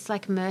it's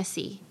like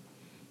mercy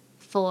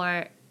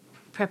for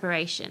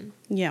preparation.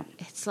 Yeah.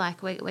 It's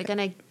like we're going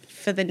to...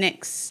 For the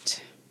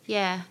next...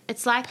 Yeah.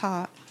 It's like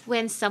part.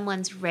 When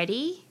someone's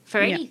ready for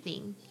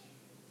anything.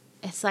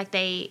 It's like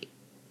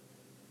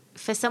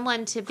for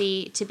someone to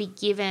be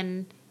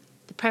given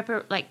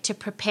to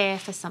prepare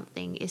for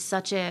something is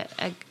such a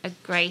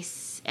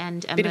grace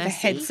and a bit mercy. Of a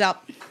heads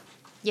up.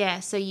 Yeah,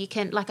 so you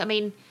can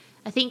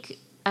I think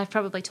I've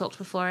probably talked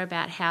before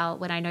about how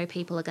when I know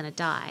people are going to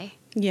die.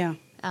 Yeah.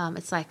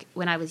 It's like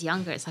when I was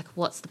younger, it's like,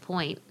 what's the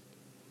point?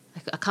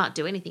 Like I can't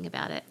do anything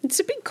about it. It's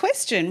a big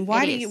question.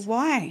 Why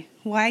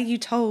are you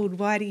told?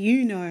 Why do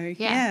you know?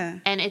 Yeah.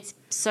 And it's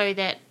so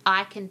that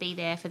I can be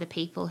there for the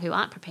people who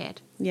aren't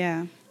prepared.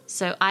 Yeah.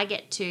 So I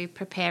get to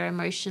prepare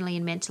emotionally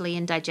and mentally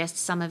and digest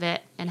some of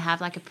it and have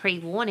like a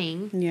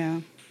pre-warning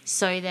Yeah.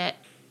 so that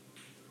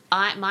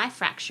my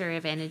fracture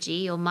of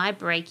energy or my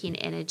break in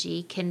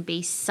energy can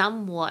be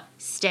somewhat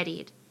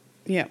steadied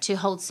Yeah. to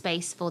hold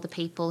space for the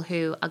people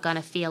who are going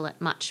to feel it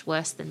much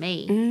worse than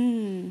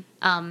me.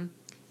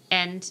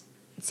 And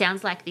it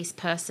sounds like this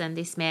person,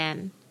 this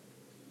man,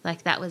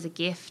 like that was a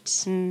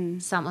gift on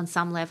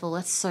some level.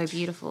 That's so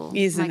beautiful.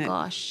 Isn't oh my it?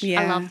 gosh.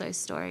 Yeah. I love those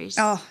stories.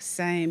 Oh,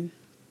 same.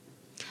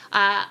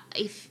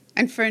 If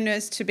And for a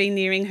nurse to be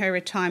nearing her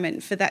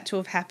retirement, for that to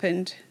have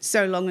happened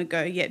so long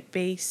ago, yet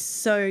be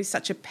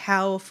such a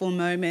powerful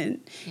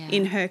moment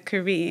in her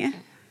career.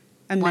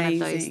 Amazing. one of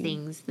those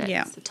things that's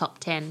Yeah. the top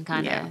 10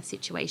 kind Yeah. of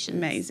situations.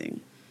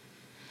 Amazing.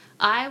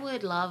 I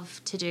would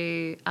love to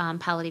do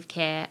palliative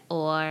care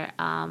or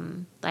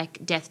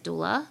like death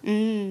doula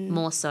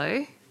more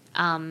so.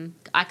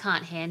 I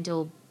can't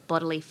handle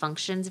bodily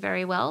functions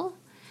very well.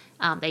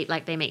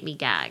 They make me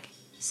gag.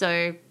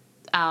 So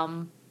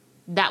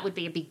that would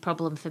be a big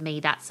problem for me,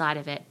 that side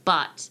of it.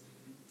 But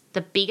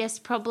the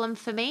biggest problem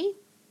for me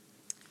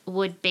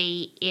would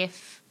be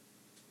if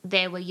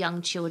there were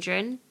young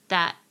children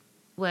that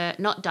were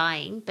not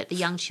dying, but the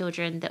young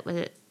children that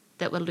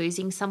were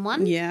losing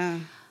someone. Yeah.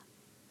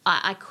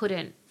 I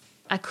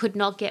could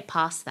not get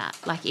past that.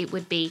 Like it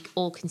would be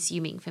all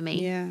consuming for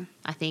me. Yeah.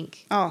 I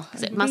think. Oh,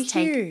 'Cause it it'd must be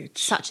take huge.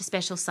 such a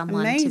special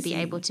someone to be Amazing.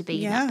 able to be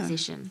in Yeah. that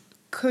position.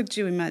 Could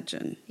you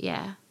imagine?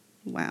 Yeah,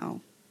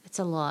 Wow. it's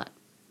a lot.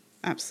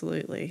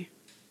 Absolutely.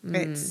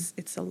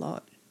 It's a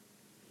lot.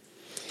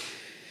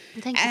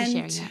 Thank you for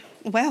sharing that.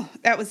 Well,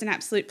 that was an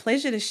absolute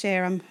pleasure to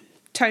share. I'm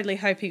totally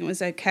hoping it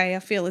was okay. I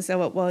feel as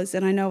though it was,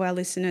 and I know our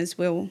listeners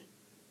will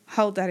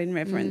hold that in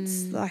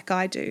reverence like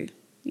I do.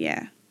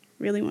 Yeah,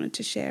 really wanted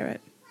to share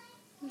it.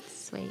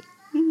 Sweet.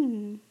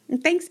 And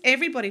thanks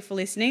everybody for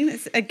listening.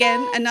 It's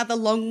again another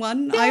long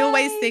one. I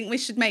always think we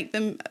should make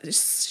them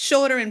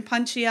shorter and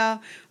punchier.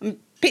 I'm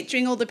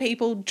picturing all the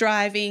people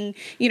driving,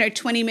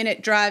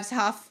 20-minute drives,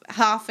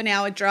 half an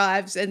hour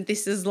drives, and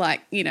this is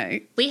like,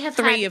 We have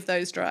 3 had of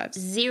those drives.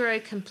 0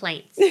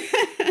 complaints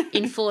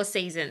in 4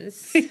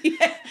 seasons.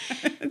 Yeah,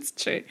 it's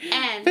true.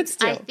 And But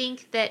still. I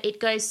think that it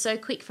goes so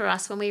quick for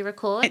us when we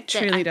record It that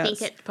truly I does.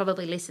 think it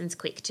probably listens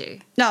quick too.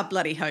 No,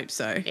 bloody hope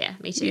so. Yeah,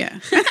 me too. Yeah.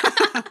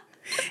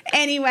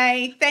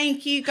 Anyway,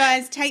 thank you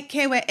guys. Take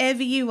care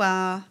wherever you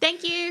are.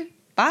 Thank you.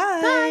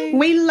 Bye.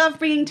 We love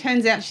bringing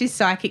Turns Out She's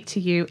Psychic to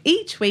you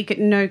each week at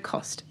no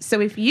cost. So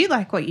if you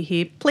like what you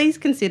hear, please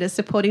consider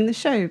supporting the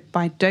show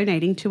by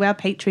donating to our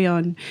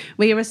Patreon.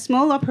 We are a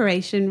small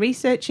operation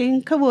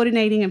researching,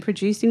 coordinating and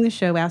producing the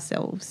show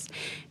ourselves.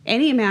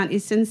 Any amount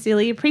is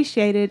sincerely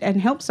appreciated and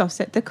helps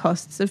offset the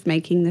costs of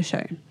making the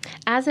show.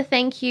 As a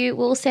thank you,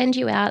 we'll send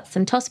you out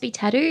some Tosby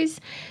tattoos.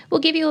 We'll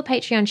give you a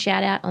Patreon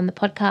shout out on the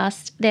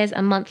podcast. There's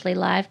a monthly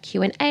live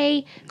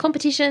Q&A,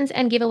 competitions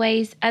and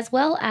giveaways, as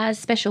well as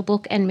special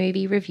book and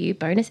movie review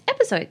bonus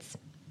episodes.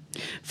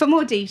 For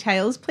more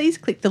details, please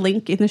click the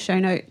link in the show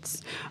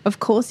notes. Of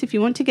course, if you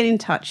want to get in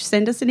touch,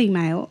 send us an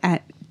email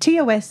at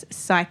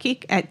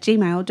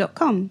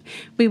tospsychic@gmail.com.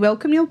 We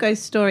welcome your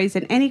ghost stories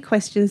and any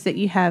questions that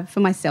you have for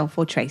myself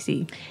or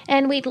Tracy.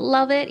 And we'd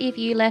love it if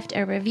you left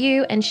a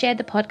review and shared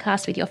the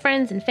podcast with your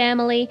friends and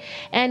family,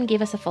 and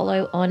give us a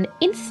follow on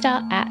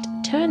Insta at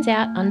turns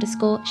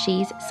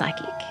out_she's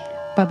psychic.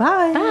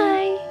 Bye-bye.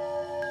 Bye.